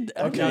 How'd you get?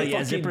 No,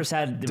 yeah, Zippers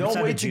had. Don't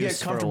had wait the to get juice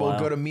for a comfortable. while.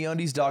 Go to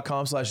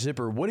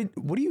MeUndies.com/zipper. What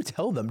do you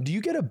tell them? Do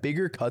you get a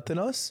bigger cut than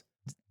us?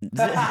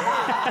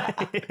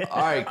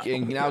 All right,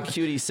 and now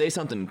Cutie, say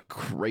something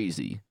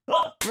crazy.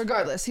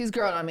 Regardless, he's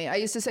growing on me. I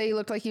used to say he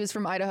looked like he was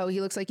from Idaho.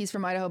 He looks like he's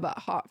from Idaho, but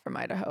hot from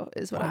Idaho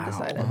is what I've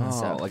decided. Oh,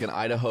 So like an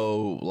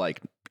Idaho, like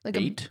like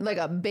eight.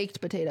 a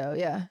baked potato.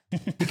 Yeah.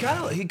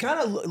 He kind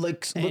of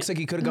looks like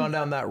he could have gone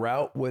down that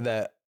route with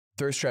that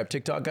thirst trap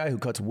TikTok guy who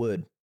cuts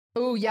wood.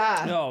 Oh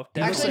yeah. No,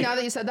 Actually, now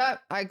that you said that,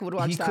 I would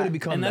watch He that. could have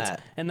become and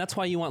that. that's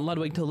why you want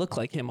Ludwig to look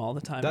like him all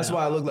the time. That's now.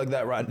 why I look like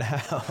that right now.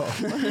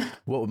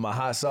 What with my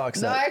hot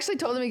socks? No, at? I actually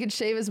told him he could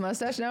shave his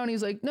mustache now, and he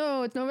was like,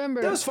 "No, it's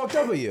November." That was fucked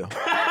up of you.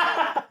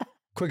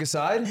 Quick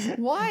aside.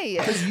 Why?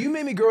 Because you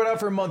made me grow it out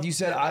for a month. You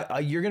said,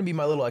 you're going to be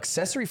my little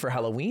accessory for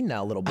Halloween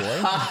now, little boy.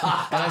 And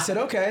I said,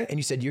 okay. And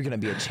you said, you're going to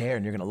be a chair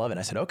and you're going to love it. And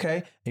I said, okay.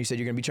 And you said,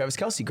 you're going to be Travis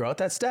Kelce. Grow out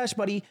that stash,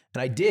 buddy.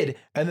 And I did.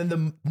 And then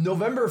the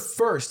November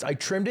 1st, I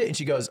trimmed it. And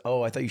she goes,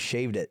 oh, I thought you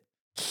shaved it.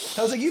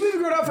 I was like, you made me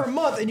grow it out for a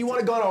month and you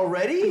want it gone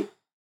already?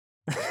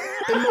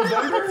 In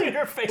November?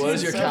 Your face What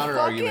is is your The counter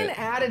fucking argument?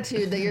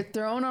 attitude that you're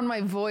throwing on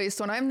my voice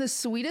when I'm the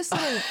sweetest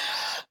little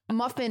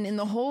muffin in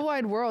the whole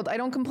wide world. I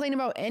don't complain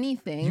about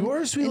anything. You are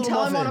a sweet until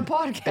little I'm on a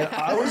muffin.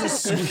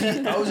 podcast.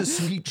 And I was a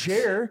sweet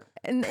chair.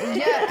 And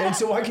yeah, And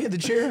so why can't the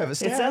chair have a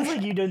stash? It sounds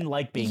like you didn't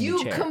like being you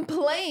the chair.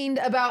 complained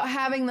about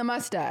having the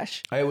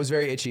mustache. It was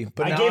very itchy.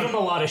 But I now gave him a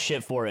lot of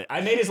shit for it. I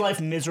made his life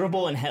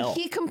miserable in hell.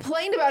 He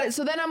complained about it.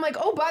 So then I'm like,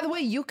 oh, by the way,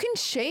 you can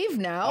shave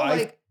now.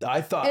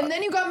 I thought. And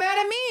then you got mad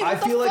at me. I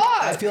What feel the like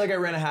fuck? I feel like I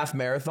ran a half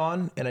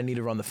marathon and I need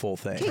to run the full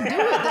thing. Do it then.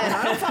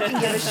 I don't fucking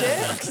give a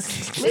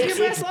shit. Live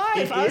your best life.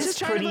 It I was is just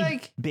trying to pretty be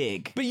like,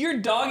 big. But you're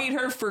dogging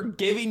her for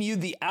giving you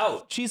the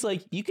out. She's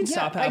like, you can yeah,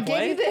 stop I halfway.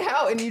 gave you the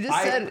out, and you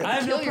just said, I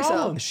have kill no yourself.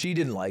 problem. She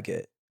didn't like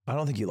it. I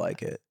don't think you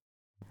like it.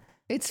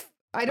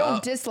 I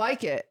don't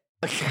dislike it.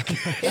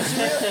 It's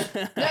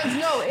real.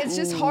 No, it's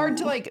just hard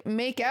to like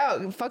make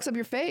out. It fucks up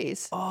your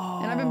face.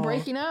 And I've been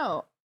breaking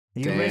out.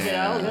 You break it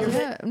out. Damn.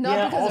 Yeah,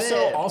 not because of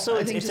it. Also,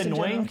 I it's think just in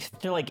annoying general.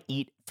 to like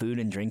eat food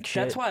and drink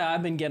shit. That's why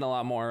I've been getting a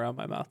lot more around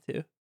my mouth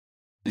too.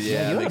 Yeah, you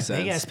that had makes a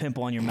big ass sense.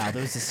 pimple on your mouth.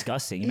 It was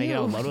disgusting. You make it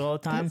out with Ludwig all the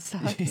time. That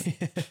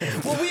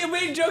sucks. Well, we have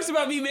made jokes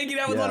about me making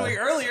out with Yeah. Ludwig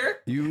earlier.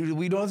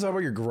 We don't talk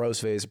about your gross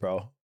face,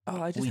 bro.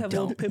 Oh, I just We have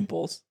little don't.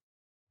 pimples.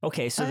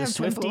 Okay, so I the have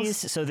pimples.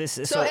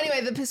 Swifties. So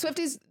anyway, the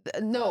Swifties,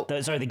 no. the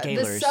The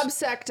Gaylors.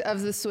 subsect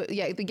of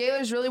the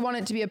Gaylors really want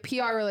it to be a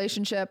PR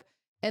relationship.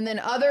 And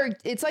then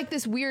it's like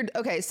this weird,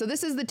 okay, so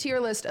this is the tier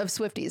list of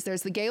Swifties.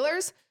 There's the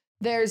Gaylors,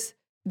 there's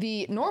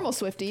the normal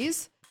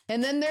Swifties,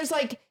 and then there's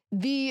like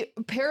the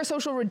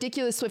parasocial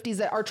ridiculous Swifties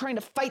that are trying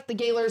to fight the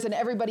Gaylors and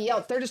everybody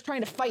else. They're just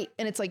trying to fight,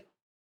 and it's like,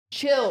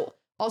 chill.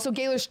 Also,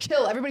 Gaylors,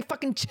 chill. Everybody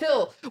fucking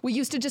chill. We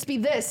used to just be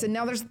this, and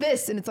now there's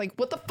this, and it's like,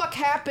 what the fuck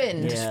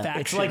happened? yeah,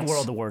 it's like factions.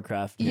 World of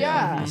Warcraft.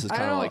 Yeah. This is I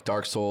kind of don't- like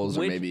Dark Souls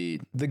or Which-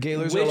 maybe The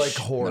Gaylors are Which- like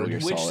horde. Metal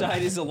Gear Which Solid.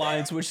 side is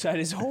alliance? Which side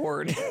is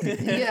horde?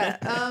 Yeah.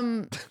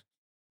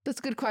 That's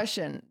a good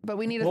question, but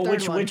we need a Well,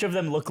 third one. which of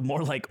them look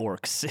more like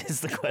orcs is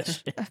the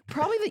question.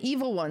 Probably the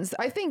evil ones.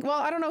 I think. Well,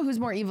 I don't know who's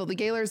more evil, the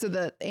Gaylors or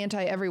the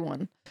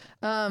anti-everyone.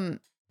 The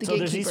So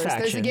there's these gatekeepers. There's the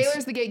factions.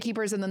 Gaylors, the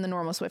gatekeepers, and then the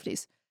normal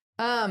Swifties.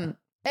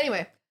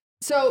 Anyway,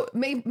 so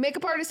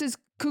makeup artist is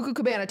Cuckoo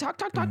Cabana.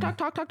 Talk.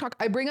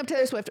 I bring up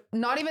Taylor Swift.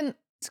 Not even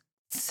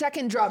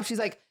second drop. She's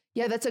like,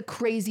 yeah, that's a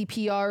crazy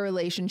PR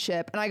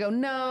relationship. And I go,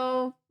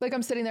 no. Like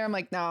I'm sitting there. I'm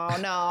like, no.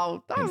 And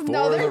no, for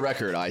they're- the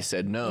record, I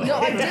said no. No,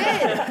 I did.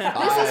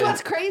 This is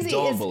what's crazy.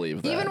 don't is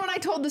believe that. Even when I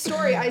told the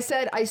story, I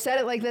said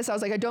it like this. I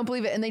was like, I don't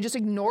believe it. And they just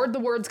ignored the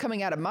words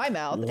coming out of my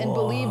mouth and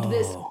believed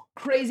this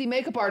crazy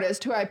makeup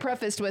artist who I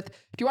prefaced with, do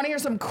you want to hear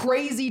some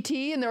crazy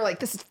tea? And they're like,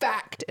 this is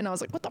fact. And I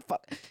was like, what the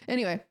fuck?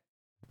 Anyway,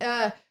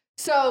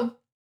 so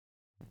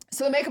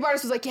the makeup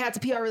artist was like, yeah, it's a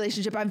PR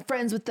relationship. I'm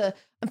friends with the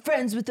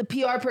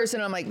PR person.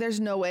 And I'm like, there's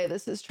no way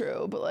this is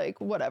true, but like,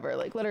 whatever,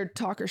 like let her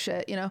talk her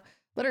shit,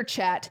 let her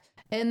chat.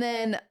 And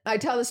then I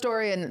tell the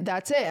story and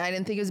that's it. I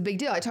didn't think it was a big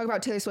deal. I talk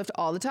about Taylor Swift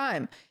all the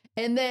time.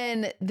 And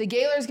then the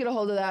Gaylors get a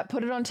hold of that,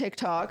 put it on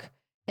TikTok,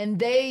 and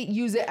they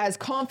use it as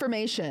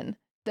confirmation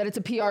that it's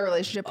a PR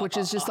relationship, which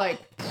is just like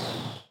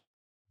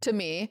to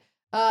me.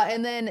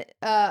 And then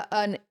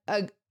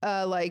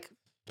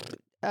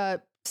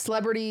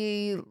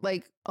celebrity,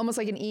 like almost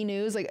like an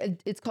e-news, like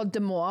it's called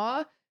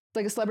Demois. It's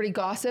like a celebrity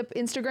gossip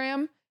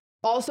Instagram.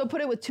 Also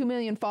put it with 2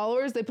 million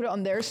followers. They put it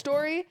on their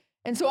story.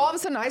 And so all of a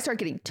sudden I start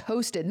getting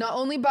toasted, not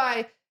only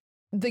by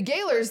the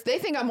Gaylors, they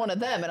think I'm one of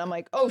them. And I'm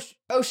like, oh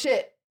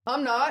shit,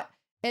 I'm not.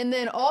 And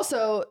then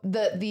also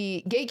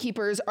the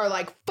gatekeepers are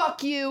like,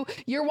 fuck you.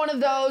 You're one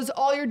of those.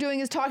 All you're doing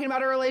is talking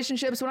about our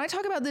relationships. When I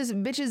talk about this,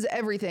 bitch is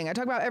everything. I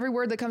talk about every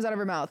word that comes out of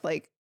her mouth.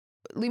 Like,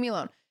 leave me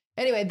alone.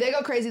 Anyway, they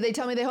go crazy. They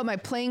tell me they hope my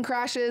plane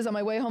crashes on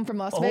my way home from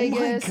Las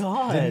Vegas. Oh my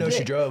God. Didn't know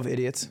she drove,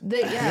 idiots.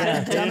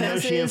 Yeah, didn't know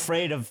she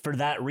afraid of for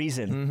that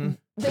reason. Mm-hmm.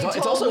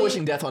 It's also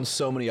wishing death on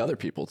so many other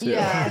people too.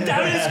 Yeah.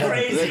 That is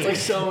crazy. It's like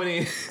so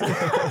many.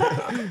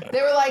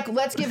 They were like,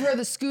 let's give her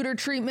the Scooter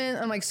treatment.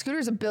 I'm like,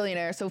 Scooter's a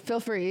billionaire, so feel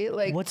free.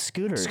 Like, What's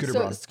Scooter?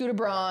 Scooter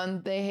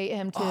Braun, they hate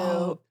him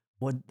too.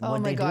 What Oh my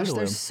they gosh, do to him?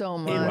 there's so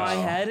much. In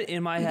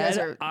my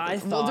head,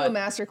 I we'll do a thought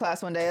master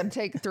class one day. It'd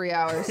take 3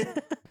 hours.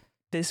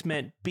 this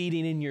meant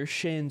beating in your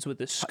shins with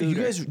a scooter.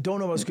 You guys don't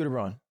know about Scooter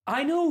Braun.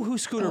 I know who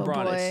Scooter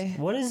Braun is.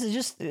 What is it?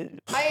 Just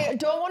I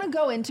don't want to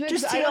go into it.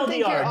 just 'cause I don't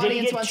think your TLDR. Did he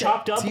audience get wants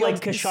chopped it. up like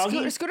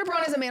Khashoggi? Scooter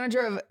Braun is a manager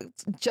of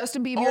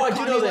Justin Bieber, Oh, I do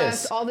Kanye know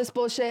West, this. all this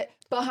bullshit.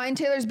 Behind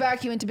Taylor's back,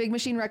 he went to Big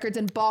Machine Records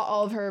and bought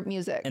all of her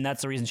music. And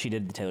that's the reason she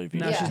did the Taylor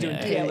video. Now she's doing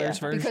Taylor's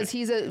version. Because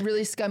he's a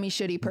really scummy,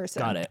 shitty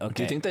person. Got it. Okay.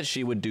 Do you think that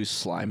she would do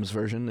Slime's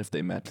version if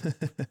they met?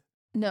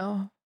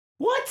 No.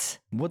 What?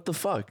 What the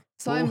fuck?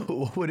 Slime.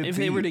 What would it If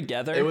be? they were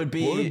together, It would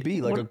be. What would it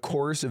be? Like a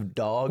chorus of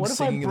dogs What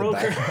if I singing in the broke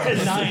her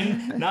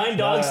background? nine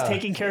dogs Yeah.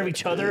 taking care of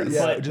each other,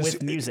 Yeah, but just-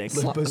 with music?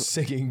 But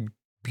singing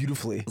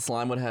beautifully.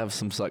 Slime would have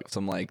some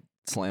like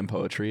slam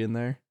poetry in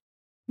there.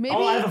 Maybe,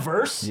 Oh, I have a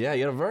verse? Yeah,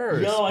 you had a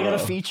verse. Yo, I got a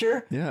bro.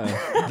 feature? Yeah.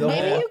 The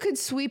maybe whole- you could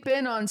sweep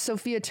in on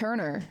Sophia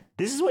Turner.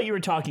 This is what you were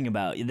talking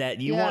about, that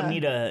you want me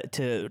to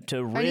I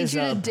need riz you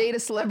to up. date a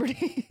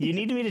celebrity. You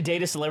need me to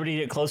date a celebrity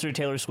to get closer to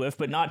Taylor Swift,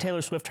 but not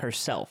Taylor Swift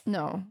herself.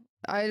 No.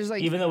 I just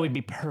like, Even though we'd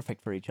be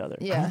perfect for each other.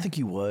 I yeah. don't think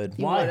you would.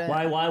 You Why? wouldn't.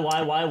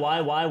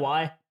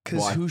 Why? Because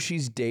Why? who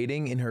she's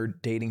dating in her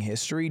dating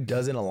history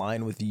doesn't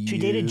align with you. She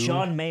dated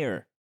John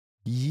Mayer.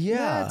 Yeah,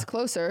 Yeah. it's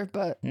closer,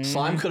 but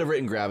Slime could have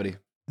written Gravity.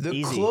 The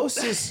Easy.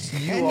 closest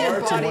you And your are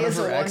to body one of is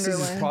her a exes is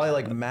wonderland. probably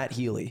like Matt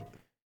Healy.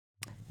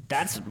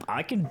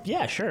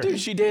 Yeah, sure. Dude,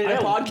 she dated I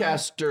a don't-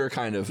 podcaster,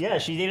 kind of. Yeah,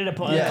 she dated a Yeah,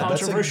 that's like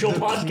controversial the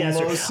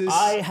podcaster. closest-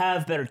 I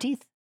have better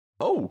teeth.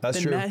 Oh, That's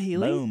then true. Matt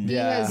Healy. Boom. he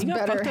Yeah. has He got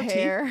better fucked up teeth.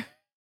 hair.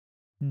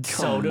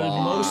 So do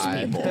Come most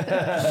on.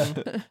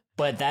 people.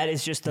 But that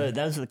is just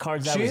those are the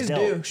cards I She was is dealt.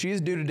 due. She is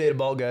due to date a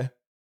bald guy.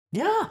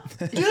 Yeah,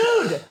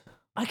 dude,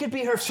 I could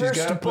be her She's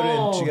first got to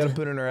bald. She got to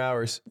put in her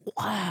hours.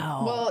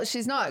 Wow. Well,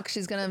 she's not.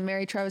 She's going to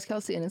marry Travis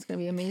Kelce and it's going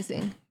to be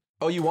amazing.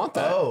 oh, you want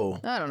that? Oh.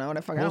 I don't know what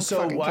I fucking, I Well, don't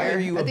so fucking why care. are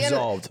you At the end of-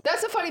 absolved?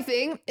 that's the funny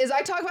thing is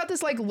I talk about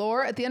this like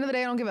lore. At the end of the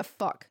day, I don't give a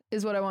fuck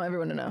is what I want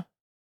everyone to know.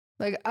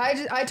 Like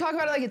I talk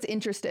about it like it's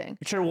interesting.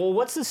 Sure. Well,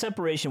 what's the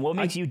separation? What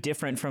makes you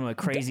different from a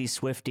crazy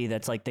Swiftie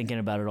that's like thinking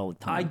about it all the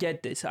time? I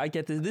get this.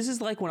 This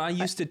is like when I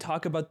used to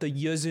talk about the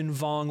Yuzin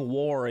Vong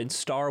War in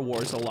Star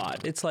Wars a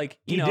lot. It's like,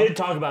 you know. did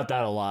talk about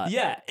that a lot.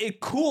 Yeah,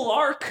 cool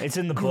arc. It's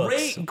in the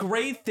books.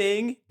 Great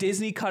thing.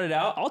 Disney cut it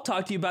out. I'll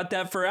talk to you about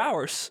that for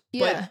hours.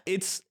 Yeah. But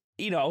it's,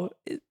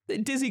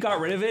 Disney got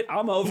rid of it.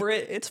 I'm over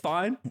it. It's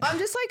fine. I'm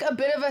just like a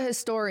bit of a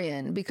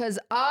historian because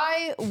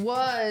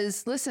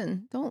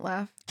listen, don't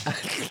laugh.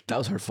 That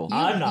was hurtful.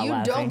 I'm not You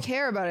laughing. don't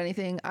care about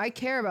anything. I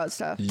care about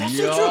stuff. That's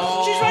so true.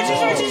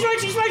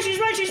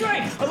 She's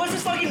right. I watched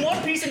this fucking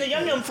One Piece and the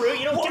Yum Yum fruit.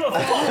 You don't give a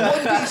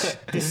fuck. One Piece.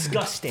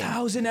 Disgusting.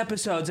 1,000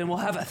 episodes and we'll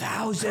have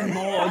 1,000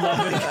 more.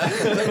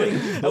 Ludwig.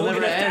 It'll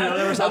never end. I'll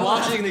never stop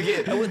watching the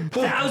game.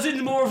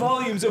 1,000 more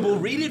volumes and we'll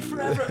read it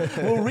forever.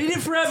 We'll read it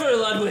forever,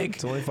 Ludwig.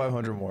 It's only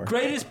 500 more.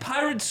 Greatest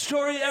pirate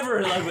story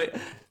ever, Ludwig.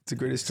 It's the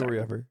greatest story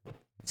ever.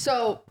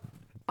 So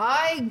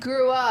I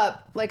grew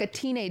up like a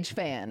teenage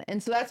fan.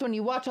 And so that's when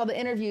you watch all the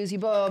interviews, you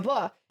blah, blah,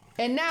 blah.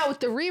 And now with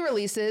the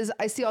re-releases,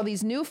 I see all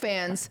these new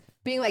fans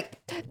being like,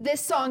 this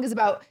song is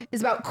about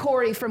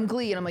Corey from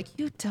Glee. And I'm like,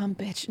 you dumb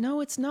bitch.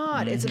 No, it's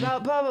not. It's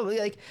about blah, blah, blah.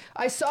 Like,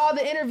 I saw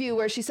the interview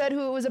where she said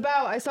who it was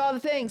about. I saw the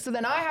thing. So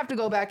then I have to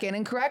go back in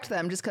and correct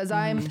them just because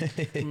I'm...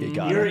 You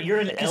got it. You're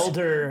an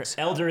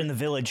elder in the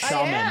village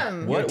shaman.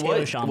 am. You're a Taylor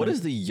What shaman.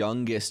 is the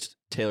youngest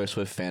Taylor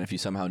Swift fan, if you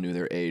somehow knew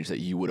their age, that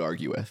you would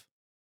argue with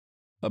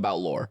about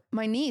lore?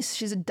 My niece,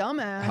 she's a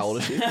dumbass. How old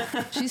is she?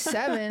 She's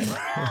 7.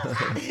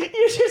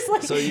 You're just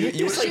like, So you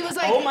you're just She was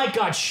like- oh my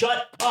god,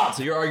 shut up.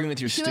 So you're arguing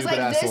with your She was stupid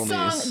like, ass little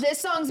niece. this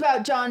song's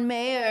about John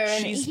Mayer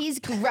and She's- he's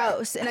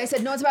gross. And I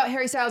said, no, it's about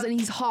Harry Styles and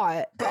he's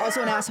hot, but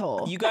also an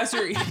asshole. You guys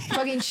are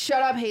Fucking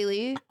shut up,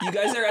 Haley.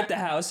 at the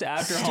house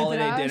after Stupid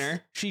holiday ass.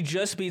 dinner. She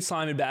just beat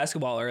Slime in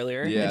basketball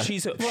earlier. Yeah. And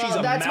she's a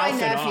that's my mouthing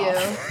nephew.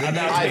 off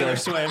about Either. Taylor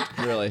Swift.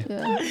 Really?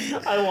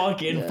 I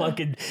walk in,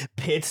 fucking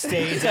pit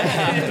stains, a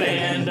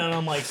headband, and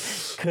I'm like,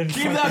 couldn't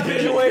Keep that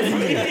bitch away from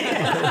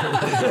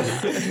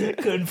me.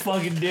 couldn't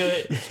fucking do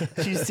it.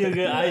 She's too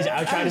good.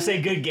 I try to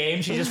say good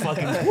game. She just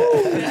fucking.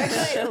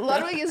 Actually,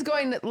 Ludwig's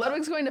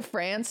going to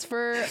France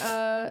for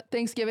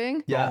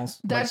Thanksgiving. Yeah.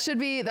 That should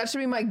be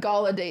my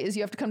gala date. Is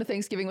you have to come to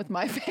Thanksgiving with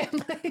my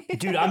family.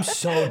 Dude, I'm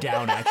so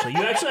down. Actually,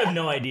 you actually have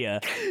no idea.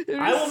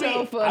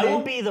 so funny. I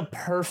will be the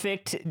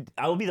perfect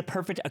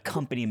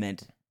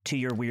accompaniment to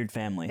your weird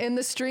family. And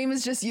the stream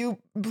is just you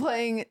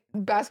playing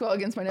basketball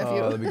against my nephew.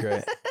 Oh, that'd be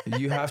great.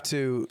 You have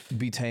to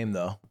be tame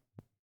though.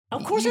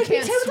 Of course, You I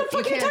can't. can't What the s-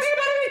 fuck are you you can't- talking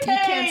about?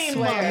 you can't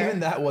swear. Even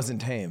that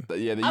wasn't tame.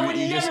 Yeah, I would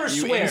never you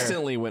swear.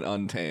 instantly went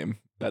untame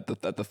at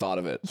the thought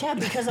of it. Yeah,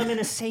 because I'm in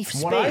a safe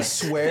space. When I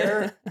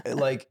swear,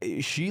 like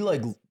she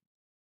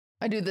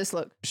I do this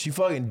look. she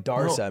fucking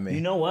darts No, at me.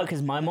 You know what?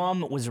 Because my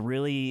mom was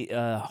really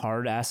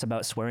hard ass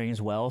about swearing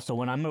as well. So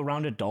when I'm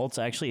around adults,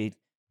 actually,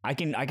 I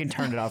can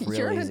turn it off real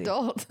You're an easy.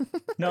 adult.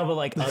 No, but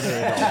like other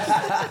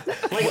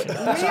adults. Like,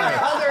 We are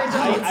other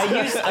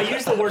adults. I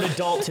use the word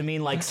adult to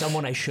mean like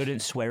someone I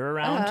shouldn't swear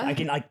around. Uh-huh. I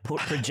can like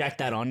project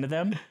that onto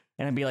them,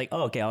 and I'd be like,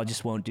 oh, okay, I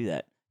just won't do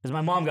that. Because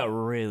my mom got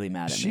really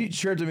mad at me. She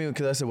chirped at me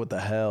because I said, "What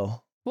the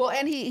hell?" Well,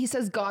 and he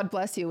says God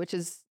bless you, which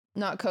is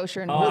not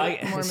kosher in Oh,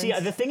 Mormons. see,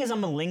 the thing is,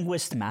 I'm a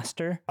linguist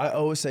master. I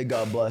always say,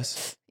 "God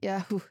bless,"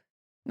 Yeah, whew.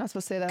 Not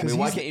supposed to say that. I mean,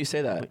 why can't you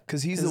say that?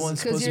 because he's the one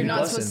supposed Because to you're be not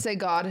blessing. supposed to say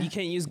God. You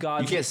can't use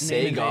God. You can't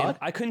say God?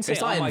 I couldn't say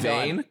It's not oh my in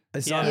vain. God.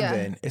 It's not Yeah. in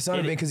vain. It's not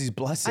in vain because he's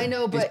blessing. I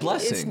know, but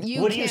blessing. It's, you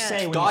What do you can't-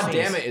 say when God you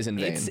say damn this? it is in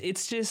vain.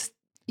 It's just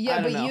Yeah,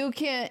 I but don't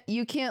know.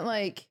 you can't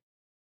like.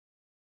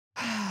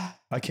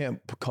 I can't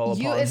call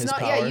You, upon it's his not.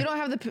 power. Yeah, you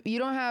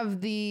don't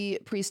have the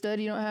priesthood.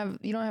 You don't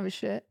have a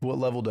shit. What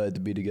level do I have to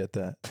be to get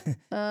that?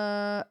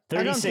 I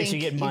don't 36, think you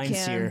get mind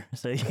can. seer.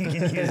 So you can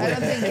use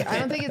I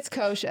don't think it's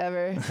kosher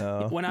ever.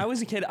 No. when I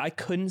was a kid, I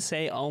couldn't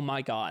say oh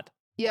my God.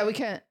 Yeah, we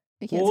can't.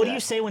 We can't Well, what say do you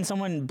that. say when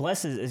someone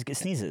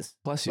sneezes?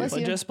 Bless you. Bless But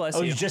you. just bless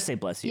Oh, you. you just say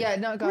bless you. Yeah,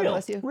 no, God Real,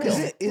 bless you. real.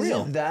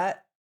 Isn't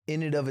that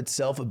in and of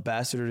itself a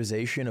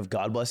bastardization of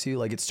God bless you?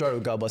 Like it started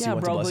with God bless you, Yeah,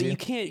 went bro, to bless but you. you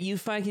can't. You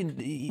fucking.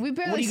 We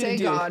barely what are you say gonna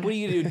do? God. What are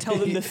you gonna do? Tell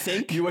them to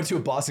think. You went to a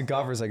Boston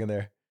Con for a second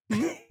there. What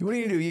are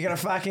you gonna do? You gonna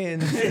fucking?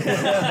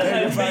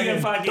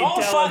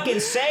 Don't fucking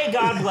say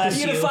God bless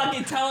you. You gonna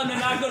fucking tell them to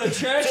not go to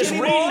church Just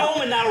anymore? reading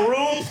them in that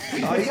room.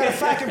 Oh, you got a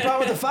fucking problem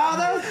with the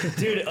Father?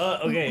 Dude,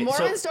 okay.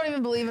 Mormons don't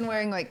even believe in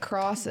wearing like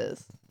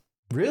crosses.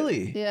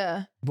 Really?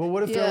 Yeah. But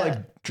what if Yeah. they're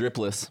like?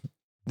 Dripless.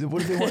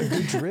 What if they want a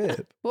good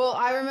drip? Well,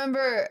 I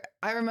remember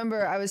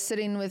I was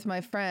sitting with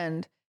my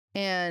friend,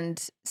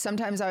 and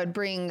sometimes I would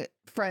bring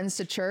friends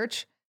to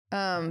church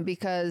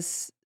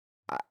because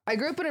I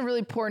grew up in a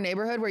really poor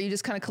neighborhood where you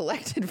just kind of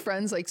collected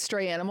friends like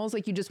stray animals.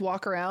 Like you just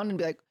walk around and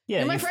be like,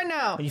 you're my friend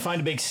now. And you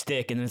find a big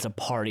stick and it's a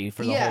party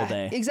for the whole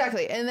day.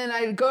 Exactly. And then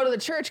I'd go to the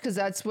church because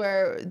that's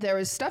where there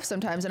was stuff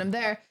sometimes, and I'm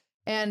there,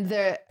 and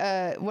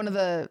one of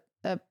the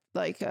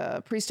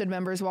priesthood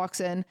members walks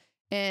in,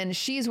 and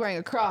she's wearing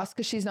a cross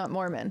because she's not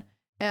Mormon.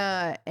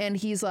 And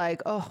he's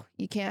like, oh,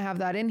 you can't have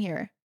that in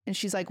here. And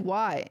she's like,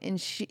 why? And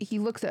he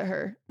looks at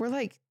her. We're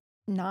like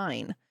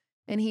 9.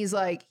 And he's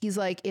like,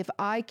 if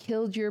I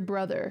killed your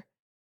brother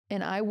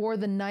and I wore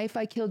the knife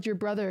I killed your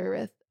brother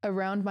with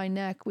around my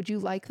neck, would you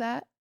like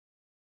that?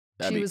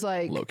 That'd She be was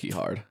like, low-key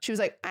hard. she was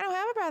like, I don't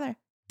have a brother.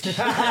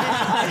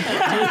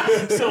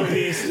 So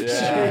beast.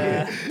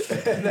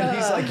 And then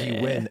he's like,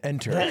 "You win.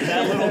 Enter."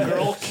 That little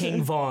girl,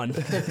 King Vaughn.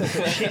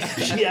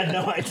 she had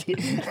no idea.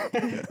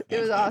 It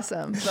was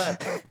awesome.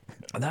 But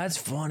That's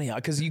funny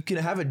because you can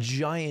have a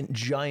giant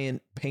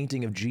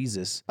painting of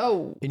Jesus.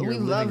 oh, In your we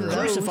living love room. those.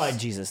 Crucified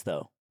Jesus,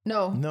 though.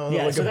 No. No,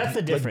 Yeah, like so that's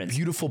the difference.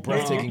 beautiful,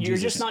 breathtaking You're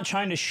Jesus. just not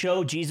trying to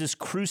show Jesus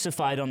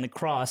crucified on the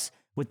cross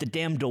with the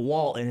damn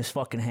DeWalt in his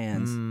fucking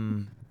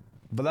hands.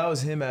 But that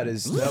was him at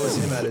his. That was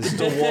him at his.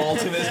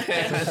 Walt in his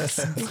hands.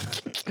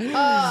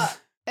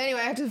 Anyway,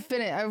 I have to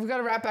finish. I've got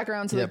to wrap back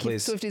around so Yeah, the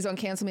please. Swifties don't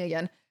cancel me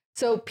again.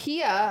 So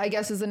Pia, I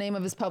guess, is the name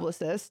of his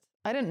publicist.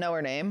 I didn't know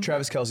her name.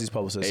 Travis Kelce's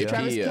publicist. Hey, Yeah.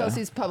 Travis Pia.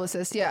 Kelce's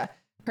publicist. Yeah.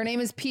 Her name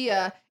is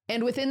Pia.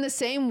 And within the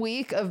same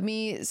week of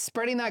me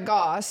spreading that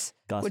goss,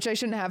 which I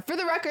shouldn't have, for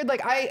the record,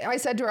 like I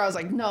said to her, I was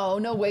like,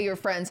 no way you're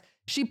friends.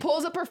 She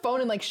pulls up her phone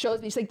and like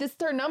shows me. She's like, this is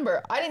her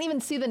number. I didn't even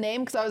see the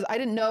name because I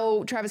didn't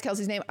know Travis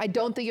Kelce's name. I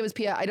don't think it was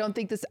Pia. I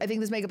think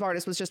this makeup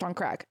artist was just on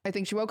crack. I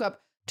think she woke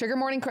up, took her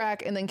morning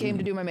crack, and then came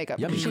to do my makeup.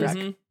 Yep,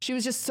 she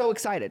was just so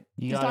excited.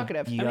 She's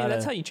talkative. I mean,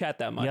 that's how you chat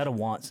that much. You gotta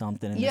want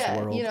something in this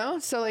Yeah, world. you know,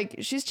 so like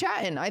she's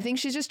chatting. I think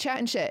she's just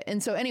chatting shit.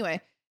 And so anyway,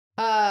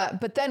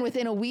 but then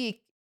within a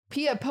week,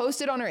 Pia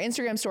posted on her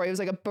Instagram story. It was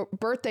like a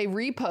birthday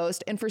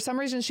repost, and for some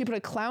reason, she put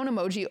a clown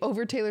emoji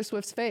over Taylor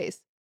Swift's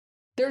face.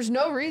 There's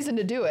no reason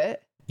to do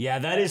it, Yeah,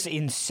 that is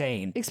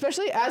insane.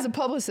 especially as a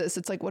publicist.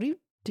 It's like, what are you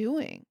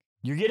doing?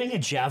 You're getting a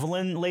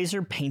javelin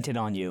laser painted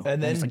on you.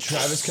 And then it's like,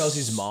 Travis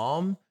Kelce's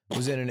mom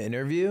was in an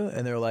interview,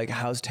 and they were like,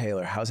 "How's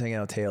Taylor? How's hanging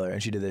out with Taylor?"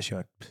 And she did this. She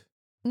went,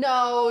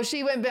 No,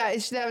 she went back.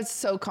 That was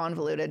so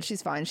convoluted.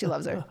 She's fine. She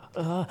loves her.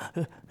 Oh.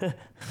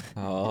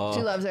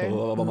 She loves her.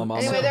 Mama.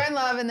 Anyway, they're in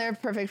love and they're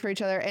perfect for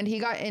each other. And he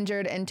got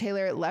injured, and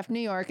Taylor left New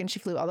York, and she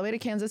flew all the way to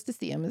Kansas to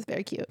see him. It's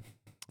very cute.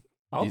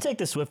 I'll take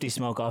the Swifty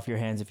smoke off your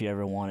hands if you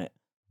ever want it.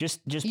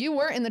 Just You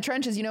weren't in the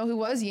trenches. You know who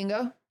was?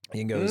 Yingo.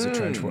 "Yingo is a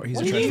trench war. He's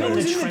What a do you trench mean warrior."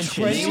 in the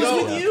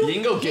trenches?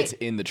 Yingo gets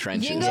in the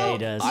trenches. Yingo, Yeah, he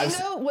does.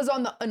 Yingo was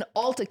on an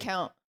alt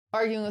account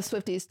arguing with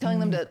Swifties, telling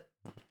them to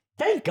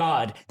Thank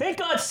God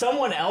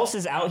someone else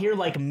is out here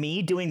like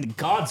me doing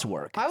God's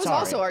work. I was Sorry.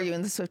 also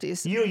arguing the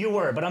Swifties. You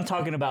were, but I'm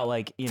talking about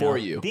like, you know. For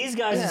you. These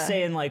guys Yeah. are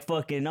saying like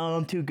fucking, oh,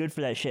 I'm too good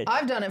for that shit.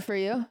 I've done it for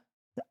you.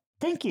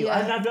 Thank you.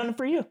 Yeah. I've done it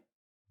for you.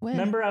 When?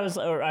 Remember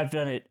I've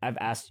done it. I've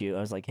asked you.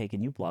 I was like, hey,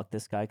 can you block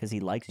this guy? Because he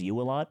likes you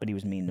a lot, but he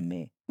was mean to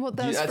me. Well,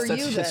 that's for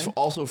you then. That's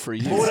also for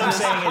you. But what I'm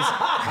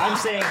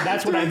saying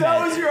that's what I meant.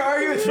 That was your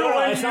argument. No,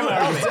 it's not my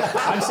argument.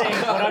 I'm saying,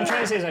 what I'm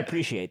trying to say is I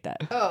appreciate that.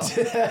 Oh.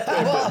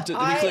 But to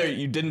be clear,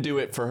 you didn't do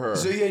it for her.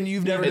 So and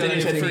you've never and done then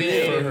you said anything for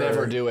you, for her.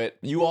 never do it.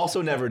 You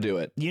also never do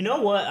it. You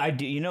know what I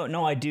do?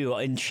 No, I do.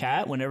 In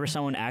chat, whenever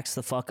someone acts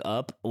the fuck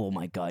up, oh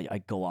my God, I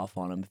go off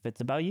on them. If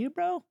it's about you,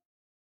 bro, of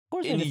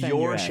course I In defend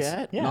your ass.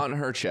 chat, Yeah. not in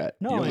her chat.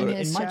 No, You in don't-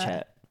 his my chat.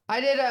 chat. I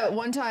did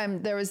one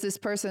time. There was this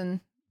person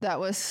that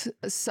was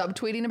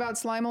subtweeting about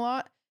slime a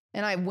lot,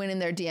 and I went in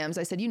their DMs.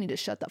 I said, "You need to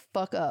shut the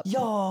fuck up."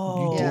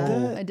 Yo.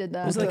 Yeah, I did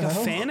that. Was it like a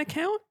hell? fan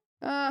account?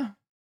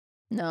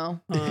 No.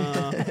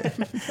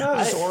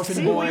 This orphan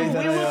See, boy. we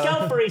that look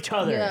out for each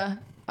other. Yeah.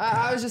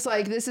 I was just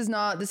like, this is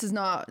not it. This ain't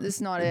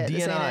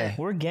DNI. it.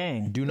 We're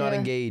gang. Do not Yeah.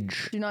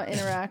 engage. Do not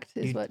interact.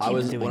 Is what I she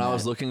was meant. doing when I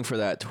was that. looking for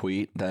that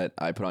tweet that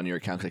I put on your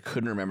account because I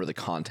couldn't remember the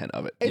content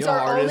of it. It's You know how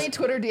our hard it only is?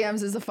 Twitter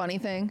DMs is the funny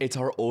thing. It's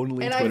our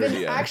only And Twitter I've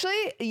been DM.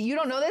 actually, you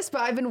don't know this,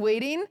 but I've been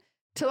waiting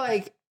to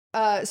like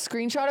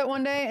screenshot it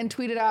one day and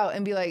tweet it out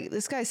and be like,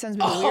 this guy sends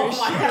me the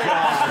weirdest shit.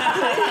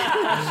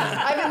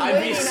 I've been I'd be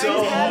waiting.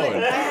 so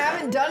I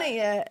haven't done it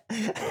yet.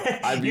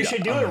 You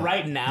should do it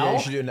right now. Yeah, you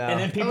should do it now. And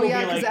then people Oh yeah,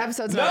 be because like, the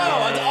episode's no,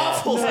 not it's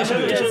awful. No,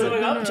 to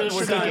do.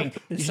 we're thinking,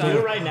 you should do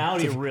it right now.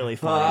 It'd be really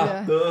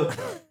funny.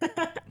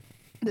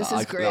 This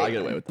I is great. I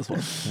get away with this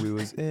one. We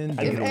was in. If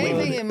the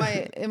anything,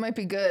 world. it might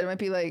be good. It might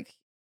be like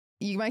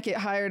you might get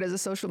hired as a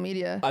social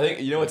media. I think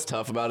you know what's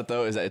tough about it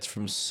though is that it's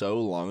from so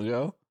long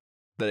ago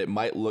that it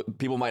might look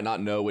people might not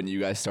know when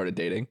you guys started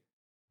dating,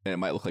 and it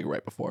might look like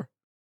right before.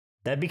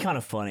 That'd be kind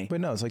of funny.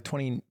 Wait, no, it's like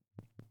 20.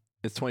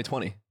 It's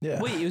 2020. Yeah.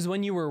 Wait, it was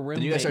when you were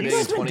roommates. you guys start You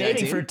dating guys been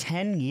dating 2019? for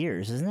 10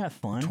 years. Isn't that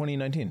fun?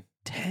 2019.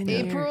 10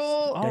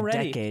 April years. Already.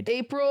 A decade.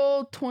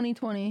 April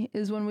 2020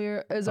 is when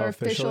our official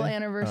Officially?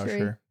 anniversary. Oh,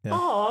 sure. Yeah.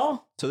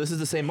 Oh, So this is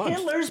the same month.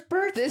 Hitler's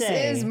birthday.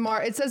 This is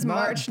March. It says Not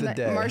March. the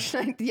day. March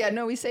 9th. Yeah,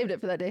 no, we saved it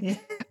for that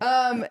day.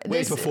 Wait,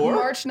 This before?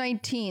 March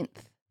 19th.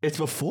 It's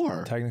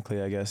before.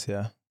 Technically, I guess,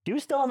 yeah. He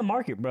was still on the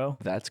market, bro.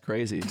 That's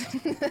crazy.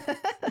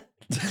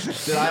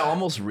 Did I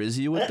almost riz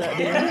you with that,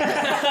 Dan?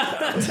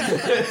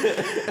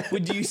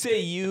 Would you say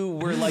you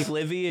were like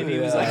Livy and he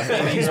was like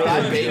baby Is Gronk?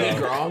 I baby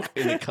Gronk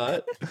in the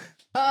cut?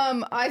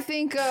 I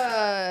think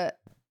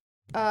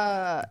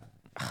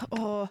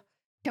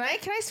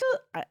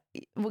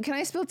can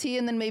I spill tea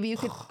and then maybe you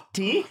could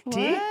Tea? What?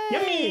 Tea?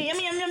 Yummy,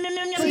 yummy, yum, yum, yum,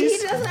 yum, yum. he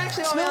doesn't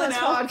actually want me on this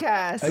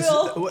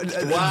Spill it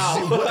podcast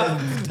Wow.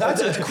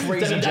 That's a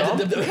crazy jump.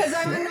 because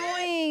I'm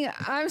annoying.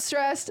 I'm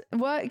stressed.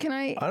 What can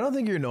I? I don't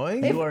think you're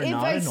annoying. If, You are if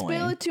not I annoying.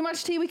 spill too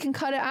much tea, we can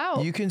cut it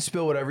out. You can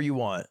spill whatever you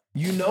want.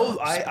 You know,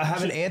 I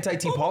have an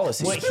anti-tea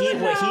policy. What he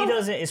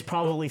doesn't is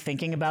probably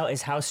thinking about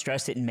is how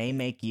stressed it may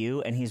make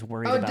you, and he's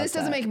worried about this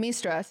doesn't that. make me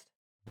stressed.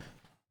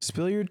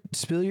 Spill your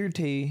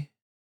tea.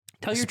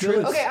 Tell your Spill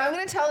truth. it. Okay, I'm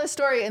gonna tell this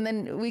story and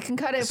then we can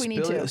cut it if we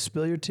need to.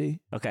 Spill your tea.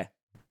 Okay.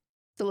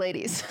 The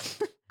ladies.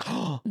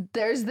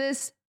 There's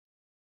this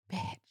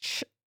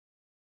bitch.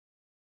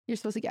 You're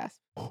supposed to gasp.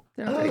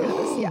 They're not very good at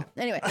this. Yeah.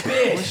 Anyway.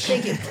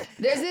 Thank you.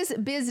 There's this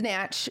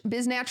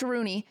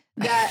biznatch-rooney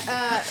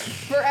that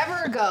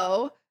forever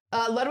ago,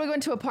 Ludwig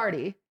went to a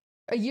party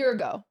a year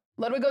ago.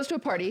 Ludwig goes to a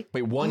party.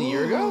 Wait, 1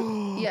 year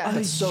ago? Yeah.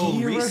 That's so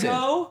Year recent.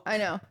 ago? I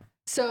know.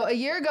 So a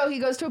year ago, he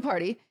goes to a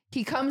party.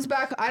 He comes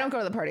back. I don't go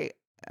to the party.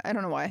 I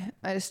don't know why.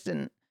 I just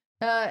didn't.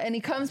 And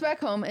he comes back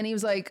home and he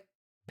was like,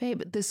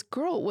 babe, this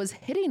girl was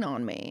hitting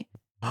on me.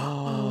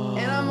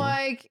 And I'm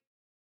like,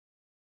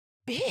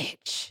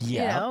 bitch.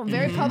 Yeah. You know,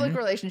 very public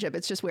relationship.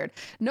 It's just weird.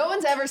 No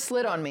one's ever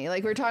slid on me.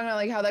 Like we were talking about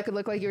like how that could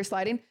look like you were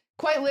sliding.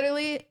 Quite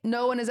literally,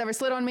 no one has ever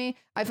slid on me.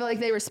 I feel like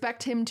they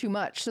respect him too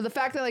much. So the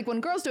fact that like when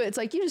girls do it, it's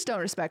like, you just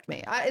don't respect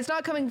me. It's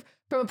not coming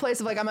from a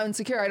place of like, I'm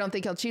insecure. I don't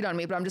think he'll cheat on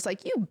me, but I'm just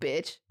like, you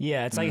bitch.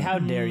 Yeah, it's like, how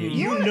dare you?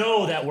 You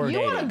know that we're You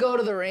dating. want to go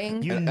to the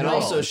ring? You And know.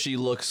 also, she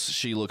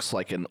looks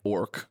like an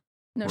orc.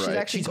 No, she's Right.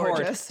 actually She's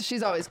gorgeous.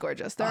 She's always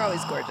gorgeous. They're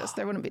always gorgeous.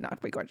 There wouldn't be not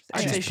be gorgeous.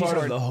 I'd Anyway. say She's she's part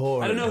of horde. the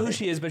horde. I don't know who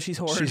she is, but she's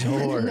horde. She's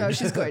horde. No,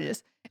 she's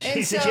gorgeous. And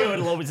She said so you would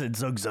always said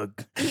zug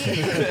zug.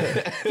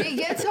 he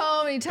gets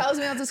home and he tells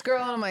me about this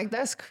girl, and I'm like,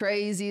 that's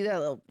crazy. That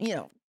little, you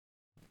know,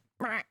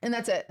 and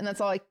that's it. And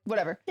that's all like,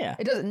 whatever. Yeah.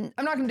 It doesn't,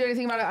 I'm not going to do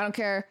anything about it. I don't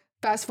care.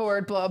 Fast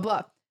forward, blah,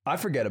 blah. I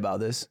forget about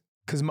this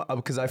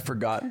because I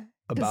forgot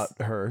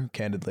about her,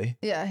 candidly.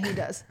 Yeah, he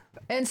does.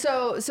 And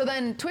so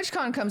then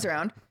TwitchCon comes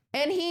around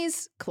and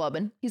he's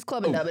clubbing. He's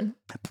clubbing dubbing.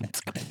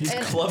 He's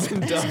And- clubbing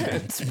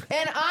dubbing.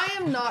 And I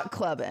am not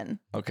clubbing.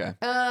 Okay.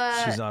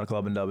 She's not a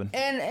club and dubbing.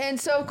 And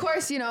so of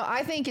course, you know,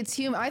 I think it's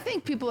human. I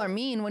think people are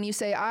mean when you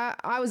say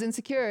I was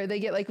insecure. They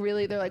get like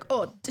really, they're like,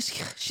 oh,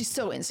 she's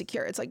so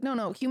insecure. It's like,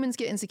 no, humans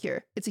get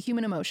insecure. It's a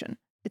human emotion.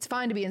 It's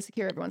fine to be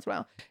insecure every once in a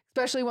while,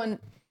 especially when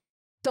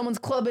someone's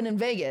clubbing in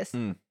Vegas.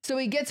 So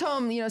he gets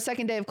home,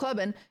 second day of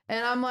clubbing,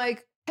 and I'm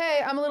like,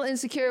 hey, I'm a little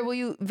insecure. Will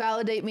you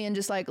validate me and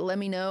just like let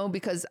me know?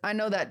 Because I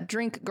know that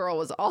drink girl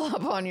was all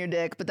up on your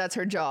dick, but that's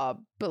her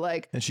job. But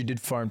like, And she did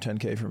farm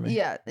 10K for me.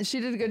 yeah, she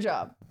did a good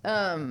job.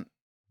 And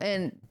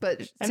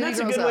that's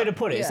a good way to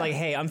put it. It's like,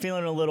 hey, I'm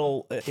feeling a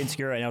little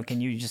insecure right now. Can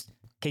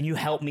you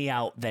help me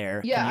out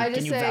there? Yeah,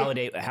 can you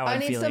validate how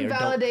I'm feeling? I need some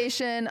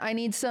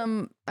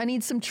validation. I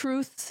need some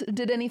truths.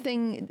 Did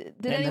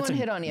anyone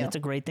hit on you? That's a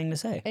great thing to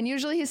say. And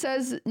usually he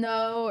says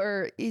no,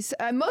 or he's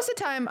most of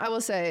the time, I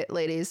will say,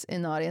 ladies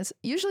in the audience,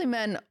 usually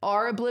men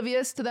are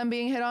oblivious to them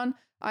being hit on.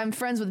 I'm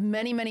friends with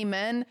many, many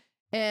men,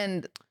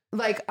 and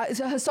like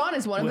Hassan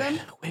is one of them.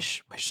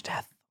 Wish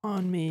death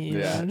on me.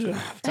 Yeah.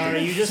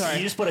 Sorry, you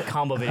just put a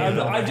combo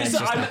video. I'm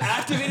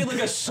activated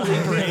like a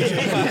sleeper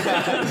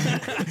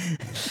agent.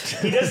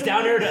 He does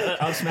down air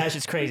to up smash.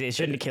 It's crazy. It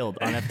shouldn't have killed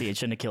on FD. It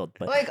shouldn't have killed.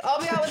 But Like, I'll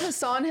be out with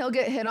Hassan, he'll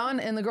get hit on,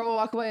 and the girl will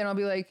walk away, and I'll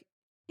be like,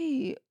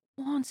 he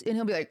wants, and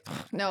he'll be like,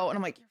 no, and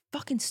I'm like, you're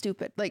fucking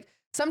stupid. Like,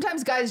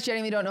 sometimes guys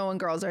genuinely don't know when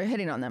girls are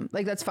hitting on them.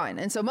 Like, that's fine.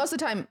 And so most of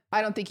the time,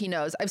 I don't think he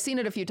knows. I've seen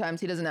it a few times.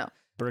 He doesn't know.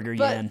 Burger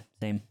Yan,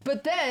 same.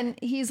 But then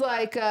he's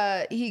like,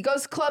 he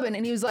goes clubbing,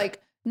 and he was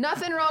like,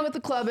 nothing wrong with the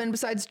clubbing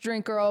besides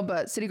drink girl,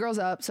 but city girl's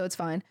up, so it's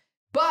fine.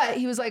 But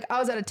he was like, I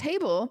was at a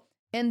table,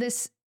 and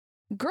this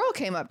girl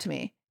came up to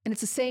me. And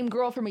it's the same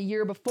girl from a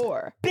year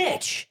before.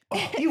 Bitch!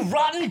 You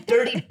rotten,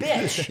 dirty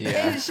bitch!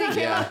 And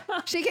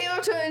she came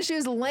up to him and she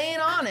was laying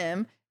on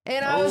him.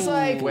 And I was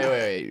like,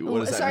 wait. What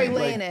does that sorry, mean?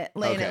 laying it,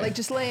 like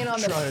just laying on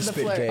the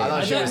flirt. I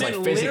thought she was like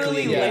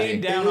physically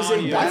laying down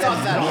on you. I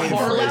thought that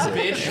harmless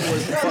bitch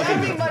was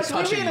That'd be much.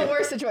 We'd be in you. a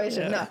worse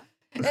situation. No.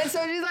 And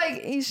so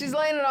she's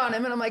laying it on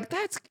him, and I'm like,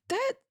 that.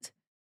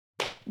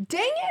 Dang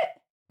it!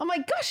 I'm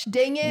like, gosh,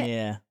 dang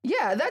it.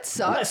 Yeah, that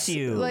sucks. Bless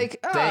you.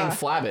 Like, Dang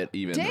flabbit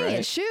even. dang right?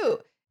 it, shoot.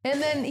 And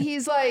then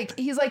he's like,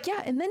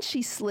 yeah, and then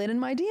she slid in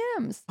my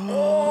DMs.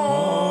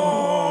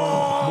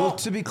 Well,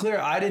 to be clear,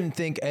 I didn't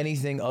think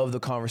anything of the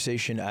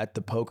conversation at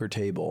the poker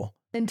table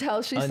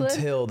Until she slid?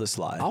 until the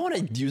slide. I want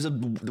to use a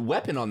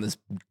weapon on this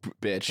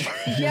bitch.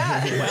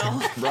 Yeah.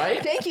 Well,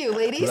 Right? Thank you,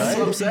 ladies. That's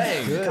what I'm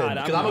saying. Good.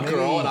 Because I'm a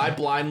girl and I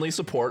blindly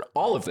support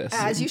all of this.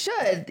 As you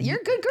should. You're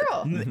a good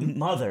girl.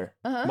 Mother.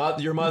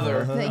 Your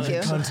mother. Thank you.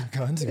 Cunt.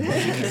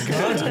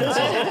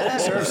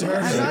 Serve.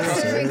 I'm not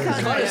serving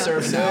Kind of cunt.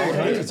 serves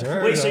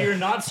now. Wait, so you're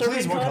not serving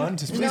Please, more cunt?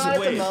 cunt. Please. Not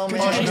at the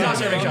moment. Oh, she's not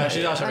serving cunt.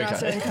 She's not I'm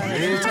serving not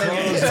cunt.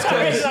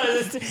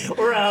 serving cunt.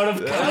 We're out of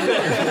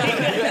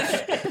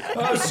cunt.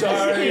 I'm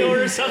sorry. You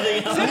order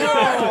something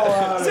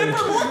else.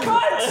 Zipper, more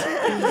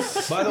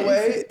cuts. By the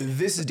way,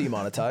 this is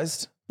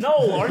demonetized.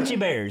 No, Archie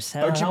Bears.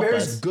 Archie Help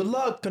Bears, us. good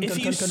luck. If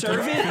you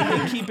serve it, you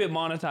can keep it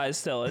monetized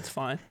still. It's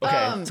fine.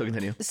 Okay, so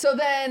continue. So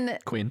then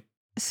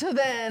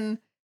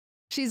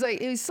she's like,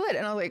 it slid.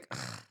 And I was like,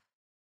 ugh.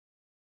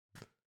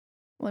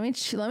 Let me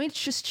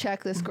just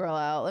check this girl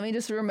out. Let me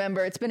just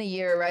remember. It's been a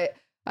year, right?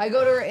 I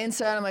go to her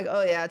Insta and I'm like,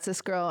 oh yeah, it's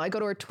this girl. I go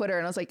to her Twitter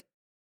and I was like,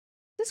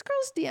 this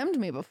girl's DM'd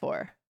me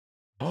before.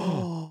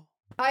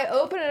 I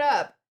open it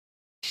up.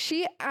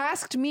 She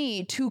asked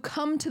me to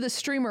come to the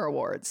Streamer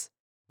Awards.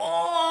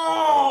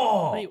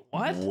 Oh! Wait,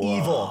 what?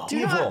 Evil.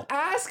 Do not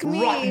ask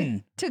me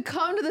Rotten. to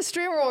come to the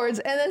Streamer Awards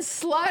and then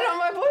slide on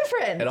my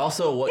boyfriend. And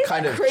also, what Isn't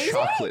kind that of crazy?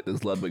 chocolate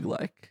does Ludwig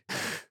like?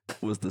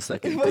 Was the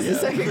second. It was the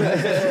second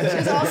question.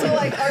 She's also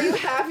like, are you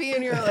happy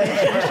in your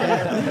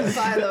relationship?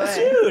 By the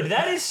way. Dude,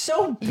 that is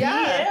so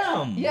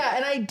BM. Yeah,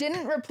 and I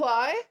didn't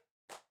reply,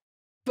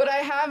 but I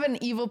have an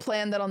evil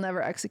plan that I'll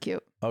never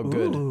execute. Oh,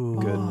 good.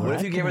 Good. What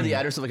if you gave her the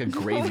address of like a What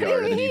do graveyard you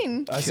and then mean?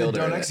 you I said killed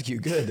her? don't in it?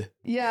 execute. Good.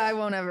 Yeah, I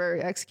won't ever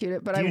execute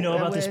it, but Do you know I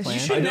about this wish. plan?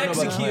 You I shouldn't I don't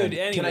know about the execute plan.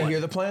 anyone. Can I hear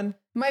the plan?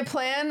 My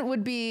plan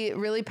would be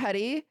really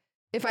petty.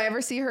 If I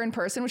ever see her in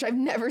person, which I've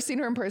never seen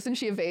her in person,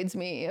 she evades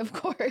me, of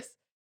course.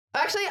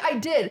 Actually, I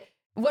did.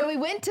 When we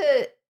went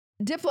to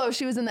Diplo,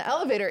 she was in the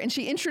elevator and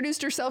she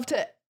introduced herself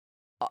to,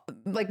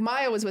 like,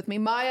 Maya was with me,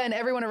 Maya and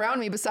everyone around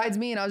me besides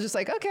me. And I was just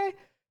like, okay.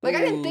 Like, I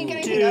didn't think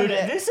anything Dude, of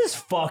it. this is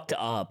fucked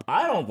up.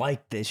 I don't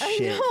like this I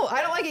shit. know.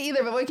 I don't like it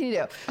either, but what can you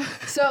do?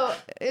 So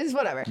it's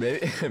whatever.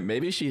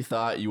 Maybe she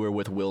thought you were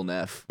with Will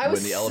Neff I was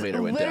when the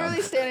elevator went down.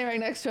 literally standing right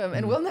next to him,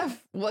 and Will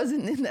Neff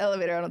wasn't in the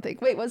elevator, I don't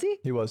think. Wait, was he?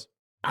 He was.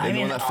 I'm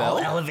the in one that all fell?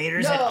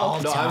 elevators No. at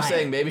all No, times. I'm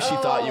saying maybe she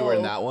thought you were in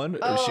Oh. that one.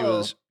 Or she Oh.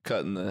 was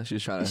cutting the. She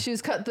was trying to. She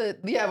was cut the,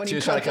 when She you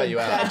was trying to cut the you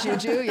out. bad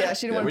juju. Yeah,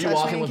 she didn't Were want to you touch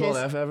walking me in with Will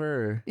case. Neff ever?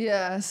 Or?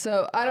 Yeah,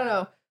 so I don't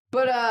know.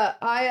 But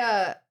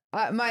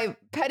my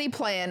petty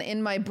plan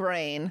in my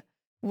brain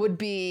would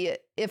be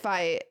if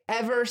I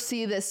ever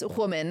see this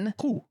woman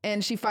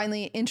and she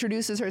finally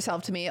introduces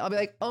herself to me, I'll be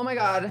like, oh my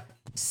God,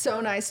 so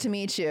nice to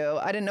meet you.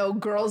 I didn't know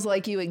girls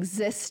like you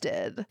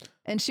existed.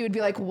 And she would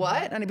be like,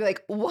 what? And I'd be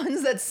like,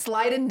 ones that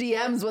slide in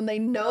DMs when they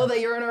know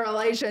that you're in a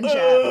relationship.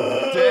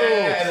 And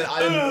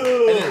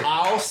then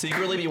I'll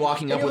secretly be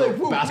walking up with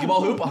a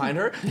basketball hoop behind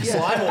her.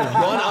 Slime will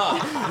run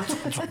up,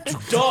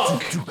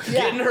 dunk,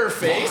 get in her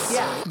face,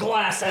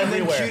 Glass And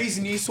then everywhere. Cutie's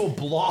niece will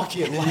block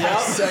it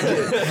last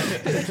second.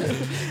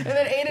 And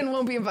then Aiden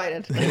won't be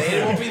invited. and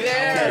Aiden won't be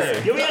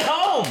there. You'll be at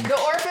home. The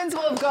orphans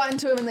will have gotten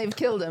to him and they've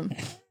killed him.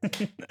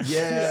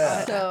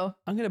 Yeah. So,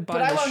 I'm gonna buy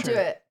but I this won't do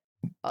shirt. it.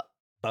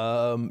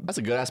 That's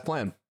a good ass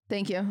plan.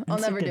 Thank you. I'll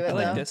That's a never good do it I though.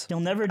 like this. You'll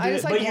never do I it,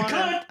 just but like you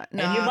wanna, could,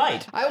 and you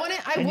might. I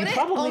wouldn't. I And you wouldn't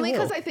probably only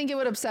because will. I think it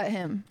would upset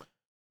him.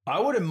 I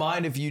wouldn't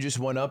mind if you just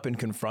went up and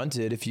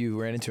confronted if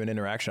you ran into an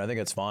interaction. I think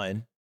that's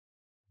fine.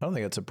 I don't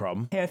think that's a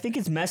problem. Hey, I think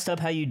it's messed up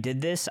how you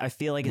did this. I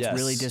feel like it's Yes.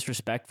 really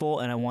disrespectful,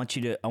 and I want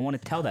to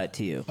tell that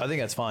to you. I think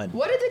that's fine.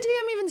 What did the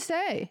DM even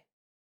say?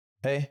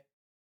 Hey.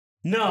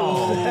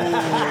 No.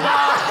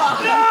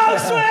 No,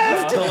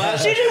 Swift!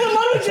 She did what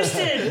Ludwig just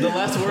did! The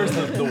less words,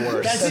 the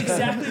worse. That's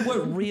exactly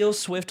what real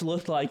Swift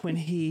looked like when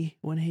he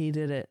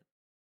did it.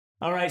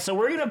 All right, so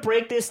we're going to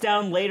break this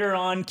down later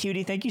on.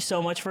 Cutie, thank you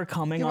so much for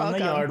coming You're on the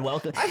welcome. yard.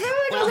 Welcome. I feel like I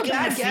was a Welcome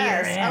bad to Fear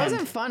guest. I End.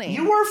 wasn't funny.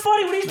 You were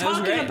funny. What are you That was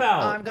talking great.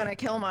 about? I'm gonna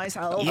kill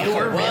myself. You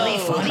were really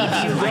funny.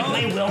 Do you like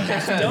my Will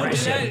Smith Don't do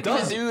impression? that.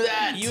 Don't do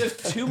that. You have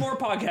 2 more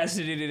podcasts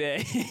to do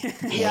today.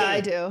 Yeah, I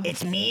do.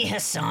 It's me,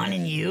 Hassan,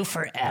 and you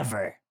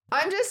forever.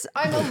 I'm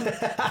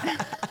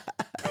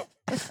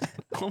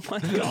Oh my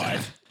god.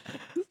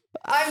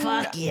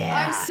 Fuck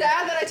yeah. I'm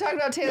sad that I talked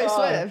about Taylor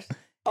Swift.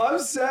 I'm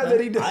sad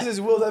that he does his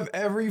Will of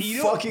every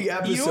fucking know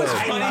episode. what's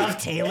I funny? love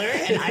Taylor,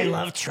 and I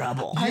love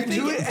trouble. You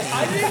do it.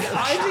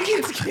 I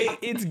think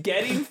it's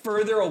getting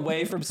further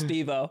away from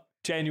Steve-O.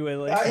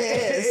 Genuinely.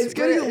 It's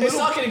getting a It's little.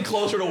 not getting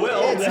closer to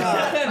Will. but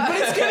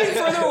it's getting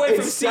further away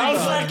from I Steve-O.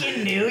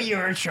 fucking knew you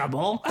were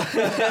trouble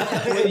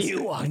when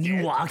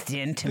you walked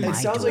into my It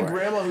sounds door. like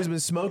grandma who's been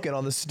smoking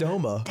on the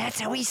stoma. That's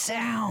how he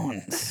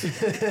sounds.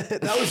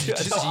 That was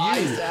just you.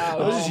 That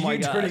was just Oh my you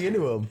God. turning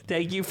into him.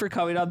 Thank you for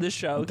coming on this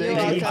show. You're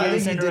I think welcome. you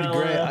did great.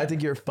 QTCinderella. I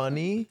think you're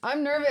funny.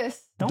 I'm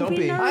nervous. Don't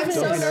be. I'm Don't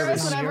so be nervous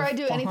nervous. whenever You're I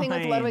do anything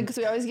with fine. Ludwig because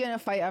we always get in a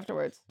fight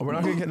afterwards. We're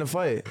not gonna get in a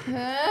fight.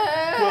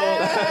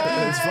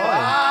 Well, It's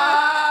fine.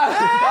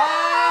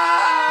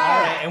 All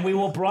right, and we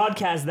will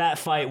broadcast that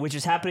fight, which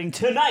is happening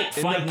tonight,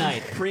 In fight the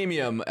night.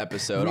 premium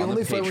episode We on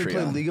only the fight when we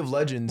play Patreon. League of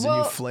Legends and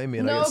you flame me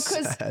and no, I get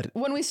sad.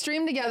 when we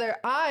stream together,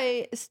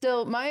 my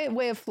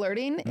way of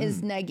flirting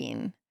is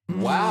negging.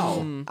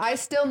 Wow. I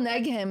still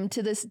neg him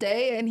to this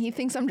day, and he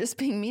thinks I'm just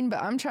being mean,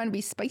 but I'm trying to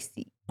be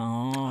spicy.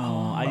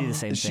 Oh, I do the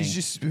same thing. She's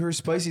just her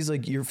spicy's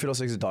like your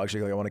fiddlestick's a dog.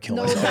 She's like I want to kill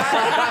No, myself.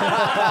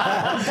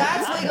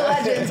 that's League of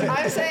Legends.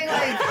 I'm saying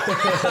like,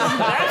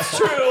 That's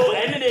true,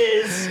 and it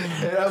is.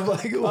 And I'm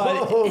like,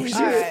 whoa, all shit.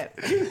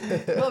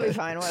 right, we'll be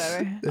fine,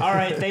 whatever. All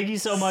right, thank you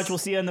so much. We'll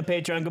see you on the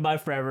Patreon. Goodbye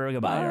forever.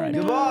 Goodbye. All right.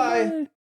 Goodbye.